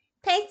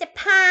 Place the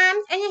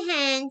palms of your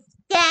hands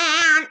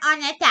down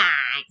on your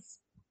thighs.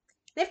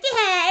 Lift your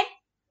head,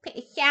 put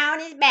your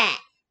shoulders back.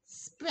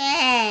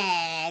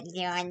 Spread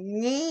your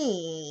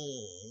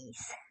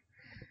knees.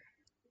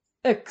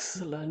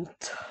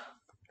 Excellent,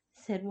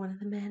 said one of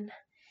the men.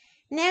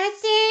 Now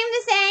assume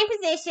the same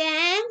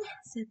position,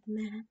 said the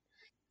man,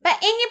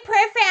 but in your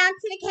profile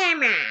to the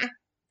camera.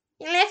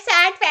 Your left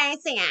side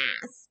facing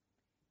us.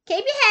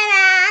 Keep your head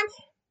up.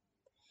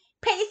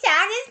 Put your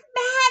shoulders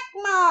back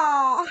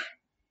more.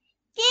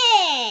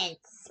 Good.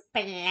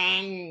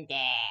 Splendid.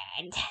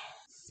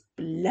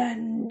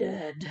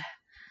 Splendid,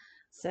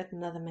 said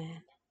another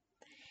man.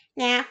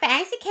 Now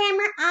face the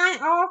camera on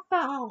all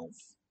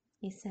fours,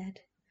 he said.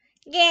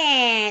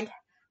 Good.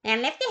 Now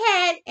lift your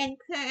head and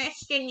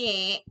push your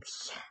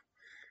lips.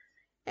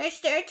 Now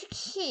start to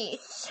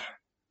kiss.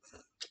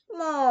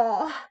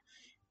 More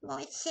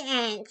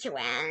sensually.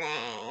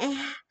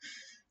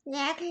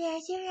 Now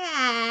close your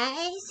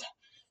eyes.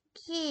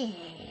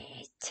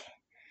 Good.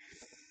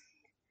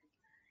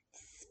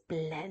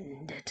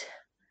 Splendid,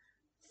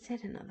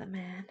 said another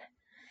man.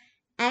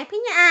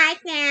 Open your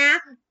eyes now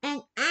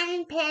and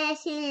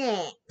unpurse your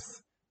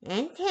lips.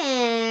 And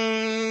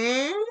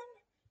turn.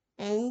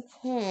 And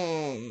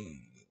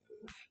turn.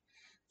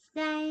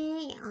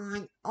 Stay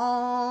on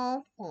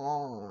all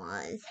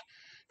fours.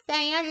 So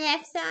your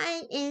left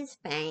side is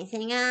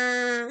facing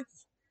us.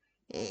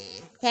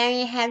 So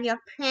you have your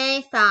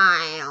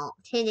profile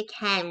to the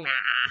camera.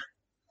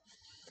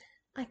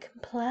 I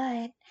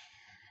complied.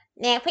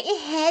 Now put your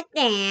head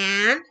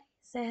down,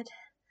 he said.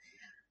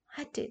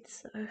 I did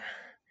so.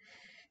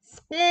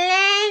 Splendid,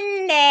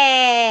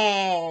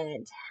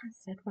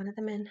 said one of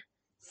the men.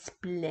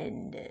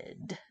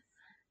 Splendid,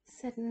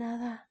 said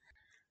another.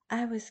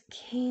 I was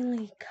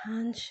keenly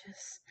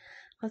conscious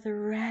of the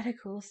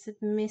radical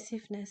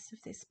submissiveness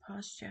of this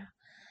posture.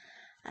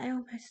 I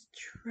almost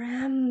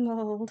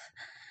trembled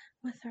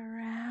with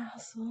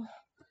arousal.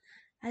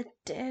 I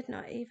dared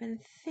not even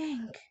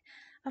think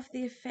of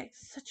the effect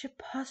such a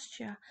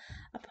posture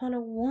upon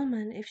a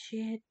woman if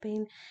she had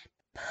been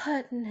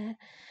put in it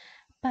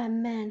by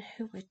men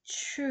who were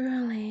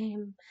truly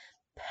in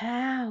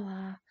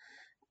power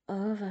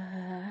over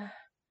her.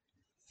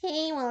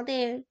 She will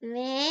do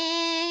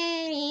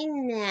very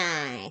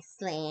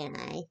nicely,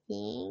 I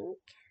think,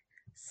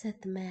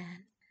 said the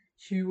man.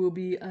 She will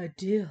be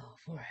ideal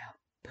for our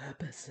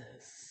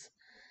purposes,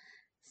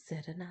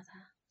 said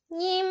another.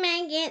 You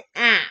may get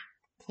up,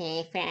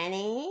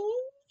 Tiffany,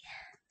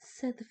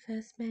 said the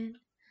first man.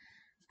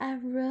 I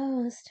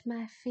rose to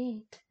my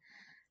feet.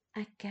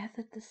 I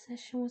gathered the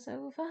session was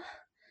over.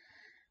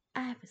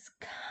 I was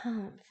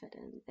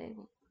confident they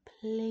were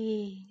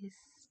pleased.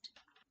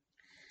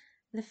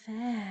 The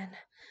fan,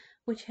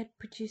 which had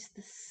produced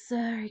the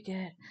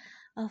surrogate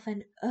of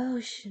an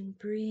ocean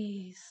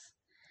breeze,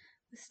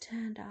 was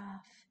turned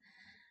off.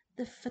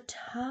 The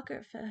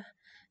photographer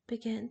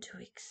began to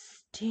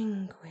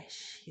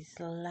extinguish his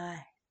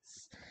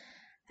lights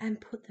and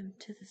put them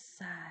to the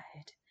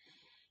side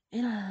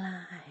in a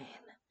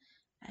line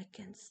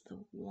against the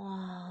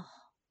wall.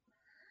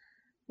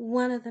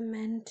 One of the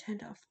men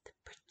turned off the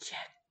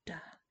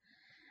projector,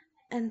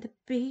 and the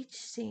beach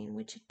scene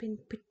which had been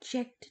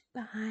projected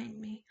behind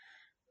me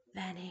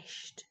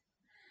vanished.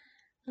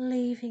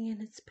 leaving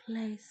in its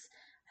place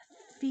a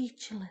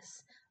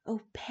featureless,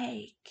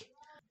 opaque,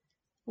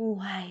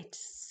 white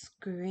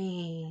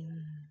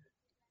screen.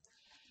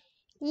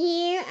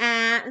 You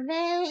are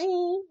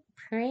very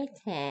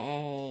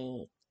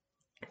pretty,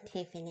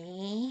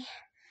 Tiffany.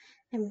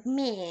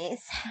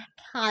 Miss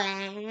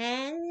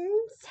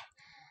Collins,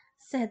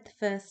 said the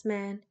first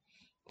man.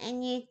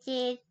 And you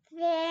did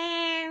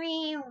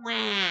very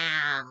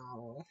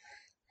well.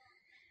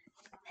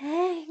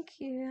 Thank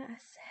you, I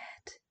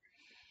said.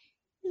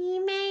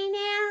 You may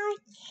now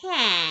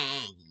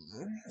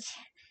change,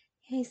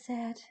 he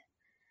said.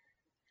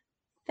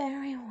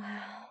 Very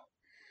well,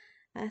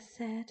 I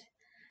said.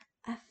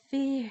 I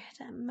feared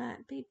I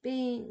might be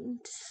being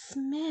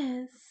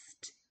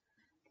dismissed.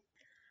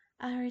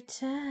 I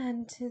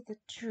returned to the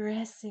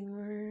dressing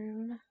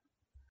room.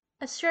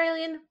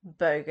 Australian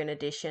Bogan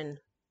edition.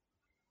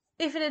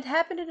 If it had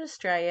happened in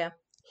Australia,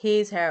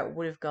 here's how it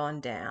would have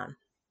gone down.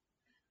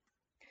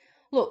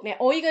 Look, now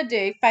all you gotta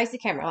do, face the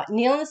camera, like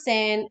kneel in the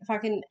sand,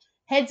 fucking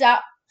heads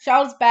up,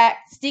 shoulders back,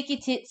 stick your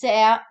tits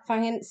out,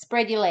 fucking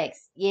spread your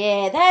legs.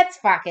 Yeah, that's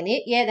fucking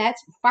it. Yeah,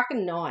 that's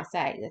fucking nice,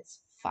 eh? That's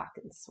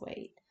fucking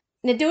sweet.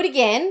 Now do it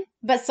again,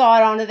 but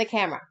side on to the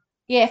camera.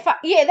 Yeah,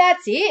 yeah,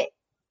 that's it.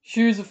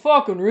 She's a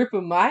fucking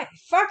ripper, mate.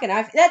 Fucking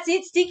oath. That's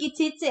it, stick your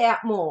tits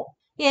out more.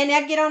 Yeah,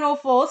 now get on all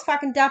fours,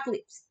 fucking duck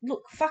lips.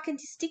 Look, fucking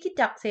just stick your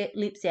duck's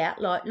lips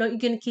out like you're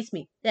gonna kiss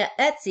me.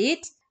 That's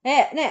it.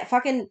 Yeah, now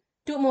fucking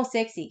do it more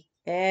sexy.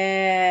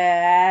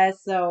 Yeah,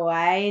 that's the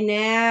way.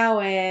 Now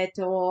we're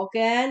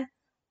talking.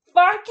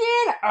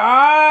 Fucking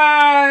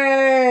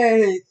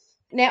oath.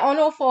 Now on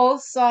all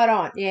fours, side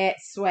on. Yeah,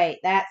 sweet.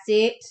 That's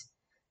it.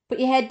 Put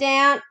your head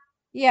down.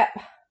 Yep.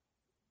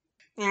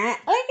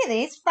 Look at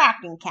this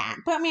fucking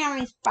cunt. Put me on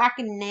his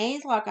fucking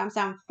knees like I'm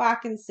some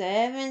fucking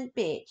servant,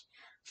 bitch.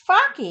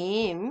 Fuck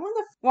him.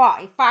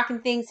 What, he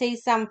fucking thinks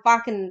he's some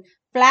fucking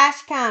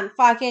flash cunt.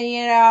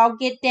 Fucking, I'll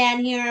get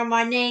down here on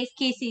my knees,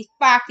 kiss his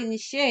fucking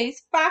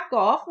shoes. Fuck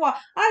off. What?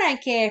 I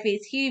don't care if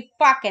it's Hugh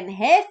fucking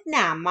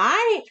Hefner,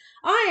 mate.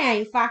 I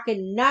ain't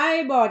fucking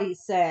nobody's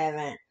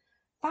servant.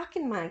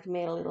 Fucking make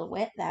me a little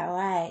wet though,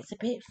 eh? It's a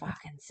bit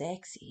fucking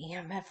sexy.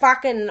 I'm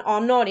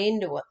not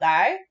into it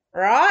though.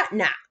 Right?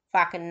 Nah.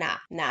 Fucking nah.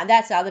 Nah,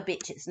 that's other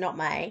bitches, not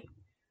me.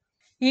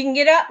 You can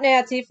get up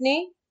now,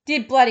 Tiffany.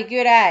 Did bloody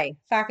good, eh?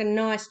 Fucking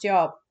nice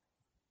job.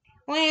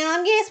 Well,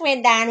 I guess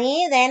we're done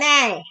here then,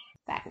 eh?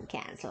 Fucking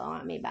cancel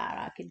on me, but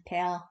I could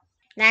tell.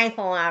 They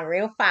for a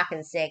real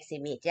fucking sexy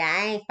bitch,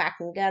 eh?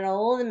 Fucking got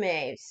all the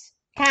moves.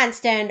 Can't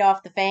stand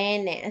off the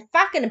fan now. It's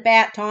fucking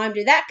about time,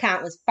 dude. That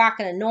cunt was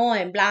fucking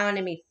annoying, blowing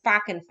in me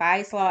fucking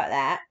face like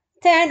that.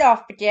 Turned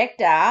off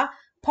projector.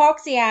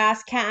 Poxy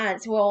ass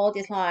cunts were all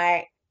just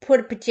like, put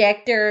a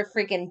projector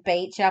freaking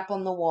beach up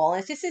on the wall.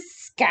 It's just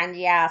this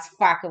scungy ass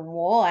fucking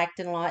wall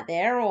acting like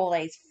they're all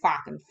these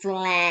fucking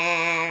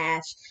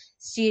flash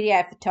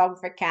studio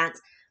photographer cunts.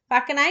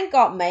 Fucking ain't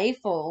got me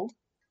fooled.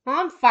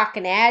 I'm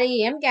fucking out of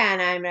here. I'm going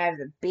home over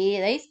the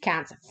beer. These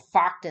cunts are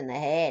fucked in the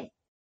head.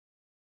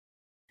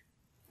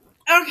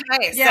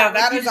 Okay, so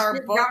that is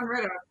our book.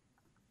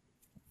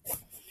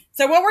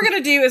 So what we're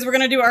going to do is we're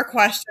going to do our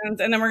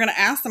questions, and then we're going to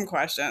ask some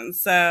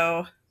questions.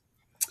 So,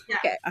 yeah.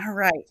 All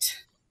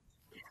right.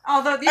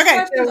 Although these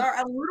questions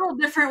are a little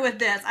different with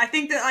this. I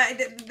think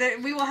that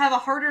we will have a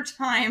harder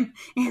time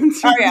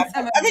answering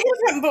some of I think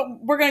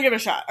but we're going to give it a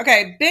shot.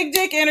 Okay, big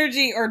dick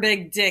energy or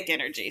big dick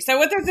energy. So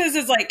what this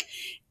is like,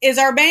 is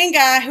our main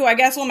guy, who I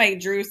guess will make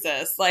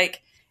Drusus,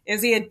 like,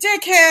 is he a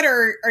dickhead,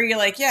 or are you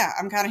like, yeah,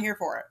 I'm kind of here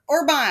for it?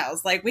 Or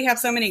Miles, like, we have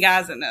so many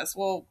guys in this.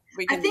 Well,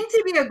 I think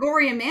to be a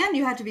Gorian man,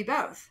 you have to be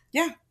both.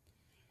 Yeah.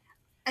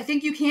 I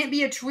think you can't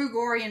be a true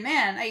Gorian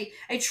man,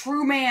 a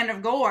true man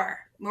of Gor,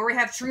 where we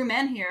have true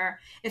men here,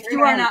 if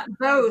you are not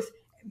both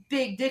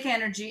big dick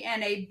energy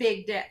and a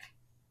big dick.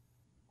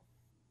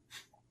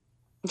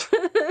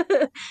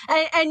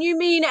 and you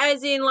mean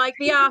as in like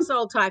the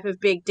arsehole type of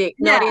big dick,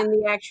 not in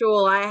the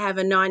actual I have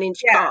a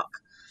 9-inch cock.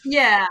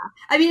 Yeah.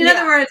 I mean, in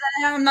other words,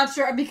 I'm not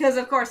sure, because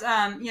of course,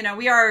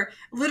 we are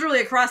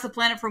literally across the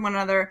planet from one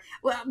another.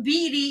 Well,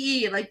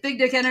 BDE, like big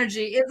dick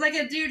energy, is like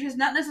a dude who's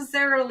not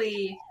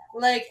necessarily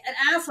like an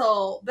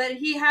asshole, but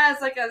he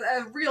has like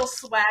a real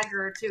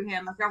swagger to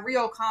him, like a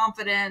real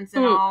confidence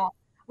and all.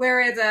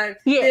 Whereas a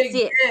big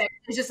dick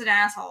is just an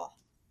asshole.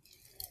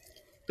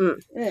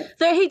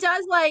 So he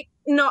does like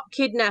not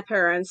kidnap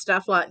her and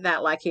stuff like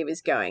that, like he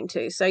was going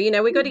to. So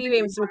we got to give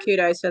him some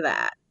kudos for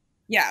that.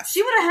 Yeah,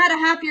 she would have had a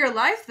happier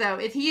life though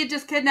if he had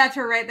just kidnapped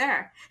her right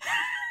there.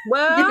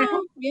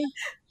 Well, yeah.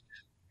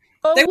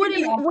 Or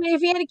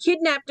if he had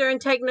kidnapped her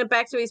and taken her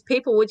back to his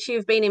people, would she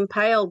have been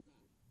impaled?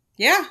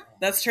 Yeah,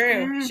 that's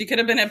true. She could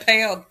have been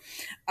impaled.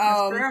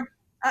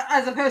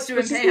 As opposed to impaled.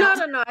 Which is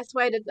not a nice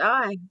way to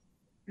die.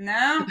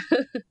 No.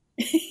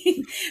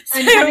 I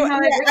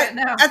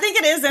think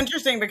it is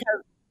interesting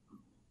because,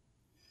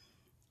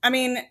 I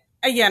mean,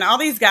 again, all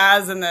these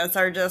guys in this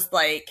are just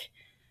like,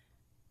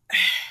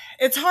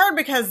 it's hard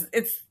because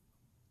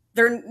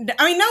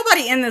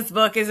nobody in this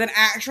book is an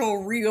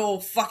actual real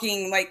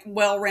fucking like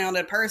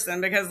well-rounded person,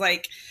 because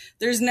like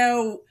there's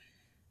no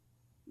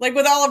like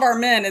with all of our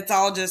men, it's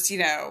all just, you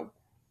know,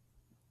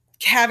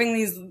 having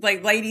these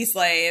like lady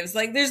slaves.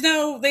 Like there's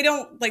no, they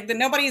don't like that.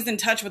 Nobody's in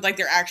touch with like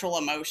their actual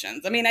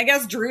emotions. I mean, I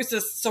guess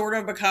Drusus sort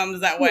of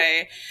becomes that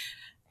way.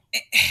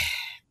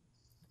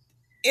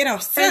 You know,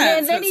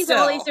 and then he's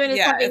all he's doing is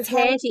having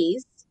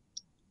panties.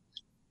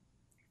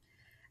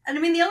 And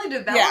I mean, the only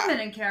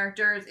development in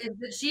characters is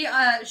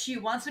that she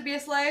wants to be a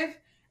slave,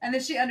 and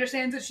that she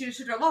understands that she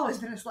should have always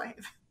been a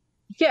slave.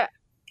 Yeah.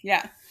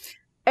 Yeah.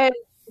 And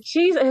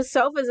she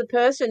herself as a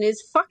person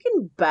is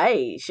fucking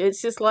beige.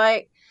 It's just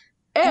like,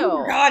 ew.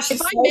 Oh my gosh,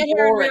 if I met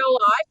her in real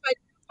life,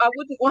 I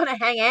wouldn't want to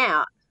hang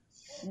out.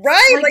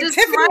 Right? Like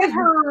Tiffany, describe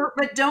her,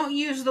 but don't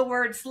use the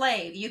word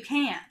slave. You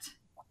can't.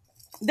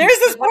 There's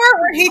this part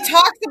where he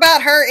talks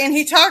about her, and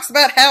he talks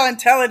about how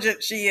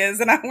intelligent she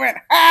is, and I went,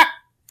 ah!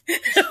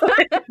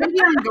 Maybe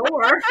on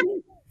Gor.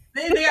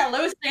 They got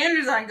low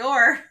standards on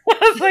Gor.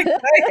 I was like,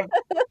 damn.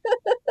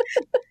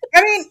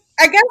 I mean,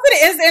 I guess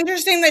it is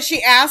interesting that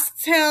she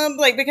asks him,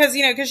 like, because,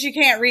 you know, because she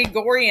can't read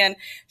Gorian,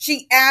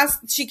 she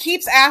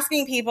keeps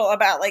asking people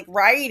about, like,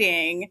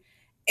 writing,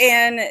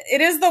 and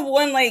it is the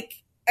one,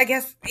 like, I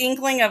guess,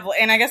 inkling of,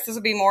 and I guess this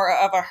would be more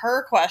of a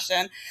her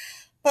question,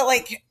 but,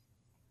 like,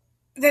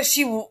 that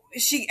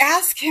she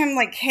asked him,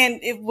 like,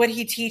 would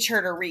he teach her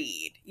to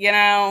read, you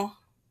know?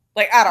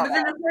 Like, I don't know. But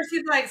then, of course,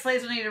 he's like,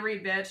 slaves don't need to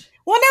read, bitch.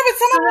 Well, no, but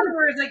some of them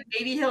words, like,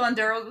 maybe he'll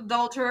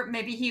indulge her,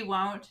 maybe he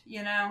won't,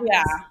 you know?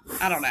 Yeah,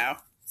 I don't know.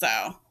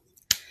 So,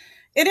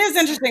 it is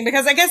interesting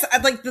because I guess,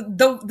 like, the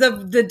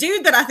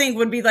dude that I think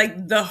would be,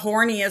 like, the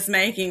horniest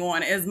making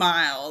one is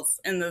Miles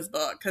in this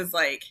book. Because,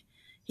 like,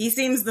 he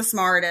seems the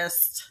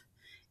smartest.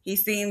 He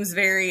seems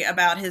very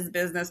about his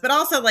business. But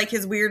also, like,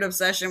 his weird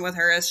obsession with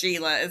her as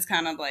Sheila is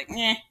kind of like,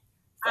 eh.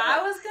 So.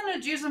 I was going to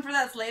juice him for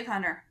that slave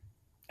hunter.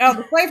 Oh,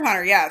 the slave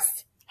hunter,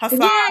 yes.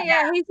 Hassan.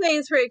 Yeah, he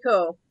seems pretty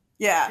cool.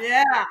 Yeah.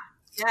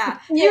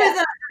 He was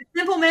a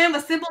simple man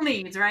with simple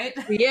needs, right?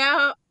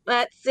 Yeah,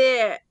 that's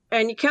it.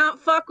 And you can't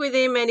fuck with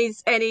him, and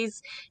he's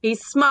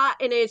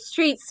smart in a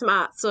street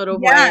smart sort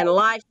of way, and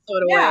life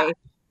sort of way.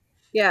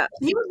 Yeah,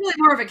 he was really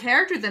more of a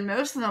character than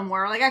most of them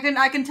were. Like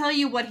I can tell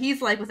you what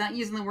he's like without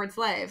using the word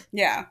slave.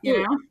 Yeah,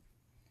 you know.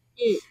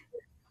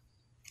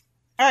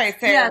 All right,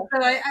 fair. Yeah, so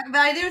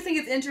I do think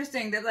it's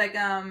interesting that like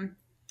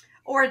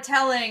or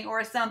telling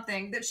or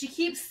something that she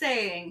keeps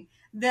saying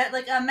that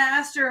like a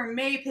master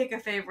may pick a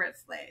favorite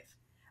slave,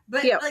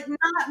 but like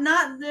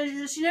not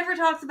she never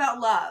talks about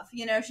love.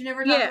 You know, she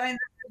never talks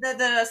about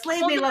the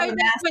slave may love the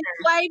master. When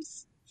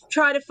slaves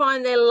try to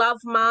find their love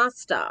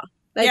master,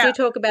 they do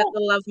talk about the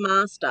love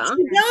master.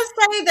 She does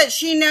say that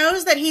she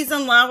knows that he's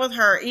in love with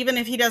her, even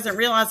if he doesn't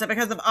realize it,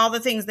 because of all the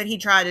things that he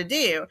tried to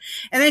do.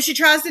 And then she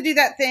tries to do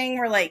that thing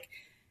where like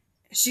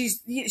she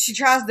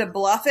tries to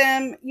bluff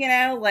him, you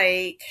know,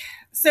 like.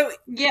 So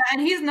yeah, and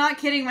he's not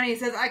kidding when he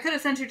says, "I could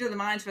have sent you to the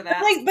mines for that."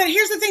 But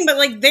here's the thing. But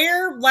like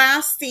their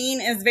last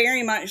scene is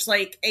very much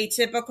like a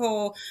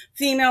typical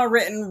female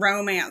written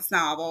romance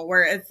novel,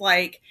 where it's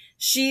like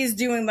she's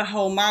doing the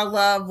whole "my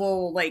love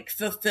will like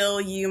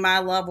fulfill you, my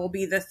love will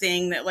be the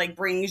thing that like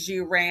brings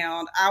you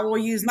round. I will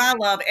use my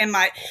love and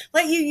let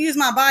you use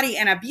my body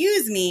and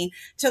abuse me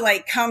to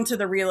like come to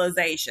the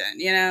realization."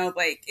 You know,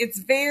 like it's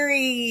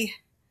very.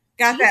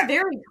 She's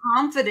very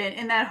confident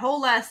in that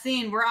whole last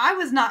scene where I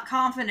was not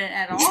confident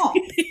at all.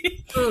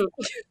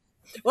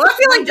 Well, I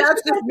feel like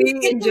that's just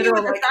me in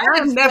general. Like,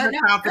 I'm never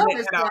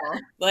confident at all.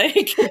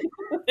 Like,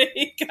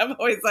 I'm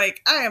always like,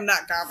 I am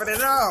not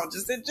confident at all,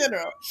 just in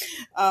general.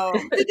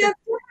 Because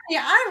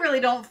I really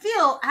don't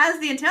feel has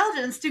the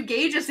intelligence to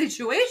gauge a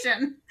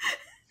situation.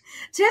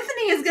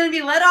 Tiffany is going to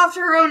be led off to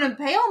her own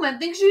impalement,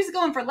 thinks she's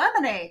going for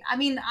lemonade. I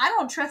mean, I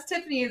don't trust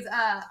Tiffany's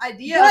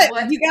idea of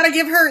what... You got to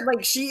give her,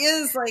 like, she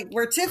is, like,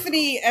 where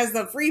Tiffany as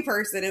the free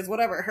person is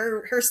whatever.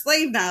 Her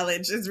slave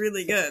knowledge is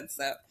really good,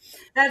 so.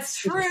 That's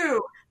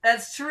true.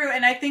 That's true.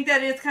 And I think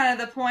that is kind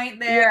of the point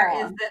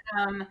there is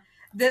that,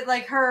 that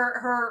like,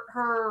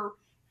 her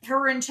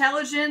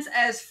intelligence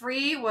as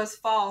free was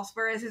false,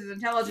 whereas his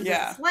intelligence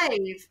as a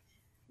slave,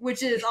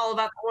 which is all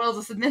about the royals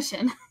of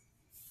submission,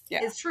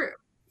 is true.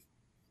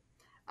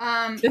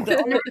 All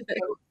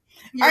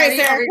right,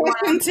 Sarah,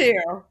 question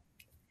 2.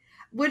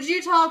 Would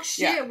you talk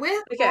shit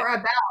with or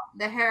about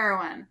the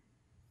heroine?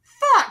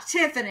 Fuck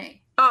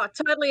Tiffany. Oh,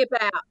 totally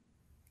about.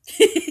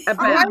 Oh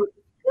my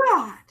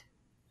God.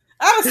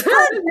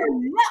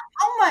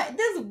 Oh my,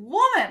 this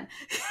woman.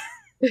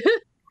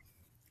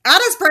 I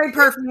just sprayed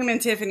perfume in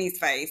Tiffany's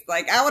face.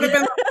 Like, I would have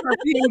been the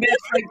perfume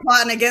bitch, like,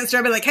 plotting against her.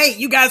 I'd be like, hey,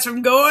 you guys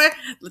from Gor,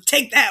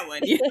 take that one.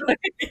 You know?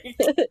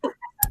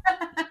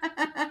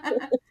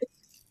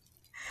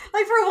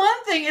 Like, for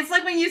one thing, it's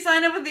like when you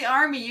sign up with the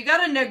Army, you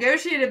got to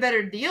negotiate a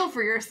better deal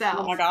for yourself.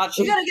 Oh, my God.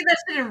 You got to get that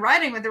shit in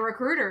writing with the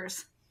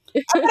recruiters.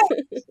 So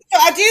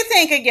I do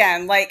think,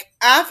 again, like,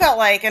 I felt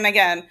like, and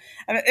again,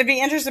 it'd be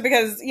interesting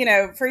because, you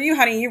know, for you,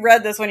 honey, you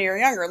read this when you were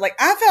younger. Like,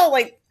 I felt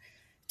like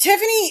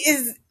Tiffany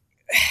is,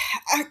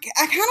 I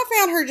kind of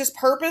found her just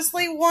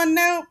purposely one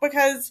note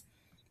because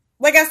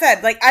like I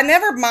said, like I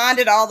never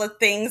minded all the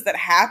things that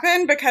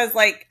happened because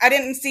like I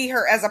didn't see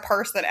her as a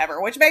person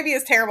ever, which maybe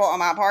is terrible on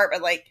my part,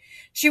 but like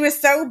she was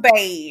so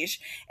beige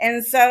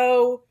and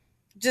so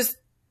just,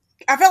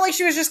 I felt like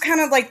she was just kind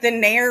of like the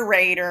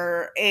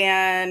narrator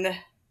and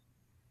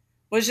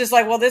was just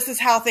like, well, this is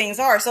how things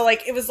are. So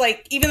like, it was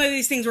like, even though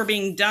these things were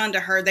being done to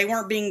her, they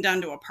weren't being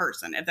done to a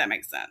person, if that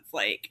makes sense.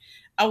 Like,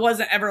 I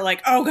wasn't ever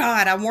like, oh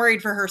God, I'm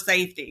worried for her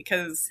safety.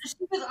 Because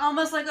she was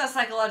almost like a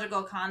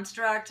psychological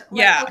construct. Like,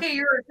 yeah.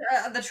 Okay,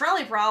 the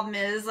trolley problem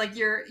is like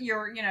you're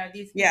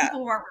these people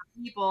who aren't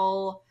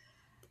people.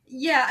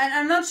 Yeah, and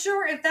I'm not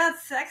sure if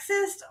that's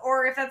sexist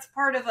or if that's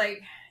part of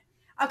like.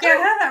 Okay,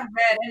 I haven't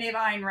read any of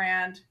Ayn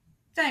Rand.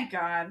 Thank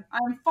God,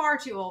 I'm far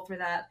too old for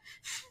that.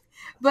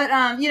 But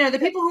the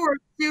people who are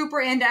super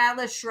into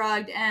Atlas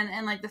Shrugged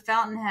and like the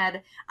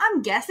Fountainhead,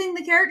 I'm guessing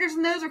the characters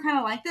in those are kind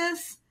of like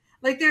this.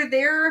 Like they're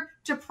there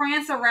to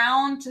prance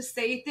around, to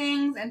say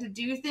things, and to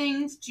do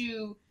things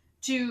to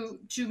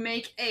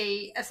make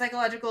a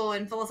psychological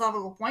and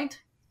philosophical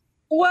point.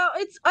 Well,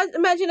 I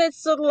imagine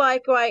it's sort of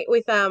like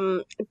with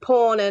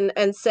porn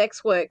and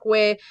sex work,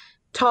 we're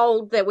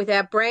told that with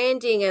our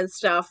branding and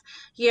stuff,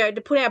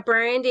 to put our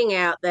branding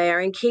out there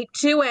and keep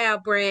to our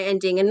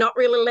branding and not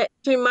really let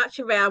too much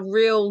of our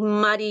real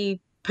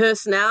muddy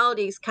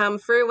personalities come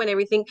through and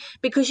everything,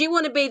 because you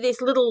want to be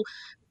this little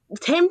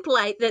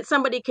template that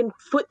somebody can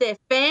put their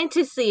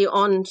fantasy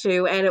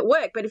onto and it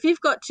work. But if you've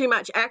got too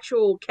much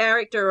actual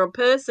character or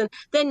person,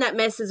 then that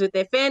messes with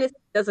their fantasy,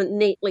 doesn't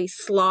neatly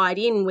slide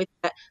in with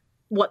that,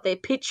 what they're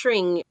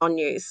picturing on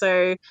you.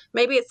 So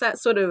maybe it's that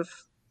sort of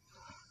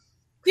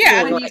when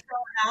you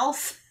sell a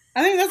house.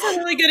 I think that's a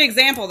really good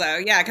example though.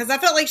 Yeah, because I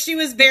felt like she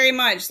was very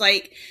much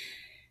like,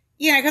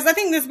 because I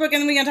think this book,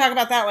 and we're going to talk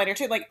about that later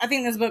too, like I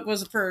think this book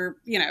was for,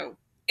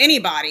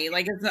 anybody.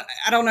 Like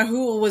I don't know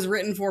who it was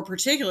written for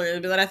particularly,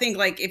 but I think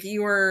like if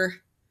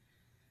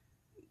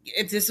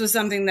this was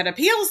something that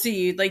appeals to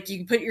you, like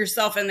you put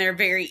yourself in there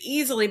very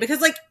easily, because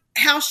like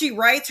how she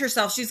writes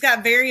herself, she's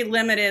got very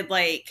limited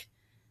like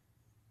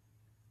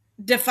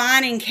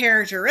defining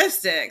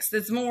characteristics.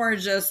 That's more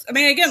just, I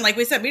mean, again, like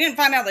we said, we didn't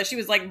find out that she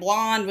was like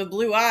blonde with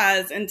blue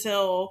eyes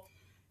until,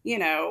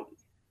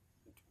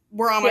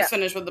 we're almost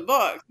finished with the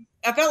book.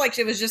 I felt like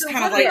she was just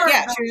kind of like,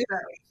 she was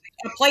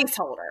a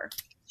placeholder.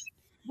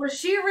 Was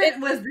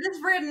this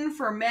written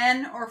for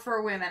men or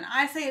for women?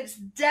 I say it's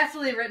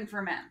definitely written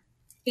for men.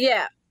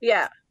 Yeah.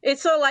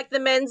 It's sort of like the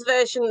men's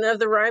version of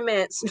the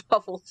romance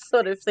novel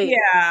sort of thing.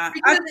 Yeah.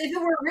 Because if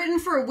it were written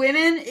for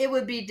women, it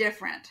would be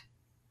different.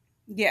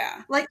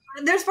 Yeah. Like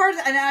there's parts,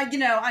 and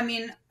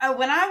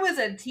when I was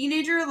a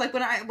teenager, like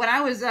when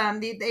I was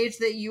the age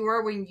that you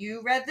were when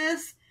you read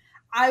this,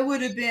 I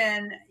would have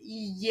been,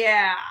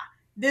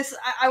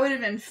 I would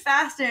have been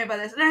fascinated by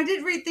this. And I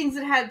did read things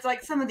that had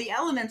like some of the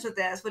elements of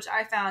this, which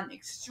I found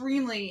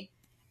extremely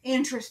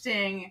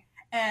interesting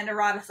and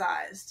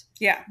eroticized.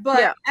 Yeah.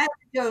 But as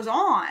it goes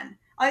on,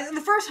 like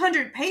the first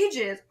 100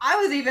 pages, I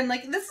was even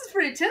like, this is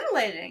pretty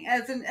titillating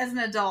as an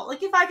adult.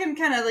 Like if I can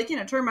kind of like,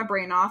 turn my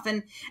brain off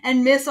and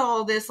miss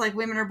all this, like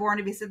women are born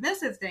to be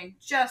submissive thing,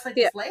 just like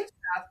the slave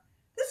stuff,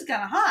 this is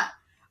kind of hot.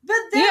 But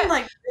then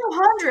like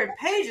 200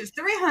 pages,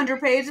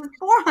 300 pages,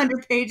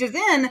 400 pages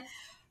in,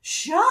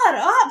 shut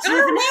up.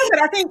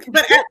 But I think,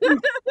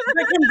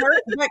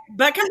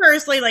 but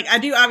conversely, like I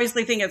do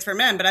obviously think it's for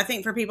men, but I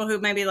think for people who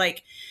maybe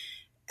like,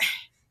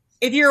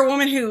 if you're a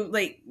woman who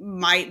like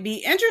might be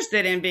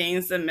interested in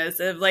being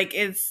submissive, like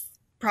it's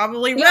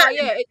probably in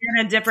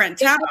a different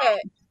time.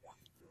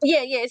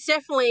 It's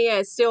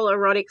definitely still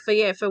erotic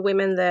for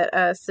women that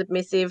are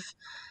submissive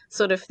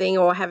sort of thing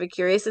or have a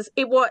curious.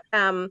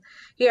 When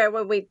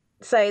we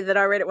say that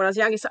I read it when I was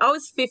younger, so I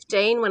was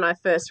 15 when I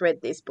first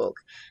read this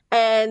book,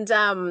 and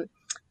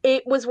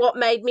it was what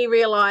made me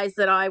realize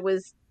that I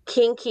was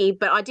kinky,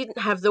 but I didn't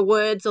have the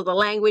words or the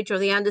language or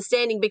the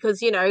understanding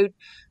because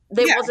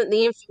there wasn't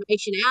the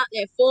information out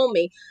there for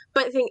me.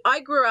 But I think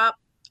I grew up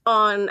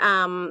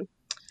on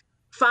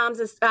farms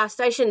and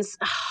stations.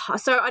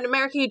 So in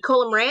America, you'd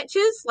call them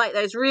ranches, like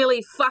those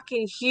really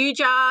fucking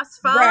huge ass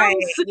farms. Right,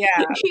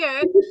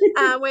 yeah.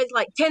 Where it's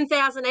like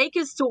 10,000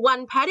 acres to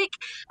one paddock.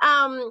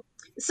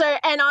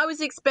 And I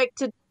was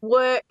expected to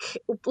work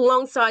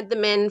alongside the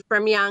men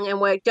from young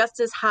and work just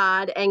as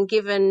hard, and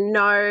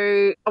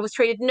I was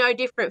treated no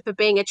different for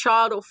being a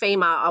child or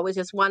female. I was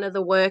just one of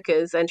the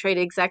workers and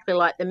treated exactly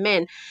like the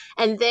men.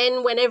 And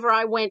then whenever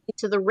I went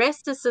into the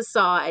rest of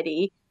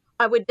society,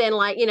 I would then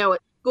at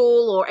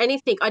school or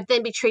anything, I'd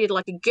then be treated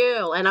like a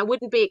girl, and I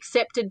wouldn't be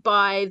accepted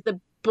by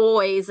the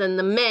boys and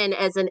the men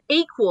as an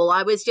equal.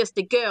 I was just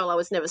a girl. I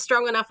was never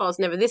strong enough. I was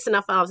never this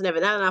enough. I was never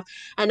that enough.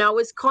 And I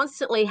was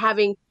constantly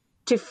having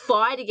to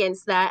fight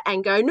against that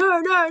and go, no,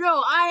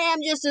 I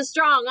am just as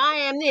strong. I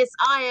am this,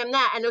 I am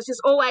that. And it was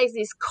just always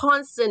this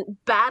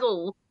constant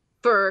battle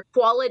for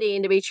equality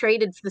and to be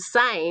treated the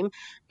same.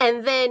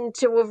 And then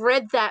to have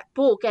read that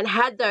book and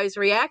had those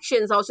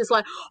reactions, I was just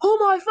like, oh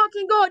my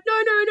fucking God,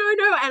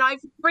 no. And I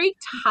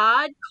freaked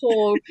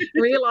hardcore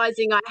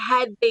realizing I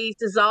had these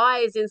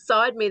desires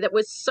inside me that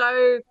was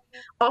so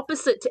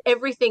opposite to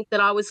everything that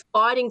I was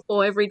fighting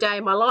for every day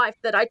of my life,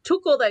 that I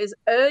took all those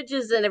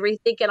urges and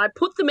everything and I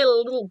put them in a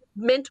little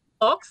mental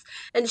box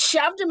and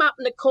shoved them up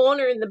in the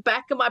corner in the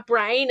back of my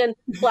brain and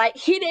like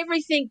hid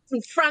everything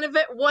in front of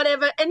it,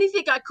 whatever,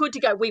 anything I could to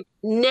go, we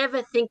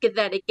never think of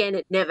that again.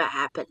 It never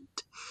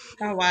happened.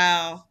 Oh,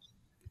 wow.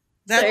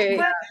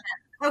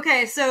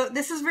 Okay, so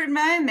this is written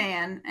by a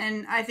man,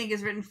 and I think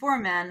is written for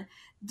men.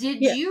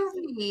 Did you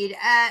read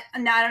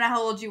now I don't know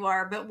how old you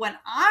are, but when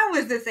I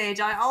was this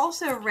age, I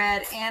also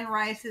read Anne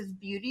Rice's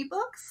beauty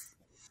books.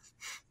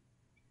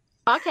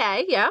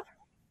 Okay, yeah.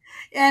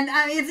 And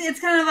it's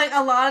kind of like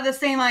a lot of the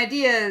same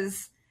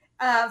ideas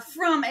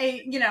from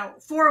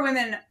for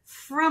women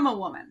from a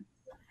woman.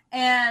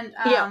 And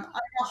a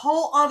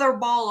whole other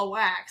ball of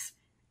wax.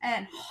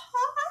 And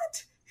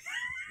hot.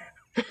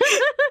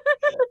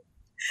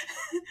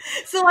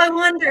 So I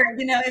wonder,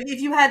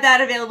 if you had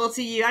that available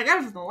to you. I got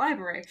it from the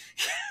library.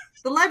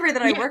 The library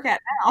that I work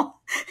at now.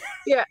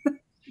 Yeah.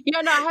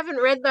 Yeah, no, I haven't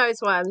read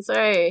those ones.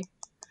 Sorry.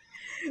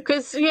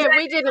 Because, we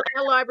didn't.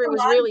 Our library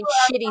was really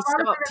shitty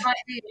stocked.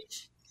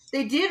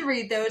 They did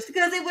read those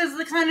because it was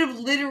the kind of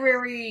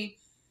literary.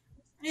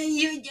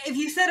 If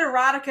you said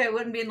erotica, it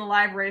wouldn't be in the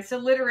library. So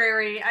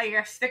literary, I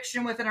guess,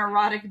 fiction with an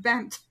erotic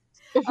bent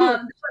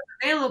was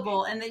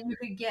available and that you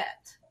could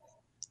get.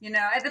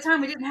 At the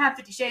time we didn't have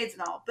 50 Shades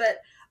and all,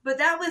 but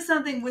that was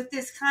something with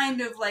this kind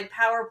of like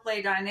power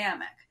play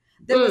dynamic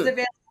that was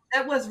available.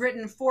 That was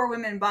written for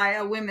women by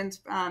a women's,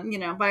 by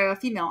a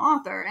female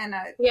author, and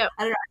I don't know.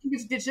 I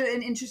think it's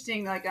an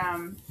interesting like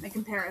a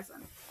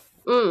comparison.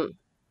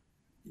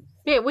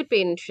 Yeah, it would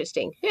be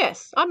interesting.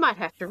 Yes, I might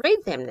have to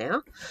read them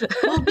now.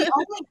 Well,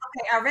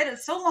 I read it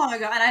so long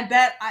ago, and I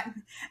bet I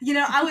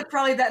would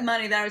probably bet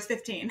money that I was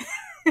 15.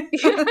 But,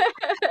 there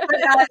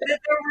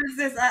was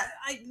this.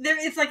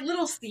 It's like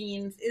little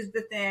scenes is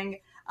the thing.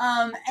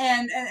 And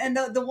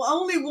the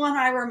only one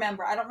I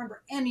remember, I don't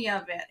remember any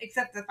of it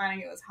except the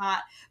finding it was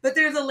hot. But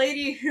there's a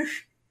lady who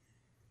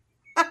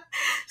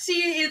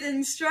she is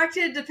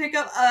instructed to pick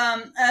up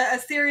a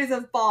series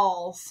of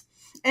balls,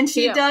 and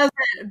she does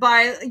it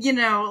by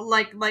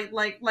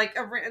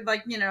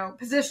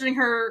positioning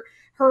her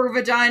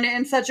vagina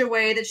in such a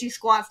way that she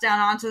squats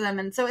down onto them,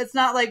 and so it's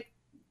not like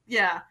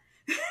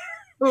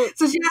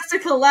So she has to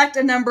collect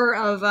a number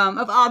of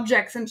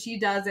objects, and she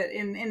does it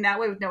in that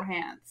way with no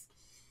hands.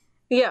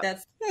 Yeah.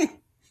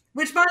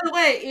 Which, by the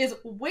way, is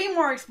way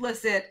more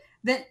explicit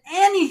than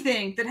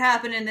anything that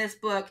happened in this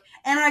book,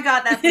 and I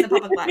got that from the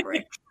public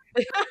library.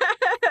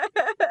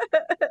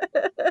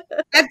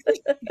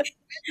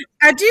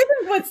 I do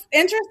think what's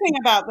interesting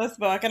about this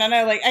book, and I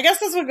know, I guess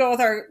this would go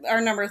with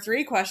our number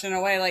 3 question in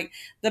a way,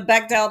 the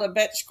Bechdel to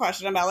bitch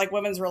question about,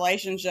 women's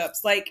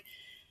relationships.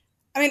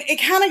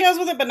 It kind of goes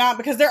with it, but not,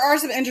 because there are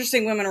some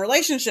interesting women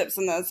relationships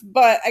in this,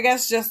 but I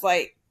guess just,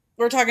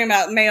 we're talking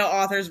about male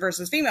authors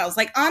versus females.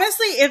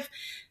 Honestly, if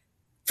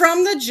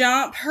from the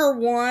jump, her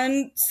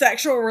one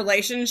sexual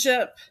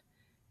relationship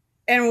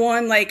and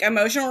one,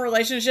 emotional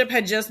relationship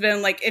had just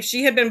been, if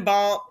she had been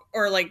bought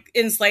or,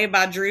 enslaved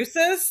by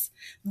Drusus,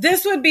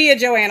 this would be a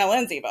Joanna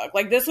Lindsay book.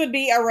 This would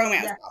be a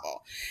romance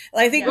novel.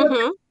 I think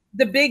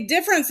the big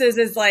difference is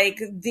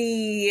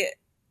the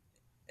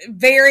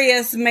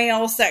various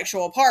male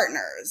sexual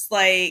partners.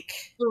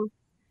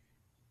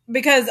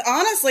 Because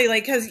honestly,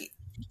 because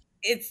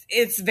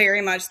it's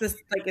very much this,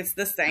 it's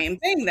the same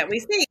thing that we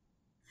see.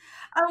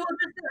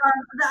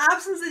 The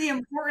absence of the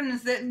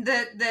importance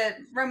that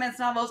romance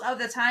novels of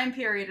the time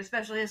period,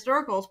 especially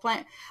historicals,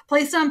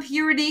 placed on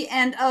purity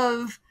and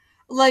of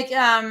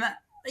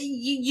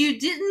you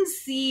didn't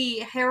see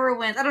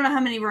heroines. I don't know how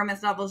many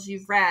romance novels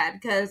you've read,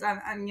 because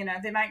I'm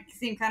they might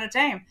seem kind of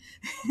tame,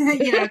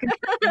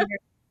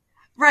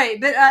 right?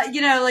 But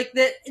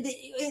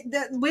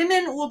the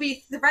women will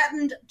be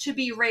threatened to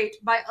be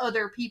raped by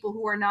other people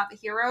who are not the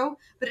hero,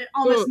 but it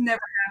almost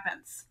never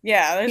happens.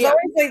 Yeah, there's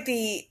always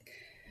the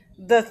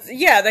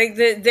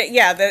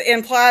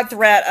implied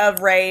threat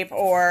of rape,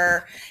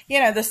 or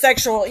the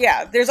sexual.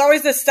 Yeah, there's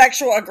always this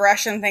sexual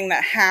aggression thing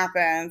that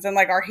happens, and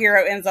our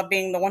hero ends up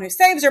being the one who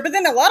saves her. But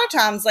then a lot of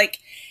times,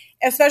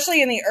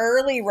 especially in the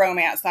early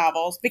romance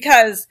novels,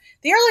 because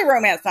the early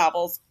romance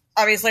novels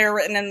obviously are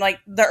written in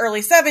the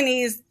early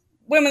 70s.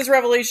 Women's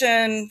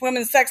revolution,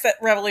 women's sex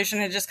revolution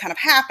had just kind of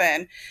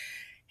happened,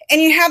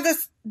 and you have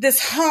this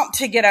hump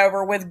to get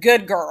over with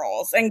good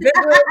girls, and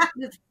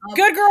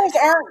good girls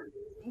aren't.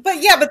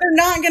 But they're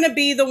not going to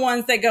be the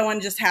ones that go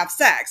and just have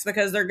sex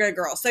because they're good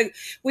girls. So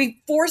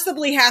we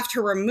forcibly have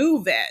to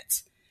remove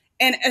it.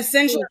 And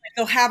essentially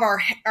they'll have our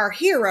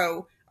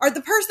hero, or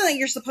the person that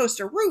you're supposed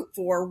to root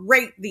for,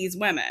 rape these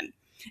women.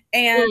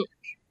 And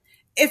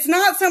it's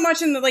not so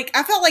much in the,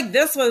 I felt like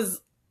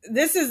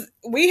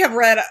we have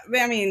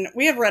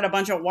read a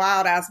bunch of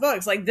wild ass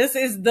books. This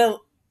is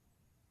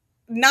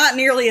not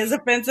nearly as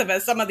offensive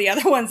as some of the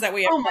other ones that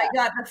we have. Oh my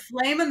god, The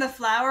Flame and the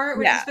Flower,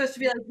 which is supposed to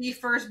be the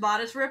first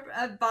bodice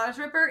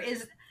ripper,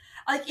 is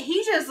like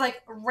he just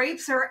like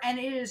rapes her, and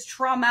it is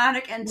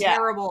traumatic and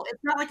terrible.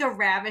 It's not like a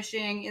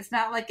ravishing. It's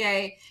not like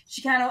a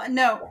she kind of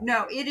no.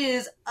 It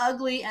is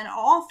ugly and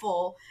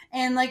awful.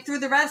 And like through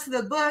the rest of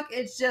the book,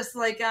 it's just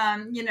like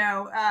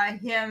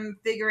him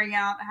figuring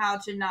out how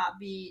to not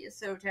be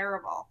so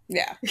terrible.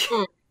 Yeah.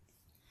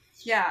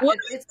 Yeah,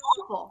 it's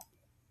awful.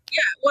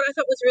 Yeah, what I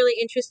thought was really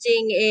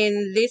interesting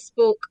in this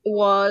book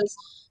was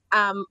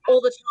all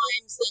the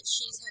times that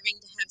she's having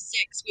to have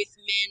sex with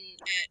men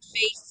at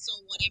feasts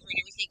or whatever and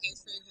everything go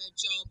through her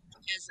job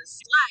as a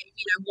slave,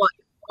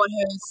 what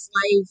her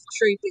slave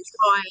troop is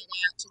hired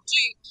out to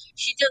do.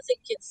 She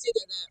doesn't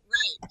consider that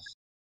rape.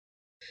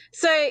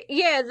 So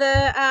yeah,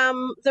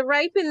 the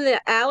rape in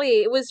the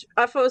alley,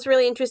 I thought it was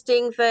really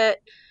interesting that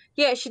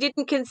she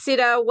didn't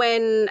consider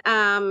when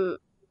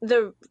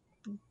the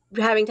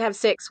having to have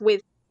sex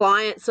with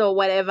clients or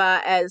whatever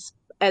as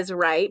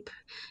rape,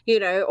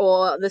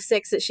 or the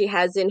sex that she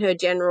has in her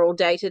general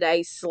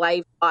day-to-day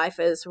slave life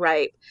as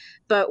rape.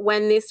 But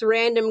when this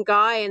random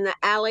guy in the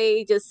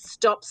alley just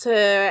stops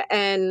her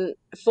and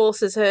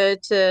forces her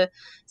to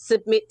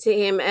submit to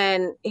him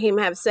and him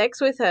have sex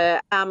with her,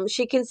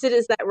 she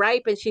considers that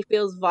rape and she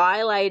feels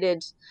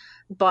violated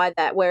by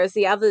that, whereas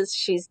the others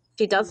she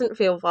doesn't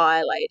feel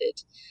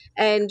violated.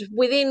 And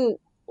within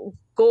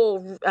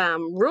Gor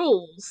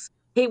rules,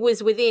 he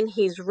was within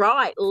his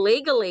right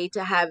legally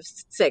to have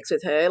sex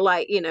with her.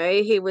 Like,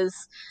 he was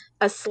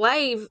a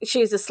slave.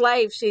 She's a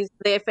slave. She's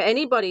there for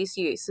anybody's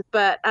use.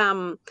 But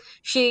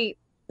she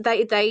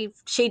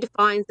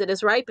defines it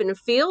as rape and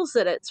feels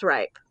that it's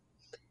rape.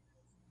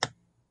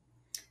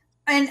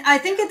 And I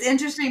think it's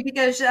interesting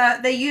because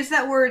they use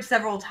that word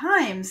several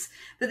times,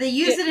 but they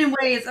use it in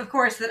ways, of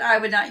course, that I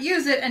would not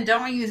use it, and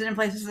don't use it in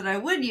places that I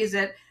would use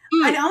it.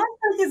 I almost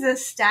think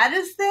it's a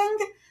status thing,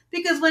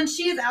 because when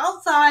she's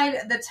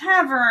outside the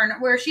tavern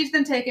where she's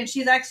been taken,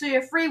 she's actually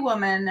a free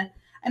woman,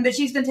 but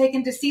she's been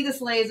taken to see the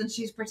slaves, and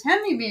she's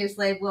pretending to be a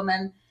slave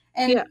woman.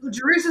 And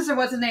Drusus, or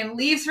what's his name,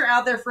 leaves her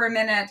out there for a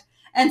minute,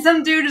 and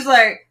some dude is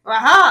like,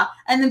 aha!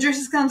 And then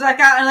Drusus comes back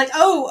out and like,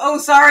 oh,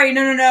 sorry,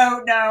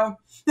 no.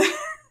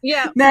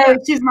 Yeah. No,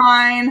 she's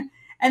mine.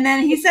 And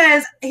then he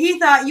says he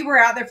thought you were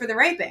out there for the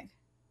raping.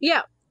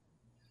 Yeah.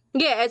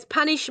 Yeah, as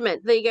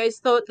punishment. The egos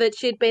thought that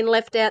she'd been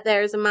left out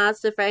there as a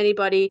master for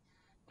anybody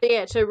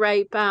to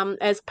rape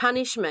as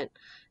punishment.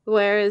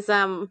 Whereas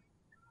and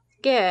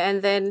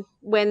then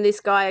when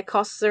this guy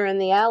accosts her in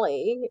the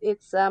alley,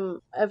 it's a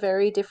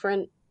very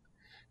different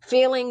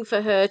feeling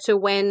for her to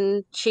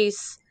when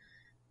she's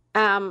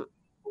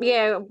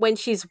when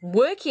she's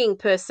working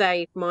per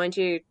se, mind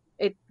you.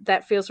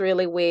 That feels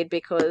really weird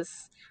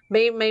because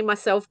me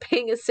myself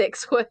being a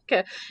sex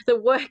worker, the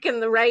work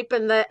and the rape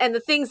and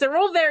the things, they're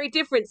all very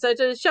different. So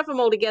to shove them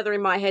all together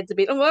in my head's a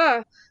bit,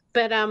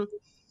 but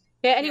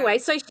anyway,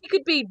 so she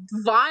could be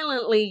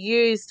violently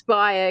used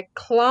by a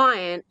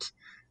client,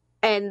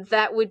 and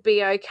that would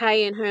be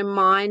okay in her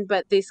mind.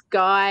 But this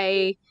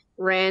guy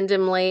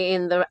randomly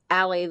in the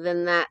alley,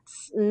 then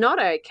that's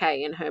not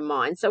okay in her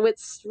mind. So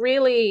it's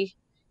really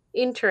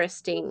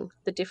interesting,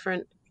 the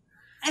different.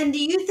 And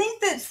do you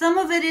think that some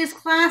of it is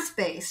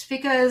class-based?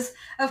 Because,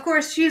 of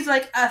course, she's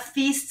like a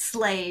feast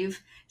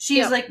slave.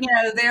 She's like,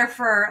 there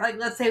for, like,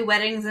 let's say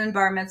weddings and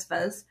bar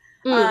mitzvahs.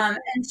 And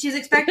she's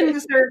expecting to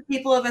serve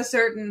people of a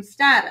certain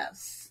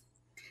status.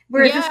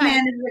 Whereas this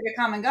man is like a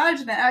common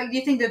godman. Do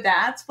you think that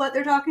that's what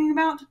they're talking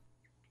about?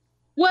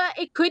 Well,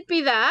 it could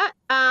be that.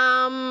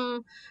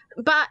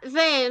 But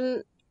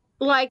then,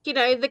 like,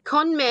 the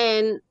con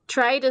man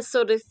trader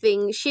sort of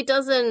thing, she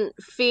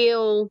doesn't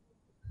feel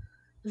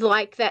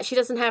like that. She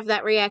doesn't have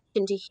that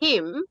reaction to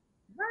him.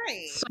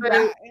 Right.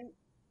 So,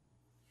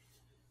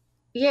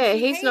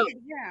 he's not.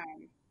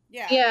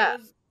 Yeah.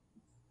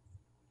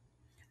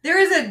 There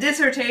is a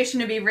dissertation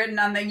to be written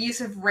on the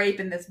use of rape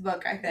in this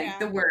book, I think.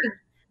 The word.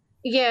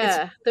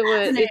 Yeah, the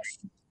word.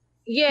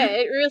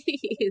 It really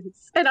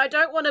is. And I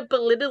don't want to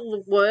belittle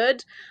the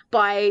word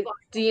by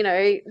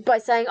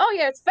saying, oh,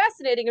 yeah, it's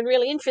fascinating and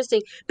really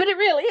interesting. But it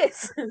really is.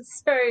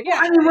 So, yeah.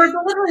 Well, I mean, we're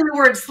belittling the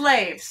word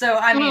slave. So,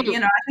 I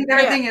mean, I think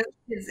everything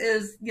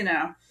is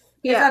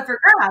up for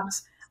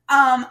grabs.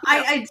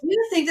 I do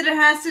think that it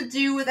has to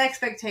do with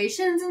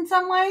expectations in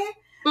some way.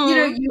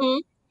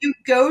 You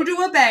go to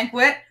a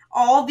banquet,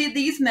 all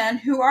these men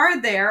who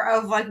are there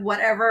of like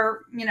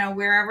whatever,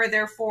 wherever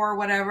they're for,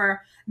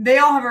 whatever, they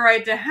all have a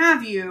right to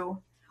have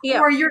you.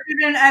 Or you're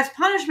given as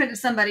punishment to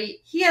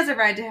somebody, he has a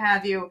right to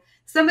have you.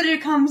 Somebody who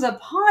comes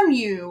upon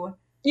you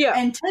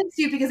and tempts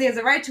you because he has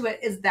a right to it,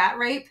 is that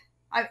rape?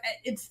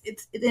 It's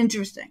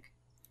interesting.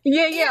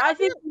 Yeah, I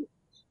think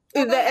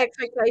the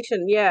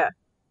expectation, Yeah,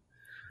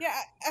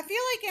 I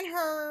feel like in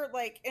her,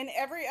 like in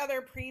every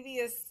other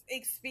previous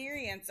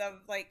experience of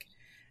like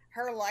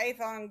her life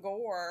on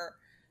Gor,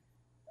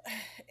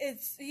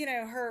 it's,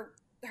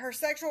 her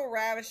sexual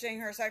ravishing,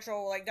 her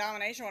sexual like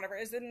domination, whatever,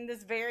 is in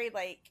this very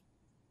like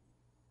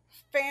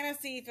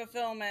fantasy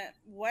fulfillment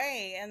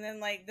way, and then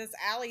like this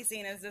alley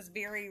scene is this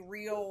very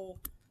real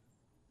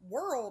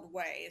world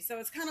way. So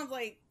it's kind of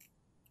like,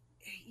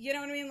 you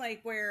know what I mean,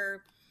 like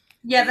where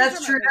Yeah,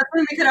 that's true. That's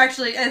something that could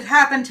actually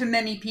happen to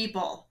many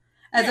people,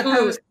 as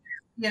opposed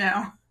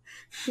to,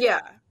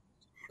 Yeah.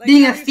 Like,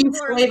 being a thief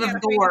slave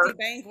of gore.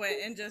 Banquet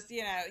and just,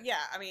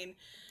 I mean,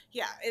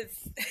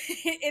 it's,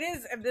 it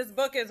is, this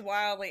book is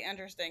wildly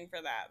interesting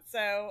for that.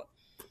 So,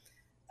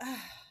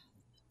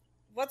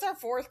 what's our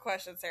fourth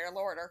question, Sarah?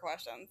 Lord, our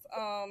questions.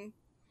 Are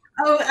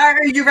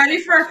you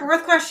ready for our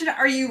fourth question?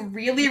 Are you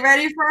really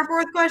ready for our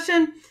fourth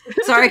question?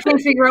 Sorry, I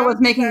can't figure out what's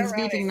making this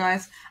beeping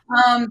noise.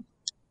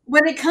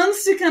 When it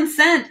comes to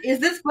consent, is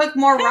this book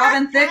more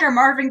Robin Thicke or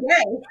Marvin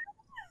Gaye?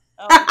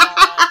 Oh,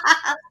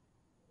 God.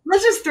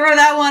 Let's just throw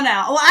that one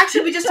out. Well,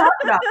 actually, we just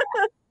talked about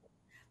that.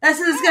 That's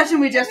the discussion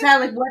we just had.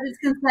 Like, what does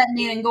consent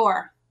mean in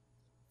gore?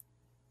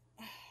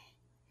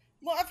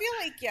 Well, I feel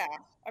like,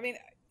 I mean,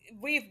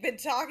 we've been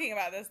talking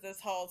about this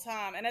whole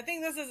time, and I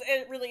think this is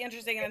really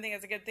interesting, and I think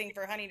it's a good thing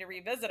for Honey to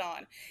revisit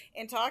on,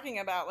 in talking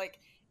about, like,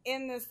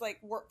 in this, like,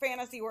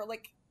 fantasy world,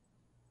 like,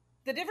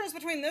 the difference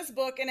between this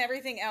book and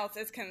everything else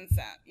is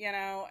consent,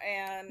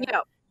 and...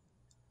 Yeah.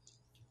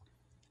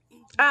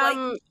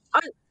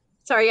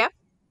 Sorry, yeah?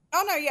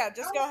 Oh, no, yeah,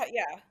 just go ahead,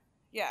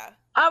 yeah.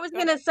 I was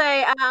going to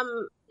say,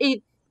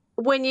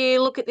 when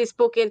you look at this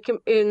book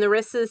in the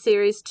rest of the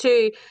series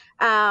too,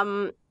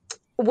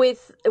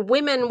 with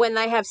women, when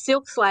they have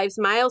silk slaves,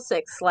 male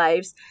sex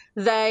slaves,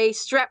 they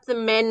strap the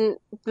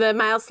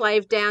male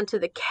slave down to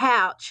the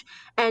couch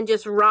and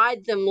just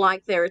ride them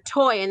like they're a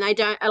toy, and they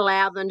don't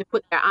allow them to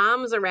put their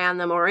arms around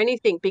them or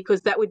anything,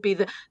 because that would be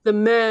the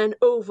man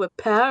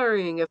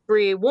overpowering a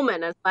free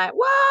woman. It's like,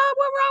 what's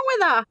wrong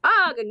with her?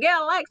 Hug, a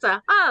girl likes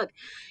a hug.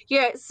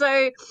 Yeah,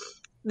 so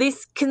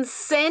this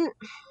consent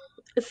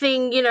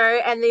thing,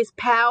 and this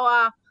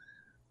power,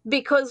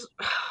 because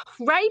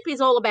rape is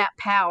all about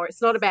power.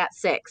 It's not about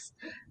sex.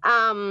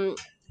 And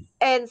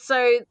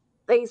so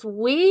these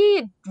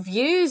weird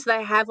views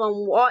they have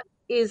on what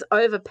is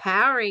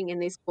overpowering in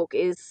this book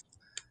it's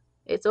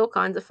all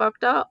kinds of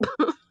fucked up.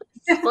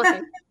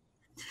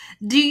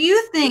 Do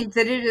you think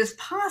that it is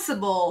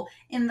possible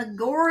in the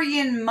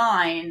Gorian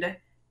mind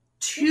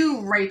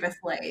to rape a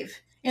slave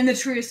in the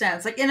true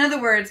sense? Like, in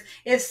other words,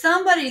 if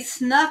somebody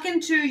snuck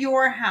into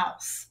your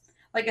house,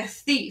 like a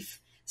thief,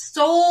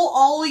 stole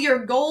all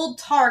your gold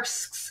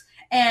tusks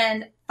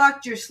and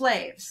fucked your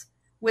slaves,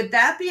 would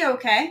that be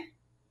okay?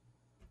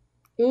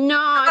 No,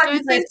 I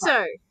don't think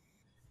so.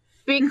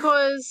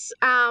 Because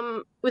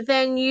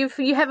then you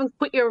haven't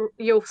put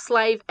your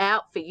slave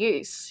out for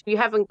use. You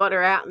haven't got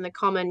her out in the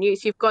common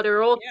use. You've got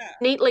her all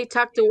neatly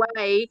tucked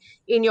away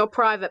in your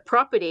private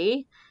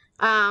property.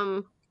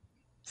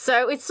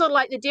 So it's sort of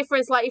like the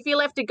difference, like if you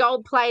left a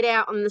gold plate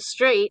out on the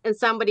street and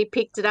somebody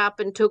picked it up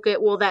and took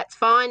it, well, that's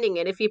finding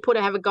it. If you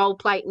have a gold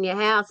plate in your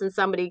house and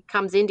somebody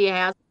comes into your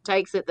house and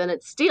takes it, then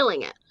it's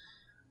stealing it.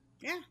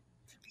 Yeah.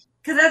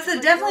 Because that's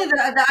definitely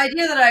the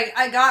idea that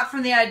I got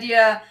from the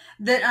idea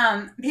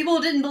that people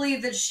didn't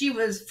believe that she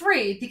was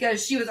free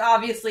because she was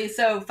obviously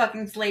so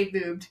fucking slave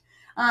boobed.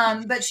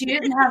 But she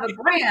didn't have a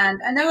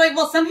brand. And they're like,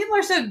 well, some people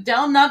are so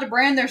dumb not to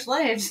brand their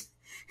slaves.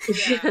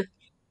 Yeah.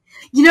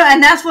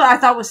 And that's what I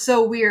thought was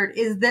so weird,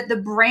 is that the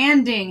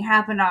branding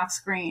happened off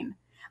screen.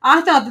 I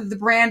thought that the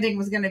branding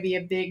was going to be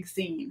a big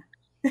scene.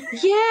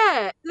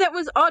 Yeah, that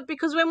was odd,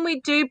 because when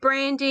we do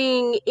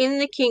branding in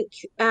the kink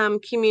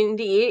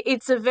community,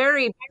 it's a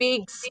very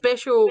big,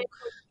 special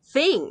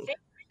thing.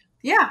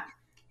 Yeah.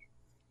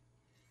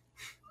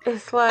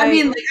 It's like, I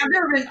mean, like,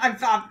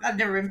 I've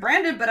never been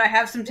branded, but I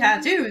have some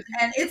tattoos,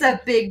 and it's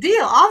a big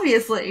deal,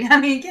 obviously. I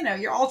mean,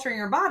 you're altering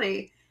your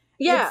body.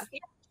 Yeah.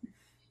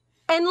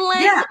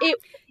 Unless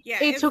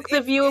it took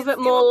the view of it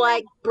more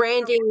like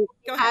branding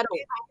cattle.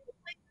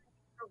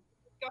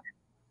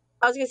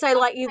 I was going to say,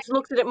 like, you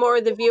looked at it more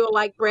of the view of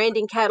like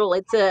branding cattle.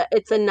 It's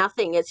a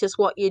nothing. It's just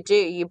what you do.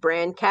 You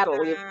brand cattle.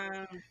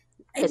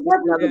 It's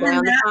another day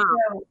on the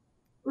farm.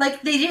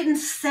 Like, they didn't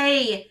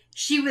say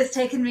she was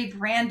taken to be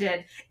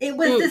branded. It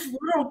was this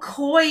little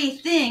coy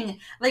thing.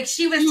 Like,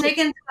 she was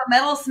taken to a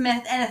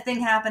metalsmith and a thing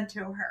happened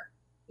to her.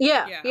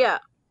 Yeah.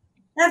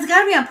 That's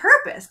got to be on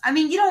purpose. I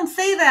mean, you don't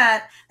say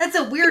that. That's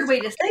a weird way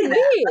to say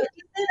that. Like,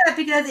 you say that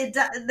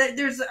because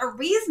there's a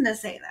reason to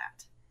say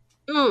that.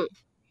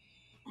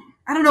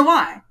 I don't know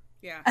why.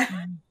 Yeah.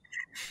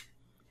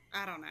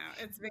 I don't know.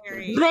 It's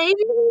very...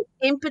 Maybe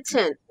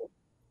impotent.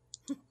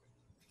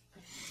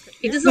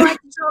 He doesn't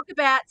like to talk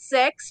about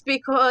sex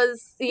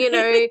because,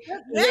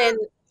 then...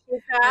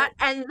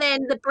 And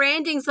then the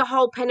branding's the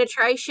whole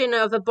penetration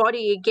of a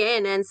body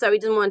again, and so he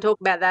doesn't want to talk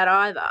about that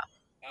either.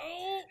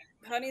 Oh,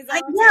 honey's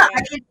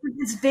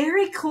it's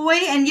very coy,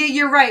 and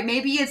you're right.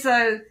 Maybe it's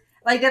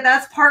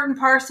that's part and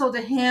parcel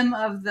to him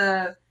of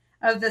the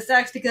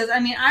sex, because I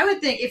mean, I would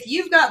think if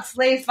you've got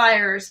slave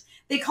fires,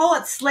 they call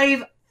it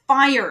slave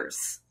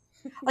fires.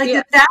 Like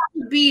that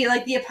would be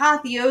like the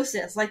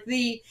apotheosis, like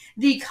the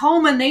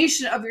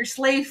culmination of your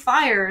slave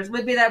fires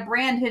would be that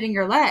brand hitting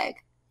your leg.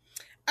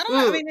 I don't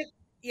know. I mean,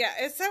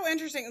 it's so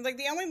interesting. Like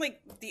the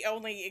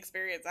only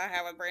experience I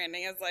have with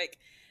branding is like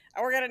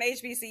I work at an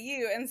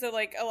HBCU, and so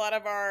like a lot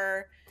of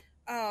our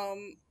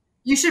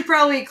you should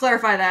probably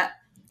clarify that.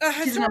 A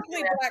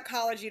historically black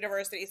college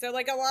university. So,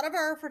 like, a lot of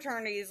our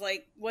fraternities,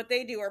 like, what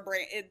they do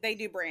they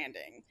do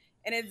branding.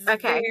 And it's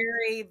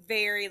very,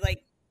 very,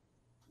 like,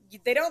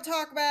 they don't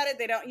talk about it.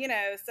 They don't,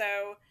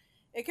 so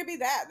it could be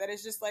that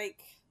it's just, like,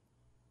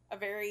 a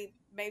very,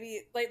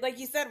 maybe, like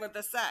you said with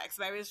the sex,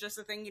 maybe it's just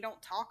a thing you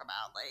don't talk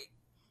about, like,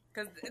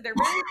 because they're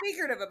very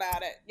secretive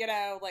about it,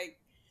 like,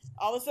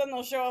 all of a sudden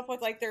they'll show up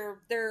with, like,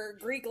 their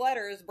Greek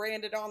letters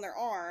branded on their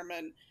arm,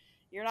 and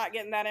you're not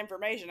getting that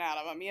information out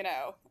of them,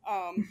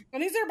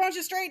 and these are a bunch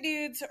of straight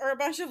dudes, or a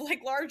bunch of,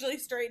 like, largely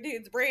straight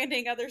dudes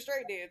branding other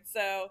straight dudes,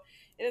 so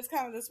it is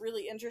kind of this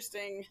really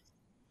interesting.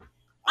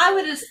 I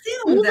would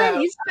assume that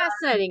is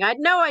fascinating. I had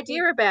no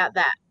idea about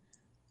that.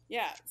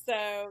 Yeah,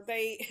 so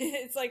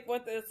it's like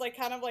it's like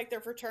kind of like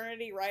their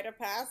fraternity rite of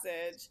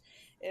passage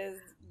is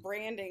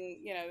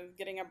branding,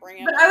 getting a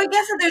brand. But I would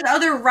guess that there's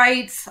other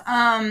rights,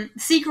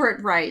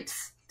 secret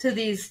rights to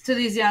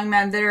these young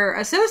men that are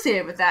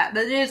associated with that.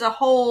 That it is a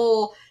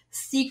whole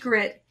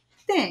secret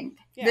thing.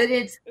 Yeah, that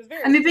it's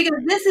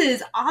because this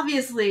is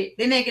obviously,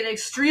 they make it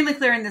extremely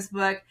clear in this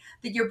book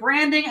that your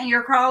branding and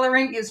your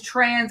collaring is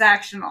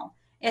transactional.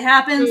 It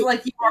happens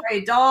like you are a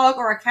dog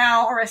or a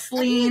cow or a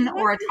sleen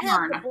or a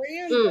tarn.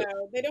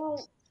 They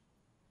don't.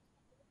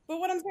 But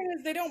what I'm saying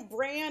is they don't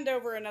brand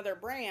over another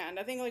brand.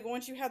 I think, like,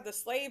 once you have the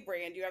slave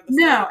brand, you have the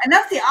slave and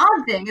that's the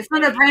odd thing. It's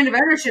not a brand of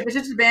ownership. It's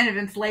just a brand of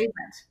enslavement.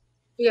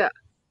 Yeah.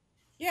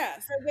 Yeah.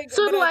 So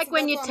sort of like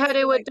when you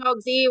tattoo a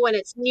dog's ear when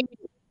it's new.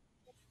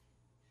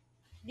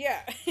 Yeah.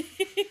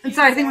 I'm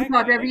sorry, I think we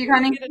talked over you,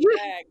 honey.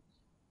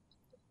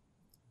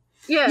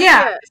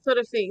 Yeah, sort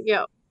of thing.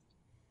 Yeah.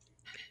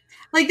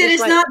 Like that,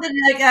 it's not that,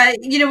 like,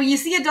 when you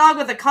see a dog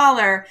with a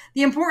collar,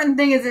 the important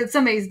thing is it's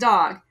somebody's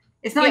dog.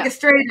 It's not like a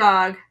stray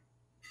dog.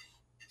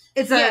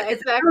 It's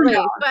exactly.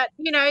 But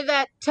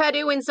that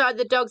tattoo inside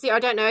the dog's ear. I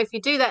don't know if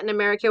you do that in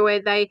America, where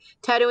they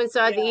tattoo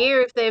inside the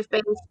ear if they've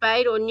been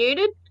spayed or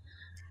neutered.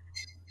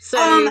 So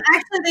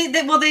actually,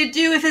 they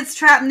do if it's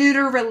trap,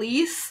 neuter,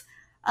 release.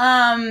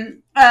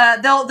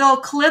 They'll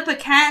clip a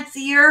cat's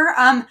ear.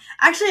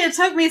 Actually, it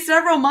took me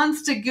several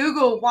months to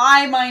Google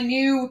why my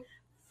new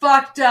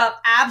fucked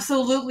up,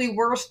 absolutely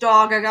worst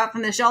dog I got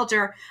from the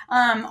shelter.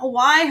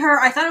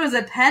 I thought it was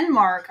a pen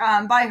mark,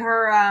 by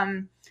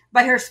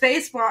her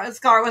space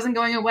scar wasn't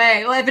going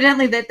away. Well,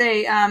 evidently that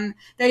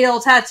they'll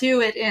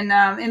tattoo it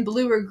in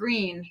blue or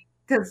green,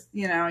 because,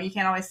 you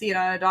can't always see it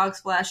on a dog's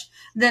flesh,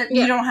 that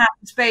you don't have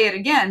to spay it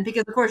again,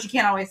 because of course you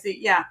can't always see.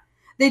 Yeah.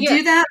 They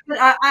do that, but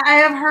I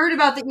have heard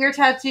about the ear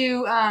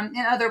tattoo,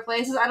 in other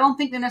places. I don't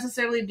think they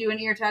necessarily do an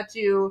ear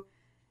tattoo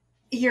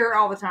here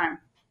all the time.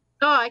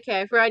 Oh,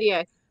 okay.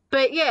 Radio.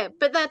 But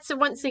that's,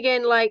 once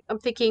again, like, I'm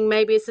thinking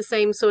maybe it's the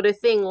same sort of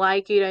thing.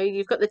 Like,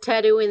 you've got the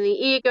tattoo in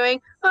the ear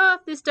going, oh,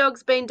 this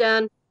dog's been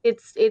done.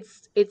 It's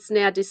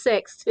now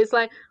desexed. It's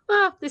like,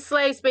 oh, this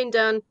slave's been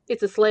done.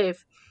 It's a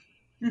slave.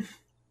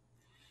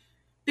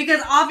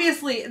 Because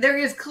obviously there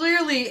is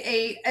clearly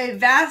a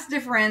vast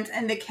difference,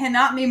 and that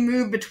cannot be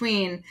moved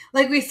between.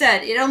 Like we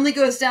said, it only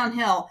goes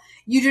downhill.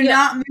 You do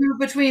not move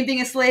between being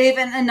a slave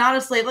and not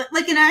a slave.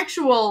 Like in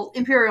actual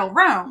imperial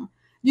Rome,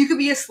 you could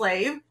be a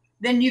slave,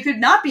 then you could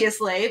not be a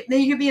slave,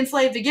 then you could be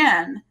enslaved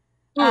again.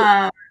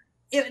 That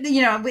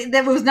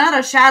was not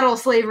a chattel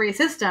slavery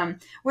system.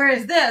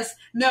 Whereas this,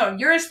 no,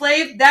 you're a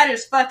slave, that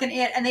is fucking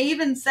it. And they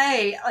even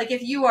say, like,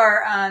 if you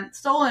are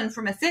stolen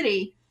from a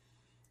city,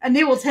 and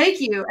they will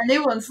take you and they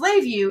will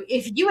enslave you,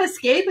 if you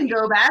escape and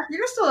go back,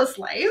 you're still a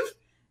slave.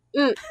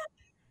 It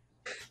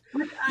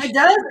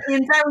does,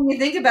 in fact, when you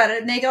think about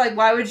it, make it like,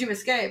 why would you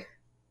escape?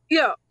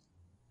 Yeah.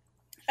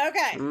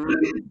 Okay.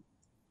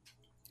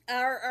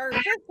 Our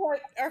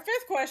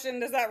fifth question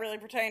does not really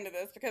pertain to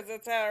this, because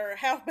it's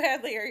how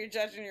badly are you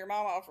judging your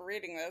mama for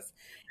reading this?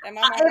 And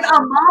my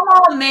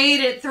mama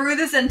made it through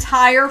this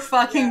entire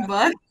fucking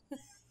book.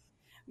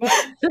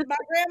 My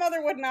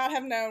grandmother would not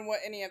have known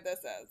what any of this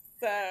is.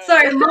 So.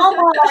 Sorry, mama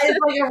is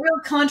like a real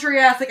country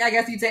ass, like, I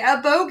guess you'd say,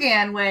 a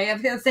Bogan way of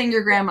saying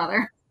your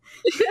grandmother.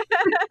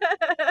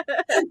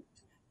 All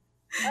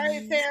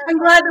right, Sarah. I'm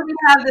glad that we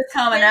have this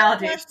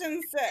commonality.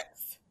 Question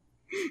 6.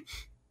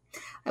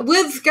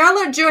 Would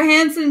Scarlett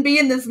Johansson be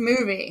in this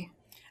movie?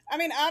 I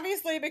mean,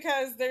 obviously,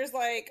 because there's,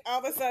 like,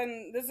 all of a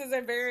sudden, this is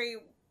a very,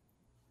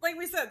 like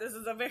we said,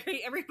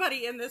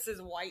 everybody in this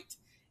is white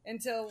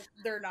until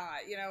they're not.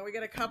 We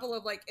get a couple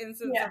of, like,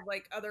 instances of,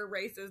 like, other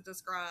races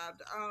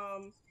described.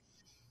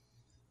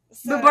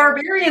 The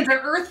barbarians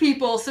are Earth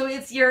people, so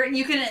it's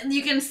you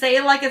can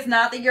say, like, it's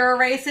not that you're a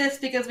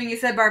racist, because when you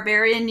said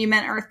barbarian, you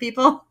meant Earth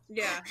people.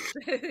 Yeah,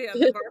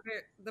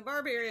 the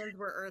barbarians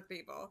were Earth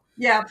people.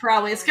 Yeah,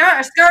 probably.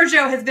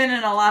 ScarJo has been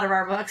in a lot of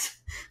our books.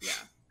 Yeah,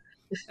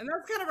 and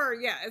that's kind of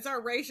it's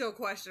our racial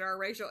question, our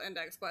racial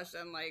index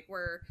question, like,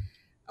 where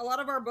a lot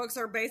of our books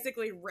are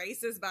basically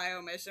racist by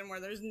omission, where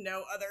there's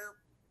no other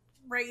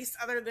race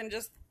other than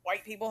just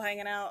white people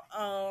hanging out.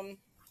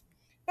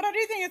 But I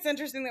do think it's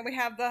interesting that we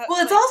have the...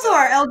 Well, it's also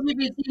our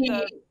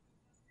LGBT...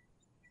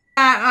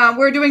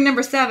 we're doing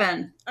number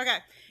 7. Okay.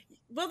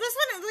 Well, this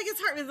one, like, it's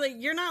hard. It's like,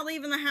 you're not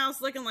leaving the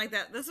house looking like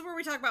that. This is where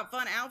we talk about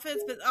fun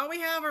outfits, but all we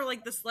have are,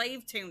 like, the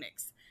slave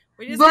tunics.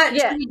 But she does,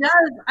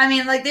 I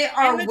mean, like, they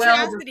are and the well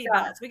chastity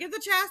discussed. belts. We get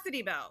the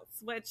chastity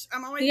belts, which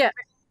I'm always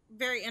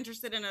very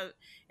interested in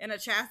a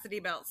chastity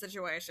belt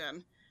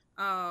situation.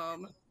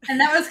 And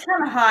that was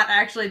kind of hot,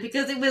 actually,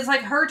 because it was,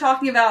 like, her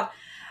talking about,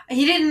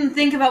 he didn't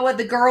think about what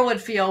the girl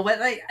would feel, but,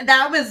 like,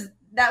 that was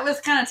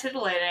kind of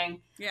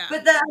tittillating. Yeah.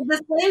 But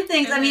the slave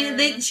things, and I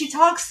mean, she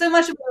talks so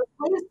much about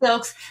slave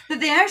silks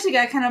that they actually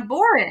got kind of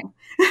boring.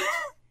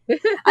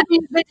 I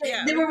mean,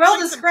 they were well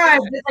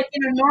described. Like,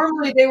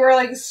 normally they were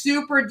like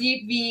super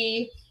deep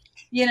V,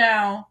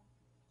 your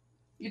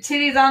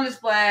titties on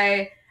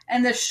display,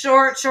 and the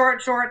short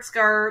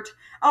skirt.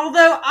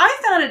 Although I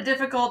found it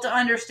difficult to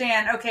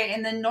understand. Okay,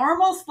 in the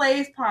normal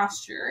slave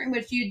posture, in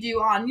which you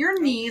do on your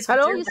knees.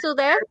 Hello, you still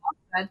there?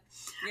 Yeah,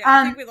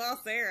 I think we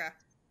lost Sarah.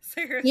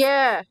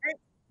 Yeah,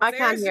 I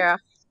can't hear her.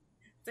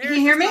 Can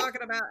you hear me?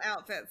 Talking about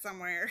outfits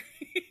somewhere.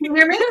 Can you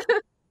hear me?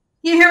 Can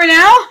you hear me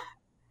now?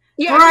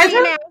 Yeah,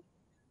 Verizon?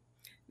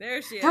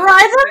 There she is.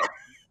 Verizon?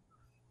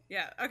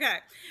 Yeah, okay.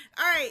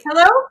 All right.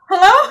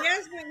 Hello?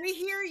 Yes, we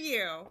hear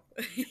you.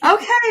 Okay,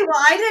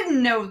 well, I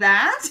didn't know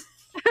that.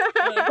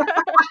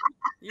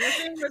 Your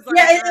thing was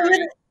like,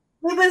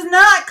 it was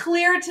not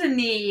clear to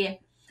me.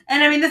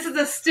 And I mean, this is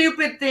a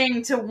stupid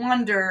thing to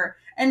wonder,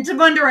 and to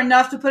wonder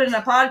enough to put in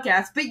a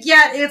podcast, but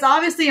yet it's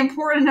obviously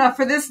important enough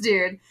for this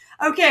dude.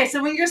 Okay,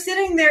 so when you're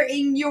sitting there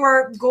in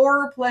your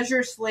Gor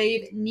pleasure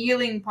slave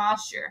kneeling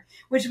posture,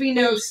 which we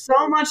know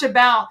so much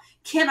about,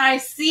 can I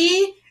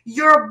see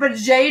your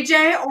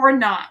BJJ or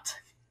not?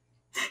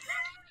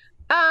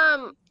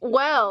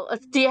 Well,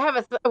 do you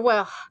have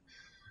well,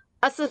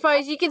 I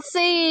suppose you can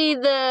see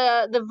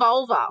the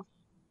vulva.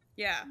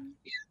 Yeah.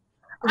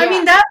 I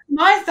mean, that's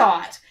my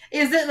thought.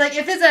 Is that, like,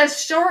 if it's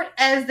as short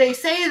as they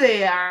say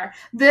they are,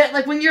 that,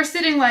 like, when you're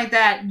sitting like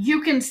that,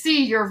 you can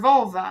see your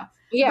vulva.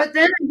 Yeah. But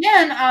then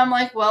again, I'm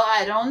like, well,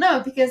 I don't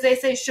know, because they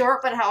say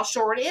short, but how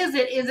short is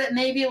it? Is it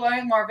maybe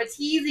like more of a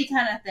teasy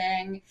kind of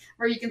thing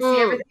where you can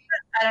see everything?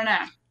 I don't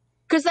know.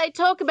 Because they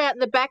talk about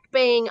the back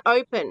being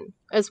open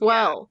as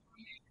well.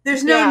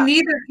 There's no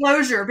neither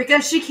closure,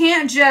 because she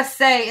can't just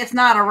say it's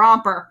not a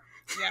romper.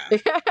 Yeah.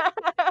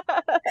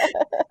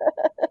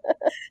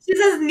 She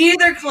says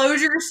neither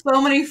closure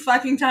so many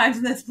fucking times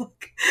in this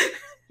book.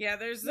 Yeah,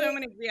 there's so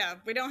many. Yeah,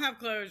 we don't have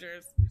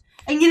closures.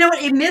 And you know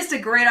what? It missed a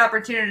great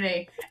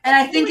opportunity. And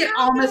I think it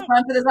almost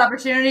went for this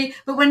opportunity.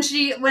 But when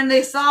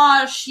they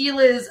saw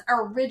Sheila's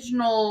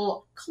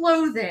original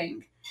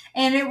clothing,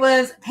 and it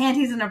was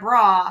panties and a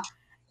bra,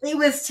 it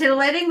was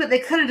titillating, but they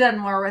could have done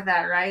more with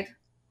that, right?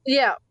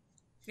 Yeah.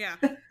 Yeah.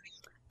 Okay.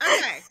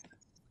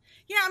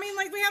 Yeah, I mean,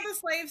 like, we have the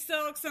slave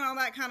silks and all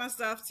that kind of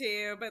stuff,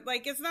 too. But,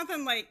 like, it's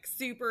nothing, like,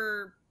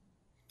 super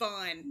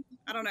fun.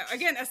 I don't know.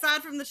 Again,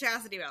 aside from the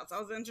chastity belts. I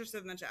was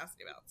interested in the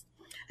chastity belts.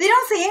 They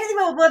don't say anything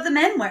about what the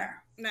men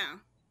wear. No.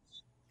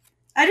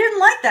 I didn't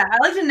like that. I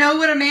like to know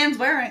what a man's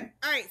wearing.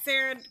 All right,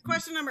 Sarah,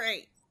 question number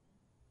 8.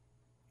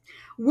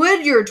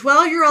 Would your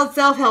 12-year-old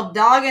self have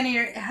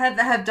dog-eared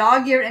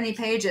any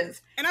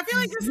pages? And I feel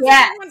like this is a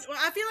good one. Well,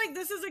 I feel like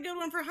this is a good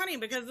one for Honey,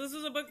 because this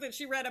was a book that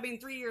she read,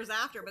 3 years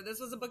after, but this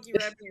was a book you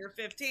read when you were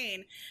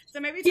 15. So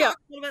maybe talk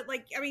a little bit,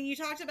 like, I mean, you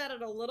talked about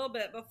it a little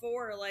bit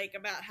before, like,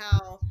 about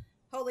how,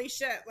 holy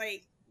shit,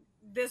 like,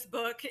 this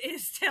book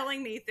is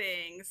telling me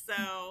things.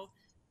 So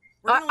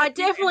I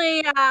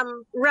definitely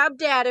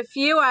rubbed out a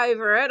few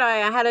over it. I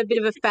had a bit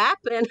of a fap,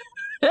 and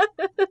does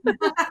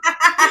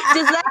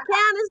that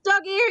count as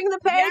dog earing the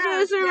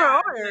pages?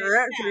 Yeah.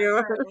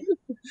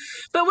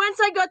 But once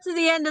I got to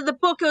the end of the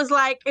book, it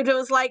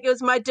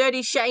was my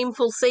dirty,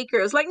 shameful secret.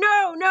 It was like,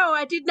 no,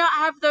 I did not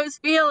have those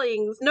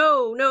feelings.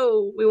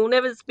 No, we will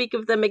never speak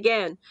of them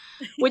again.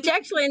 Which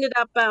actually ended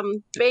up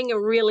being a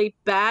really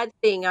bad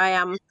thing.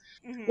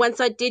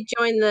 Once I did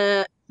join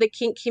the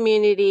kink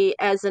community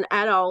as an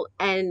adult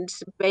and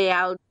be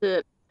able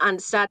to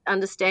start to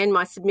understand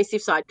my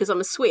submissive side, because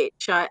I'm a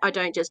switch, I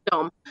don't just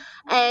dom,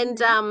 and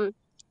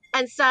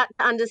start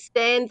to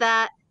understand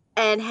that,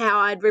 and how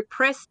I'd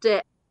repressed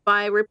it.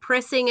 By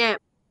repressing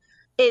it,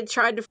 it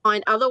tried to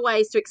find other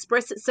ways to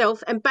express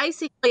itself, and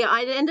basically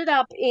I ended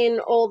up in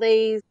all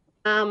these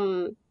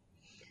violent,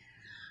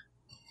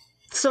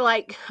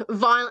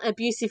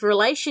 abusive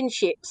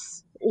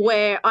relationships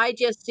where I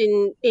just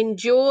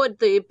endured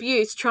the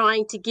abuse,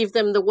 trying to give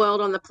them the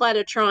world on the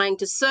platter, trying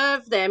to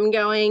serve them,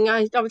 going,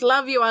 I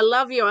love you, I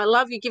love you, I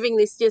love you, giving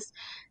this just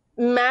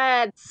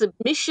mad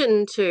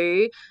submission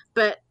to,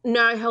 but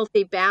no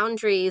healthy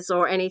boundaries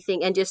or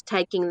anything, and just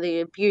taking the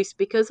abuse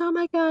because, oh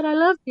my God, I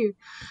love you.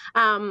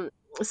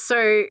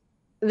 So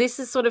this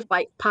is sort of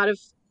like part of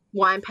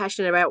why I'm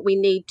passionate about, we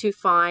need to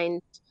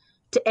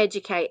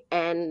educate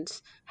and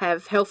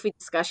have healthy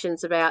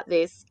discussions about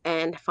this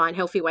and find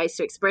healthy ways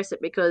to express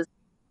it, because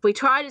if we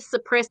try to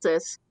suppress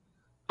it,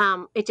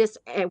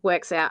 it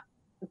works out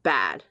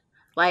bad.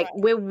 Like,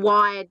 we're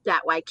wired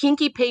that way.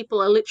 Kinky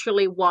people are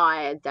literally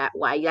wired that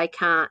way. They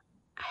can't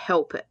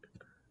help it.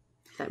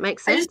 Does that make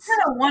sense? I just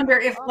kind of wonder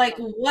if, like,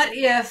 what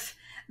if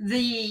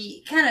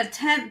the kind of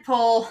tent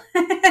pole,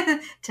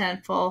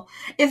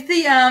 if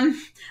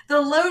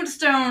the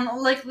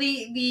lodestone, like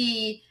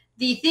the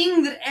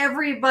thing that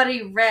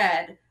everybody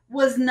read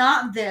was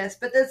not this,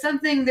 but that's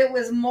something that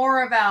was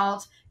more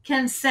about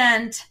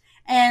consent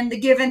and the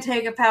give and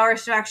take of power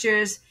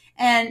structures,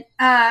 and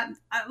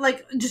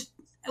like, just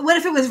what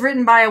if it was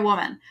written by a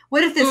woman?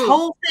 What if this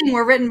whole thing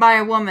were written by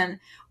a woman?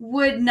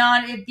 Would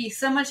not it be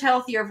so much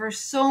healthier for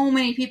so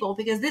many people?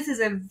 Because this is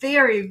a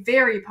very,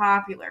 very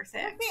popular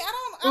thing. See,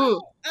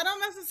 I don't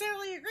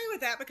necessarily agree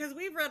with that, because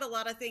we've read a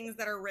lot of things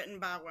that are written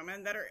by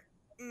women that are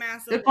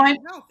massively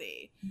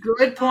unhealthy.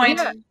 Good point.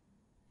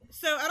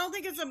 So I don't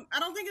think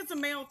it's a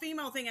male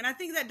female thing, and I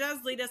think that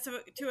does lead us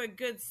to a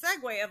good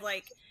segue of,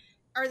 like,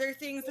 are there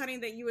things, honey,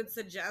 that you would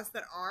suggest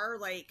that are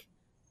like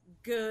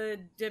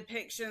good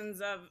depictions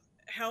of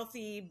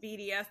healthy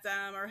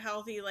BDSM or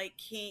healthy, like,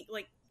 kink,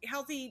 like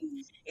healthy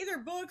either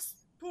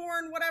books,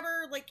 porn,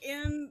 whatever, like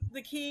in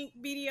the kink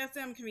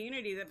BDSM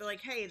community, that be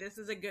like, hey, this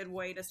is a good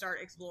way to start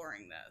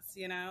exploring this,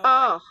 you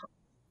know?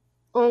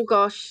 Oh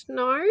gosh,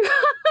 no.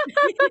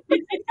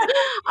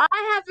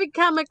 I haven't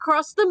come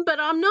across them, but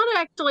I'm not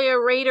actually a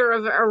reader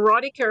of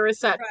erotica or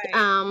such.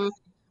 Right.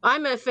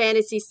 I'm a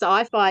fantasy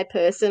sci-fi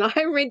person. I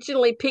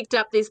originally picked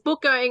up this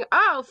book going,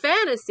 oh,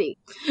 fantasy,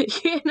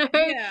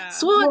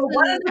 swords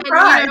and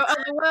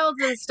other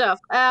worlds and stuff.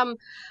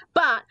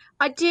 But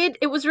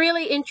it was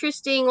really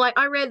interesting. Like,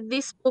 I read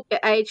this book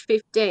at age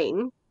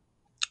 15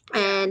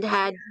 and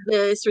had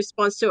this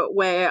response to it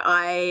where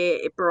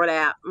it brought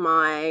out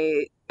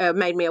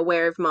made me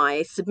aware of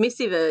my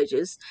submissive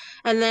urges.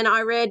 And then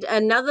I read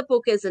another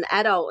book as an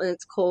adult, and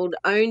it's called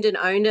Owned and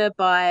Owner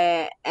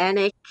by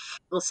Anik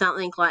or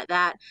something like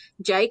that,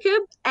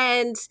 Jacob.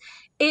 And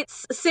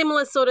it's a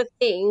similar sort of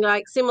thing,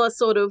 like similar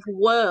sort of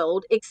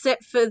world,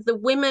 except for the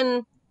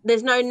women,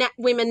 there's no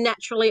women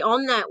naturally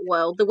on that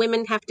world. The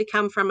women have to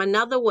come from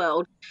another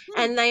world,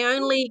 and they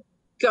only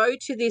go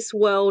to this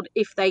world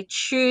if they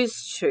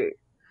choose to.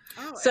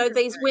 So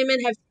these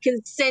women have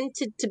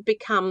consented to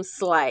become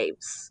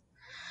slaves.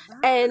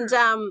 And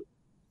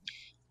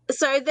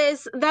so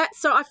there's that.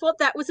 So I thought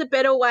that was a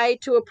better way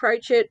to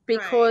approach it,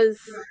 because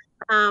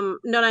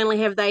not only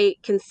have they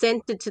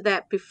consented to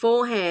that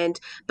beforehand,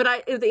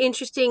 but the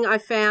interesting, I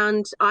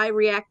found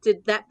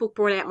that book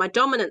brought out my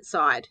dominant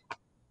side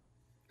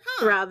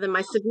rather than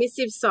my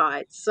submissive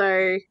side.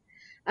 So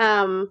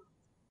thought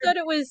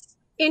it was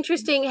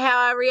interesting how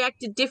I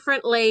reacted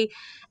differently,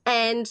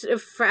 and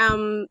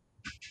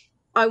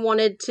I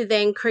wanted to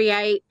then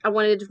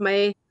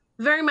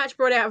very much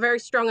brought out a very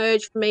strong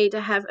urge for me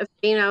to have a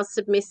female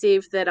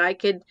submissive that I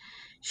could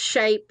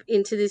shape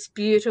into this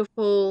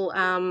beautiful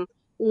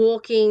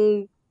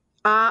walking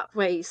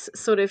artways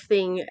sort of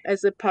thing,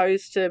 as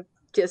opposed to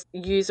just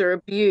use or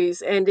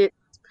abuse. And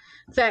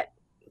that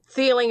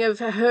feeling of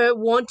her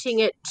wanting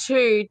it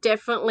too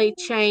definitely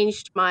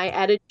changed my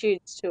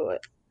attitudes to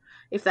it,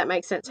 if that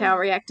makes sense, how I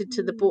reacted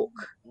to the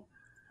book.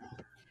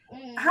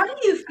 How do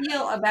you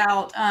feel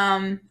about,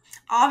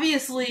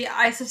 obviously,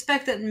 I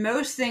suspect that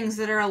most things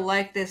that are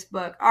like this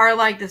book,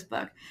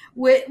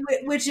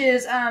 which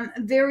is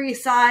very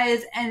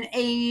size and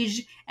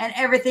age and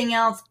everything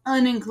else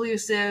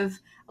uninclusive.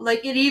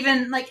 Like,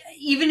 even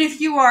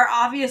if you are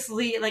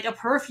obviously like a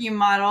perfume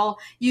model,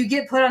 you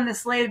get put on the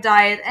slave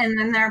diet and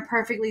then they're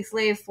perfectly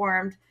slave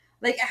formed.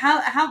 Like,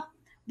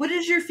 what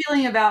is your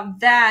feeling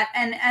about that,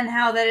 and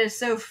how that is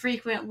so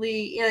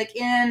frequently, like,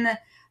 in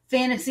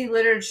fantasy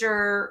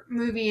literature,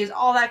 movies,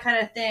 all that kind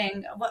of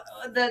thing?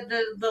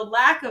 The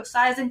lack of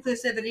size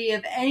inclusivity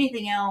of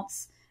anything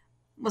else,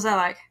 what's that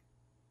like?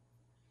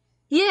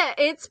 Yeah,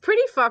 it's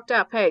pretty fucked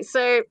up, hey.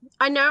 So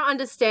I know,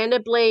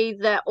 understandably,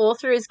 the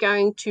author is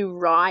going to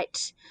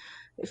write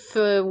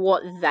for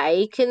what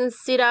they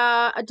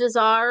consider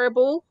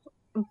desirable,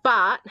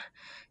 but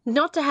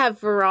not to have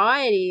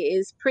variety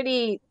is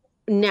pretty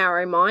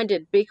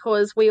narrow-minded,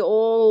 because we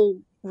all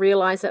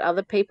realize that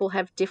other people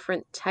have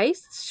different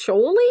tastes.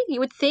 Surely, you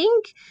would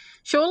think.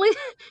 Surely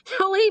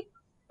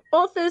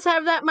authors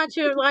have that much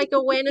of, like,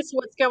 awareness of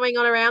what's going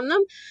on around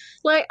them.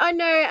 Like, I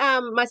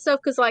know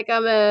myself, because, like,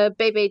 I'm a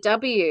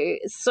BBW,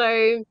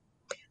 so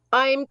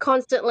I'm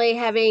constantly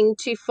having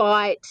to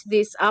fight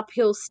this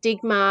uphill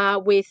stigma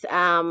with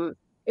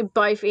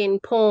both in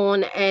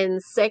porn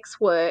and sex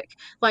work,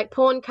 like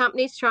porn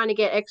companies trying to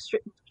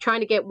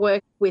get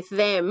work with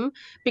them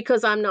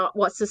because I'm not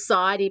what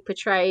society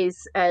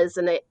portrays as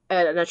an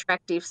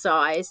attractive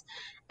size.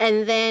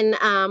 And then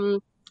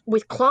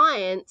with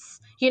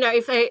clients,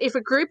 if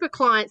a group of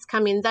clients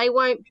come in, they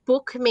won't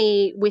book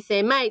me with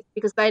their mates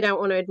because they don't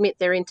want to admit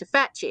they're into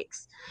fat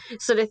chicks,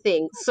 sort of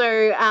thing.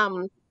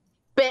 So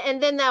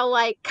and then they'll,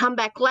 like, come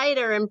back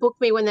later and book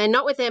me when they're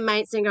not with their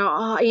mates and go,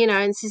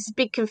 and it's this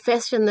big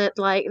confession that,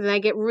 like,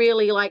 they get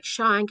really, like,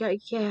 shy and go,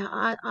 yeah,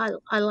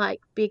 I like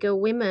bigger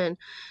women.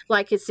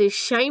 Like, it's this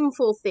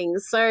shameful thing.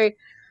 So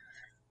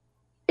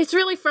it's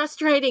really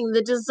frustrating.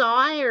 The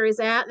desire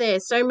is out there.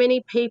 So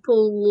many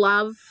people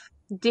love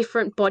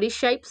different body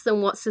shapes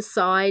than what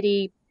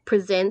society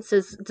presents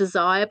as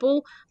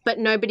desirable, but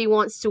nobody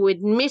wants to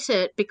admit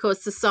it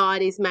because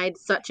society's made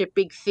such a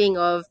big thing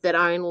of that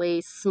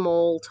only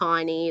small,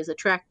 tiny is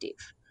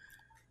attractive.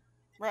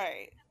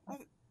 Right.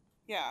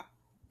 Yeah.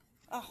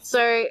 Oh,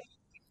 So,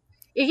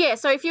 yeah,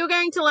 so if you're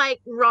going to, like,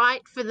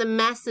 write for the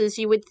masses,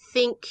 you would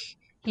think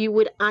you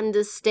would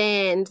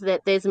understand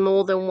that there's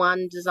more than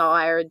one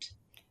desired.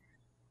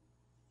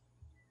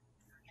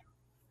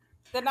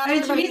 That not I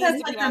mean, to me, everybody needs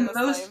that's to like be on the the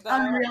most slave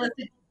diet.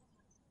 unrealistic.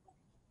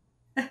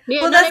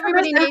 Yeah, Well, not that's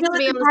everybody the most needs to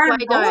be on the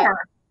unrealistic slave part of diet. Gor.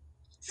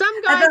 Some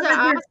I guys thought that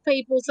are there's- ass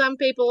people, some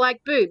people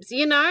like boobs,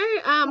 you know?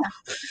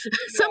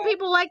 Some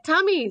people like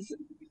tummies.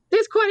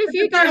 There's quite a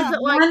few guys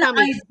that like one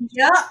tummies.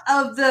 idea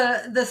of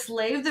the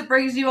slave that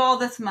brings you all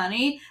this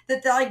money,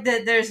 that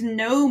there's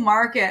no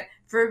market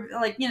for,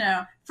 like, you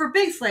know, for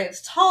big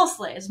slaves, tall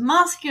slaves,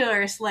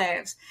 muscular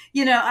slaves.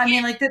 You know, I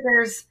mean, like, that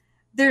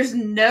there's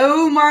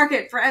no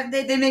market for.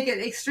 They make it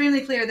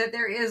extremely clear that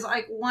there is,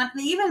 like, one.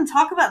 They even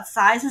talk about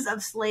sizes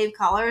of slave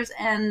collars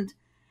and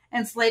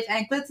slave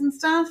anklets and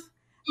stuff.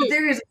 But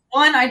there is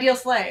one ideal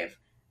slave.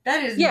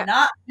 That is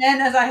not men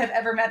as I have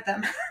ever met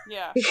them.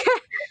 Yeah.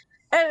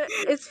 And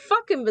it's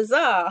fucking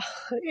bizarre.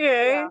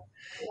 Yeah.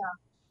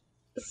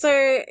 So,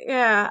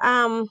 yeah.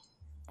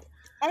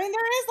 I mean,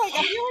 there is, like,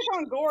 I feel like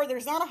on Gor,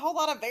 there's not a whole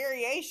lot of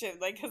variation.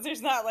 Like, because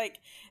there's not, like,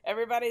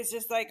 everybody's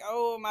just like,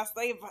 oh, my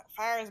slave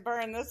fires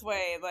burn this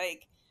way.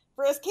 Like,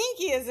 for as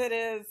kinky as it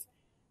is,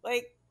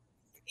 like,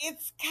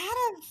 it's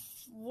kind of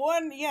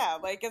one,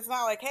 like, it's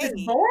not like, hey,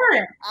 It's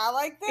boring. I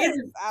like this,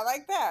 I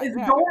like that. It's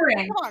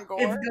boring. Come on, Gor.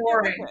 It's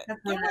boring. Get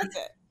with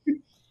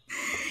it.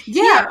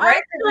 Yeah,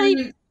 right?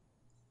 Actually,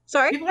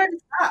 sorry? People are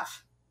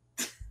tough.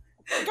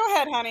 Go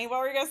ahead, honey. What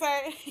were you going to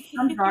say?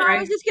 I'm No, sorry. I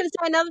was just going to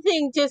say another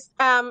thing, just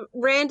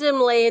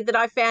randomly, that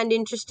I found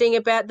interesting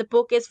about the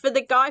book is for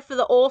the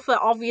author,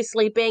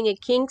 obviously being a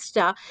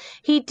kinkster,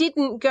 he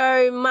didn't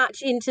go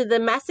much into the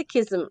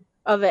masochism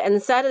of it and the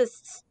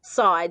sadist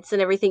sides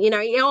and everything. You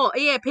know,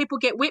 yeah, people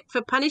get whipped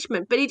for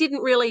punishment, but he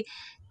didn't really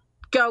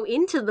go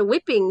into the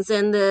whippings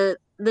and the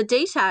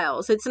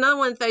details. It's another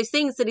one of those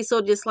things that he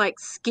sort of just, like,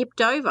 skipped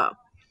over.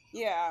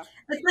 Yeah.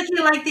 It's like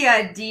he liked the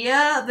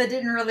idea, but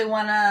didn't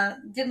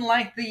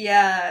like the,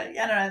 I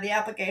don't know, the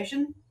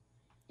application.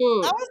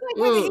 I was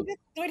like,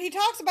 when he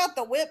talks about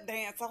the whip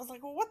dance, I was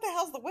like, well, what the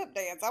hell's the whip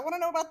dance? I want to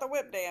know about the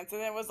whip dance. And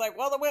then it was like,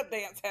 well, the whip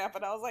dance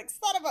happened. I was like,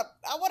 son of a,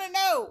 I want to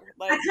know.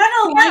 Like, I kind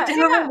of liked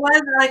whoever it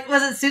was. Like,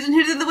 was it Susan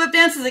who did the whip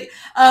dance? It's like,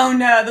 oh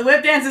no, the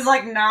whip dance is,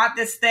 like, not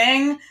this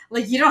thing.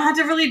 Like, you don't have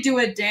to really do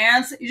a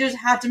dance. You just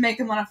have to make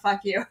them want to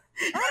fuck you. I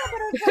know, but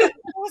it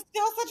was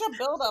still such a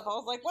buildup. I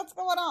was like, what's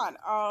going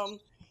on?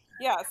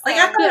 Yeah. So, like,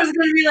 I thought it was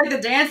going to be like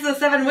the dance of the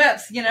 7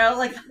 whips, you know?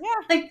 Like,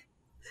 like,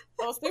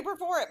 I was super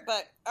for it,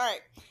 but all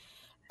right.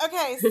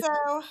 Okay,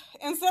 so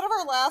instead of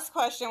our last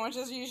question, which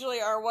is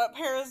usually our what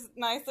pairs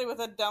nicely with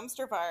a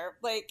dumpster fire,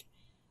 like,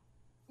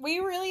 we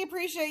really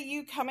appreciate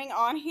you coming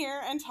on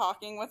here and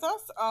talking with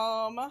us.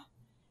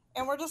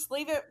 And we'll just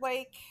leave it,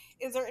 like,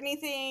 is there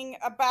anything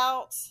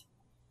about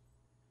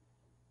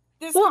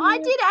this? Well, I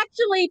did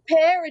actually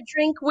pair a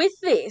drink with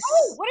this.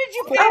 Oh, what did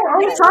you pair?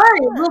 Oh, sorry.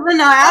 Well, then,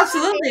 no,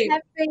 absolutely. I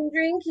have been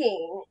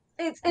drinking.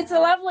 It's a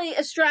lovely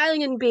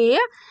Australian beer.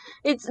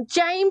 It's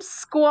James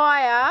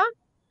Squire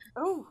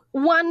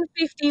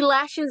 150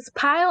 Lashes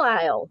Pale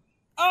Ale.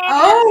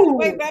 Oh,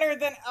 that's way better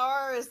than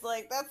ours.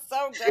 Like, that's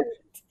so great.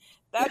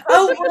 That's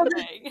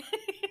amazing.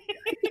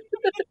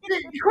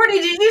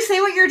 Courtney, did you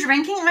say what you're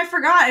drinking? I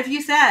forgot if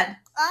you said.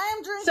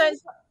 I'm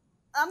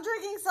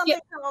drinking something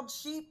called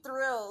Sheep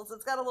Thrills.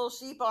 It's got a little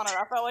sheep on it.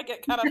 I felt like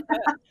it kind of fit.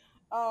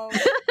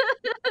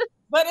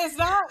 But it's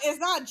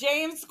not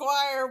James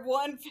Squire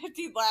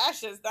 150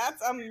 Lashes.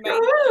 That's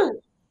amazing.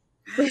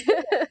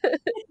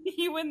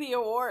 You win the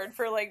award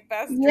for, like,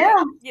 best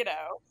drink, you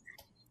know.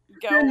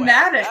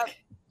 Dramatic. That's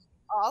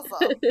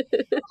awesome.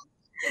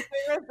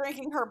 Sarah's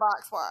drinking her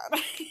box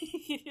wine.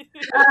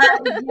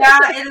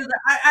 It is.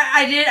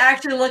 I did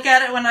actually look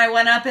at it when I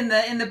went up in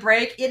the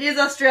break. It is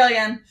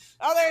Australian.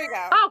 Oh, there you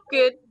go. Oh,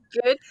 good.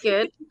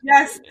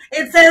 Yes,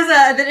 it says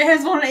that it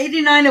has won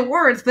 89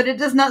 awards, but it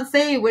does not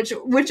say which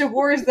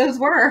awards those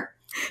were.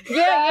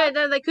 Yeah,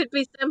 no, they could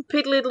be some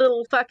piddly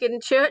little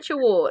fucking church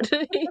award.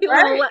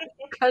 Little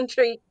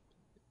country.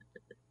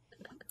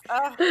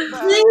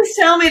 Please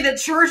tell me that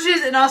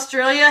churches in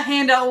Australia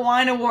hand out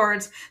wine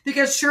awards,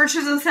 because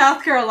churches in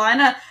South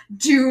Carolina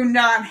do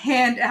not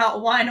hand out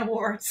wine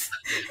awards.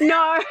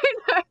 No.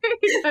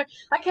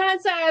 I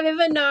can't say I've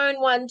ever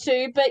known one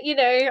to, but, you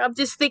know, I'm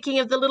just thinking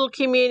of the little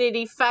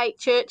community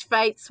church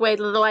fates where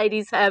the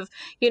ladies have,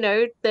 you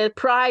know, the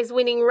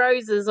prize-winning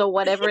roses or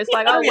whatever. It's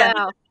like,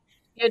 wow.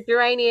 Your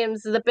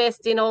geraniums are the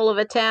best in all of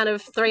a town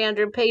of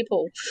 300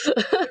 people. We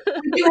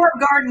do have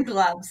garden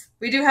clubs.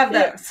 We do have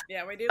those.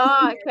 Yeah, we do.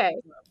 Oh, okay.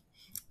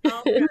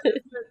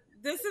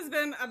 This has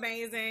been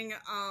amazing.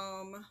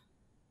 I'm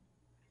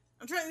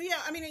trying.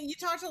 Yeah, I mean, you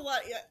talked a lot.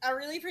 I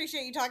really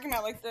appreciate you talking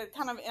about, like, the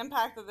kind of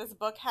impact that this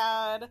book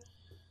had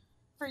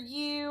for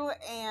you,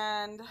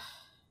 and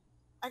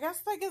I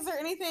guess, like, is there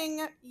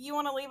anything you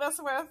want to leave us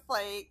with,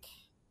 like?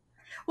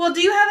 Well,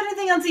 do you have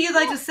anything else that you'd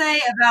like to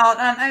say about,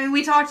 I mean,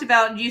 we talked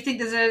about, do you think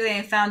there's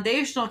any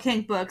foundational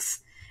kink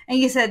books? And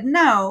you said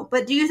no,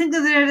 but do you think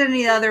that there's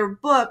any other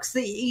books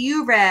that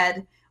you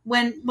read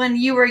when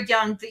you were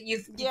young that you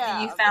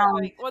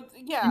found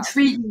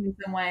intriguing in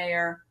some way?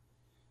 Or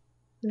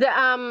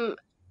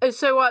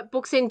so what,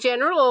 books in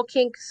general or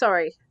kink?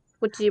 Sorry,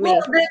 what do you mean?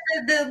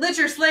 The lit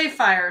your slave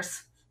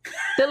fires.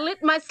 The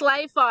lit my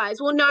slave fires.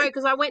 Well, no,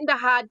 because I went into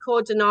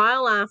hardcore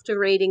denial after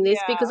reading this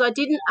because I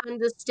didn't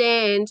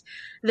understand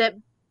that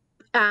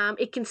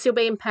it can still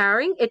be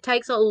empowering. It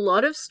takes a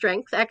lot of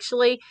strength,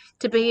 actually,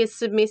 to be a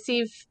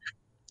submissive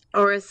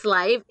or a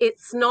slave.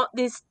 It's not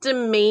this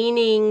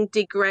demeaning,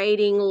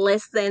 degrading,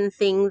 less than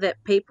thing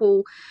that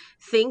people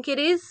think it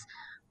is.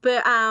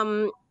 But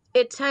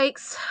it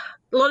takes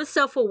a lot of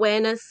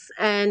self-awareness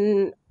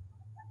and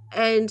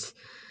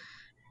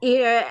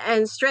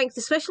strength,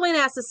 especially in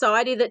our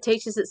society that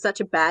teaches it's such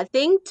a bad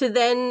thing, to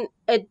then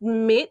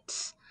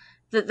admit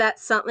that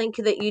that's something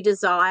that you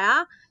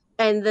desire,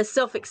 and the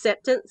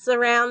self-acceptance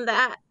around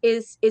that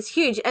is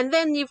huge. And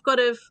then you got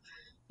to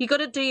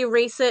do your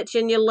research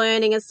and your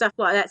learning and stuff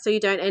like that so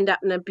you don't end up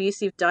in an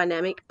abusive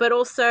dynamic. But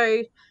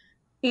also,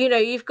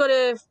 you've got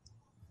to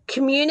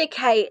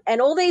communicate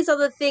and all these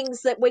other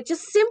things that we're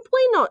just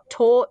simply not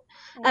taught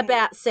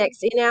about sex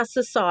in our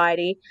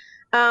society.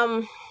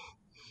 It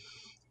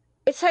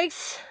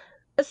takes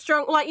a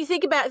strong, like you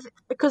think about,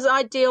 because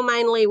I deal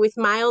mainly with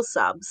male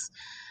subs.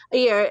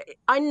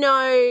 I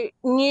know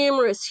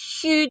numerous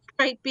huge,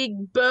 great,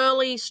 big,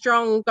 burly,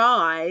 strong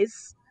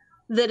guys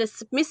that are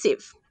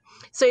submissive.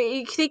 So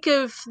you think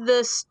of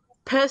the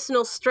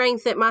personal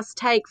strength it must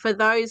take for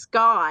those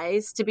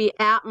guys to be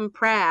out and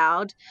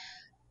proud,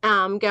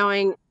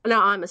 going,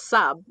 no, I'm a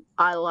sub.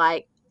 I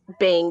like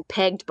being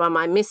pegged by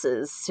my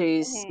missus,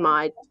 who's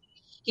my,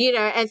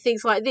 and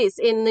things like this.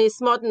 In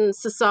this modern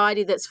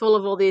society that's full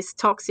of all this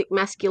toxic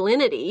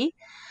masculinity,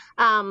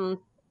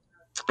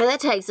 and that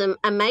takes some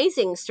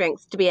amazing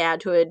strength to be able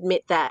to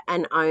admit that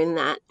and own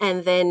that.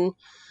 And then,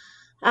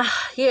 I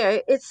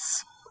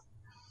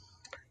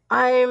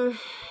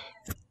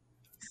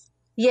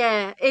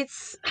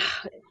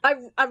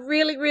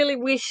really, really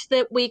wish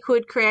that we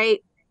could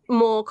create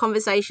more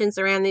conversations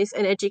around this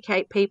and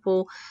educate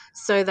people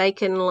so they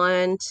can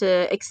learn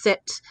to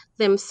accept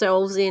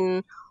themselves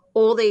in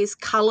all these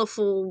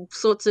colourful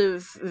sorts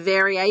of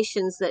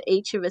variations that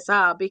each of us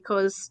are,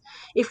 because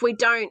if we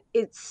don't,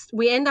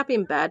 we end up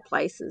in bad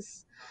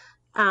places.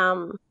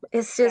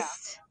 It's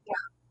just,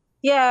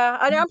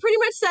 I know I'm pretty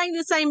much saying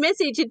the same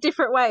message in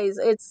different ways.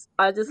 Please,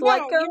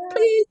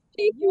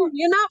 people,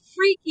 you're not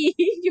freaky.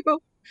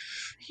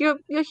 You're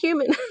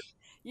human.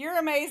 You're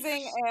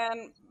amazing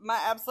and my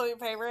absolute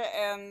favorite,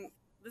 and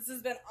this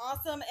has been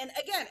awesome. And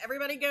again,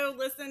 everybody go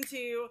listen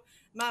to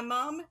my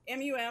mom,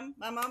 MUM.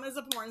 My mom is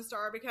a porn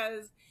star,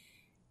 because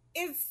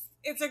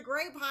it's a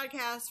great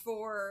podcast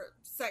for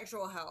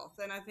sexual health.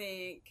 And I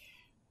think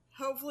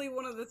hopefully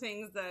one of the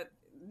things that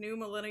new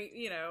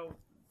millennial,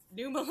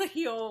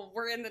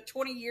 we're in the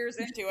 20 years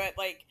into it,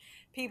 like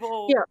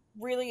people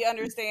really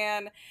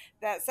understand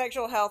that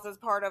sexual health is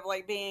part of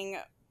like being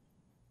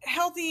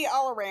healthy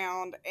all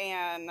around,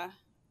 and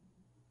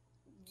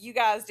you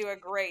guys do a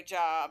great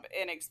job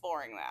in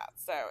exploring that.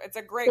 So it's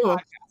a great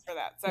podcast for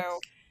that.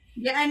 So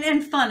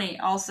and funny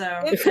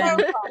also. It's so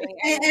funny.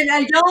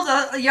 And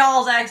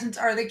y'all's accents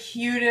are the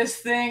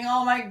cutest thing.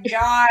 Oh my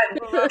god.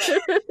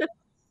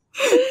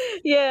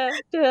 Yeah,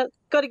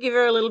 got to give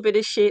her a little bit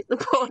of shit. The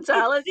poor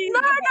Tyler. No,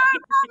 Mom,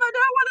 I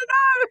don't want to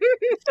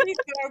know. She's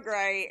so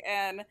great,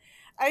 and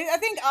I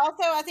think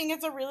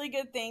it's a really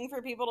good thing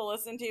for people to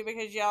listen to,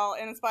 because y'all,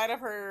 in spite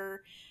of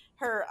her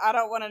I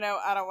don't want to know,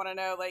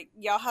 like,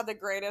 y'all have the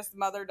greatest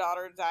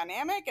mother-daughter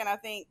dynamic. And I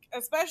think,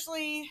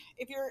 especially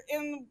if you're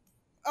in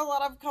a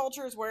lot of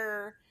cultures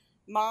where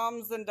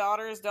moms and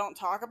daughters don't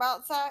talk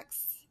about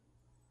sex,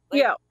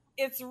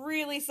 it's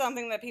really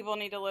something that people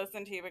need to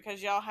listen to,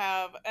 because y'all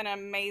have an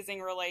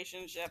amazing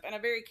relationship and a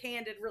very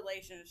candid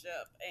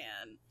relationship.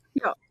 And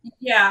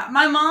yeah,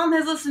 my mom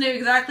has listened to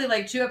exactly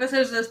like 2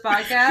 episodes of this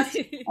podcast,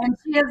 and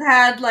she has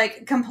had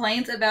like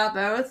complaints about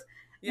both.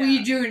 Yeah.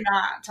 We do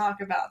not talk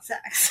about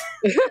sex.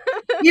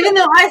 Even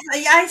though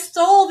I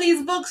stole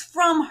these books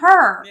from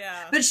her.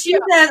 Yeah. But she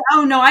says,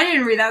 oh no, I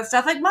didn't read that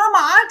stuff. Like, Mama,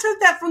 I took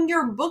that from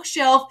your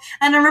bookshelf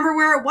and I remember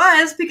where it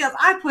was because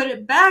I put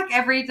it back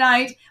every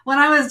night when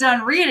I was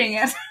done reading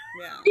it.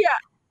 Yeah.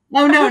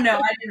 Oh no, I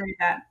didn't read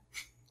that.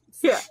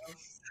 Yeah.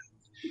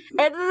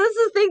 And this is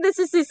the thing, this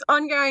is this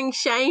ongoing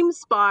shame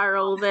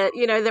spiral that,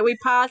 that we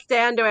pass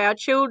down to our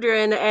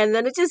children, and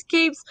then it just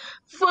keeps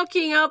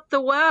fucking up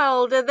the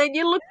world. And then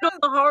you look at all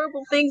the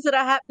horrible things that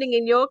are happening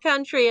in your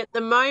country at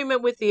the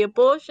moment with the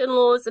abortion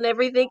laws and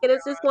everything, and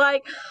it's just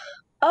like,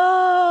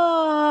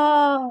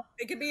 Oh,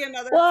 It could be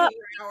another what?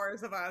 4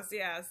 hours of us.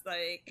 Yes,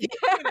 like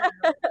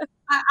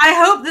I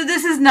hope that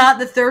this is not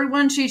the third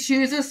one she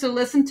chooses to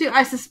listen to.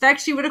 I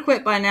suspect she would have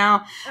quit by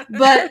now.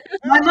 But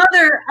my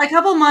mother, a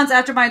couple months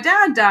after my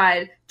dad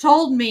died,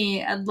 told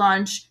me at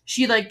lunch,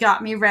 she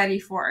got me ready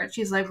for it.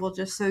 She's like, well,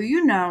 just so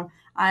you know,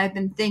 I've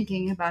been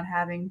thinking about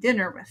having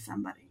dinner with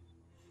somebody.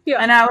 Yeah.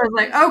 And I was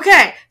like,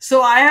 okay,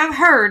 so I have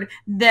heard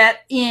that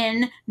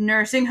in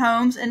nursing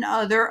homes and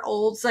other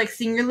old,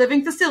 senior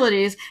living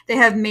facilities, they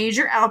have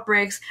major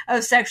outbreaks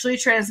of sexually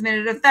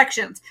transmitted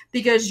infections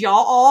because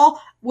y'all all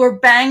were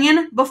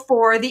banging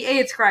before the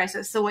AIDS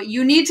crisis. So what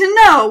you need to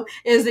know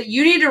is that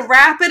you need to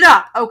wrap it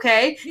up,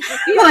 okay?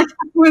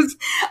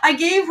 I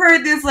gave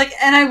her this,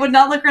 and I would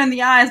not look her in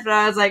the eyes, but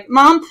I was like,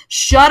 Mom,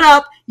 shut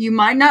up. You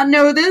might not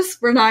know this.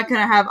 We're not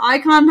going to have eye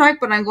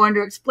contact, but I'm going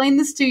to explain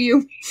this to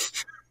you.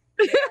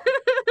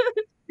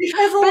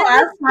 Because the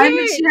last time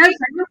that she had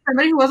sex with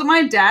somebody who wasn't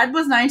my dad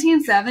was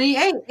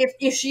 1978.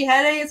 If she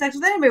had any sex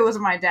with anybody who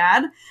wasn't my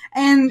dad.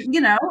 And,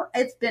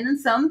 it's been in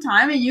some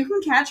time and you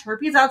can catch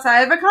herpes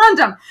outside of a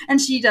condom. And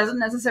she doesn't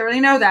necessarily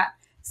know that.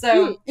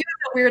 So it was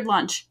a weird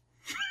lunch.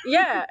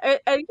 Yeah,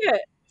 and yeah.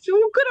 So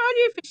good on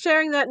you for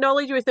sharing that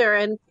knowledge with her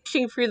and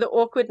pushing through the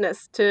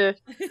awkwardness to,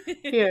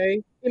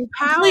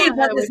 empower Please her.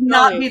 let this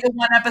not be the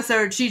one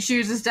episode she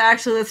chooses to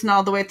actually listen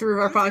all the way through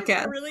our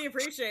podcast. I really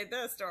appreciate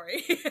this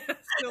story.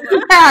 Still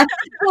love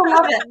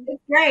it.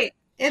 It's great.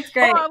 It's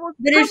great. Oh, well,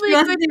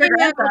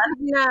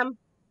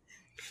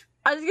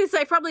 I was going to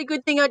say, probably a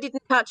good thing I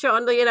didn't touch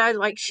on,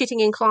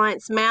 shitting in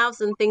clients'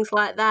 mouths and things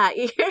like that.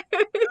 No,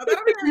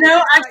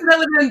 actually, that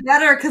would have been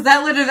better because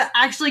that would have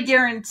actually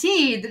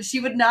guaranteed that she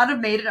would not have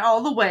made it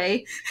all the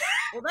way.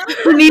 Well, that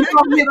me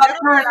talking about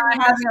her and I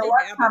having a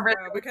lunch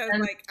conversation because,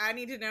 I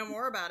need to know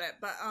more about it.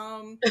 But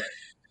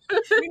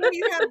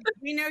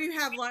we know you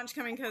have lunch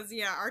coming because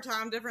our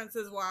time difference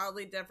is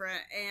wildly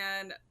different,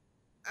 and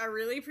I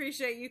really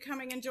appreciate you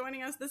coming and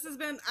joining us. This has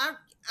been I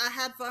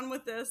had fun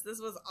with this.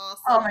 This was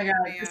awesome. Oh my god!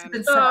 This has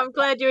been so I'm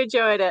glad you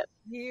enjoyed it.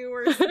 You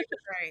were super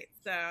great.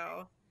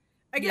 So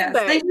again,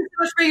 thank you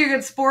so much for your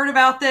good sport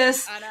about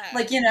this. I know.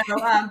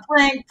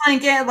 Playing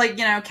game,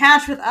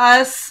 catch with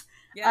us.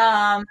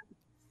 Yeah.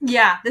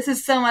 This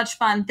is so much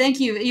fun. Thank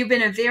you. You've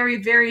been a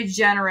very, very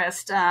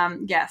generous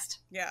guest.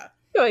 Yeah.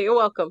 Oh, you're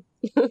welcome.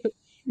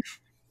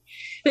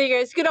 There you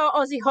go. It's good old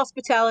Aussie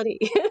hospitality.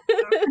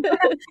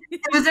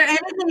 Was there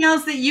anything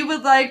else that you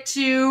would like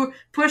to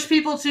push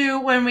people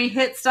to when we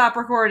hit stop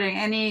recording?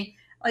 Any,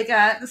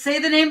 say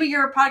the name of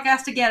your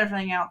podcast again, if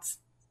anything else.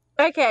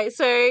 Okay,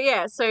 so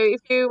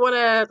if you want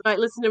to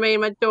listen to me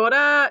and my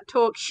daughter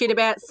talk shit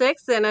about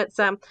sex, then it's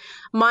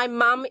My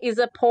Mum is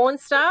a Porn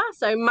Star.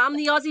 So Mum,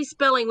 the Aussie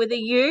spelling with a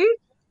U.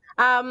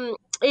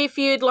 If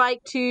you'd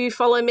like to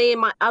follow me and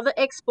my other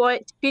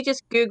exploits, if you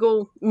just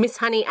Google Miss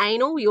Honey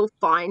Anal, you'll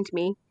find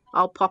me.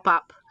 I'll pop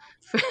up.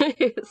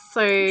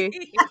 So,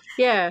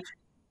 yeah.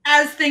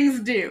 As things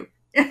do.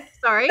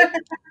 Sorry?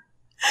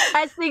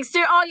 As things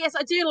do. Oh, yes,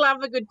 I do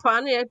love a good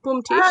pun. Yeah,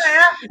 boom tish.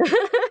 Oh,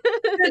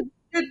 yeah.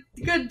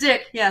 Good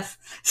dick, yes.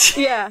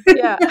 Yeah.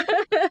 I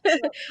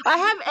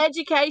have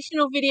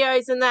educational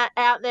videos and that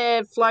out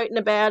there floating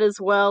about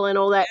as well and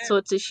all that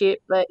sorts of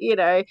shit. But,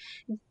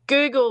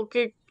 Google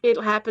it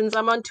happens.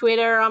 I'm on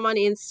Twitter. I'm on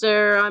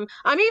Insta. I'm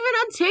even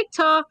on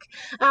TikTok.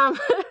 Yes,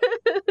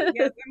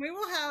 and we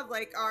will have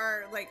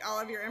our all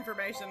of your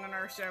information in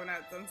our show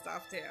notes and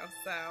stuff too.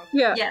 So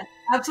yeah,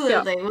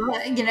 absolutely. Yeah. Well,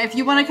 if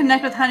you want to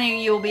connect with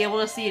Honey, you will be able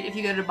to see it if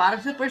you go to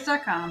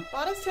bodice-tipplers.com.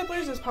 Bodice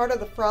Tipplers is part of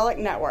the Frolic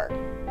Network.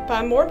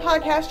 Find more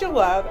podcasts you'll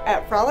love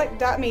at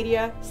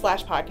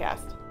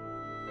frolic.media/podcast.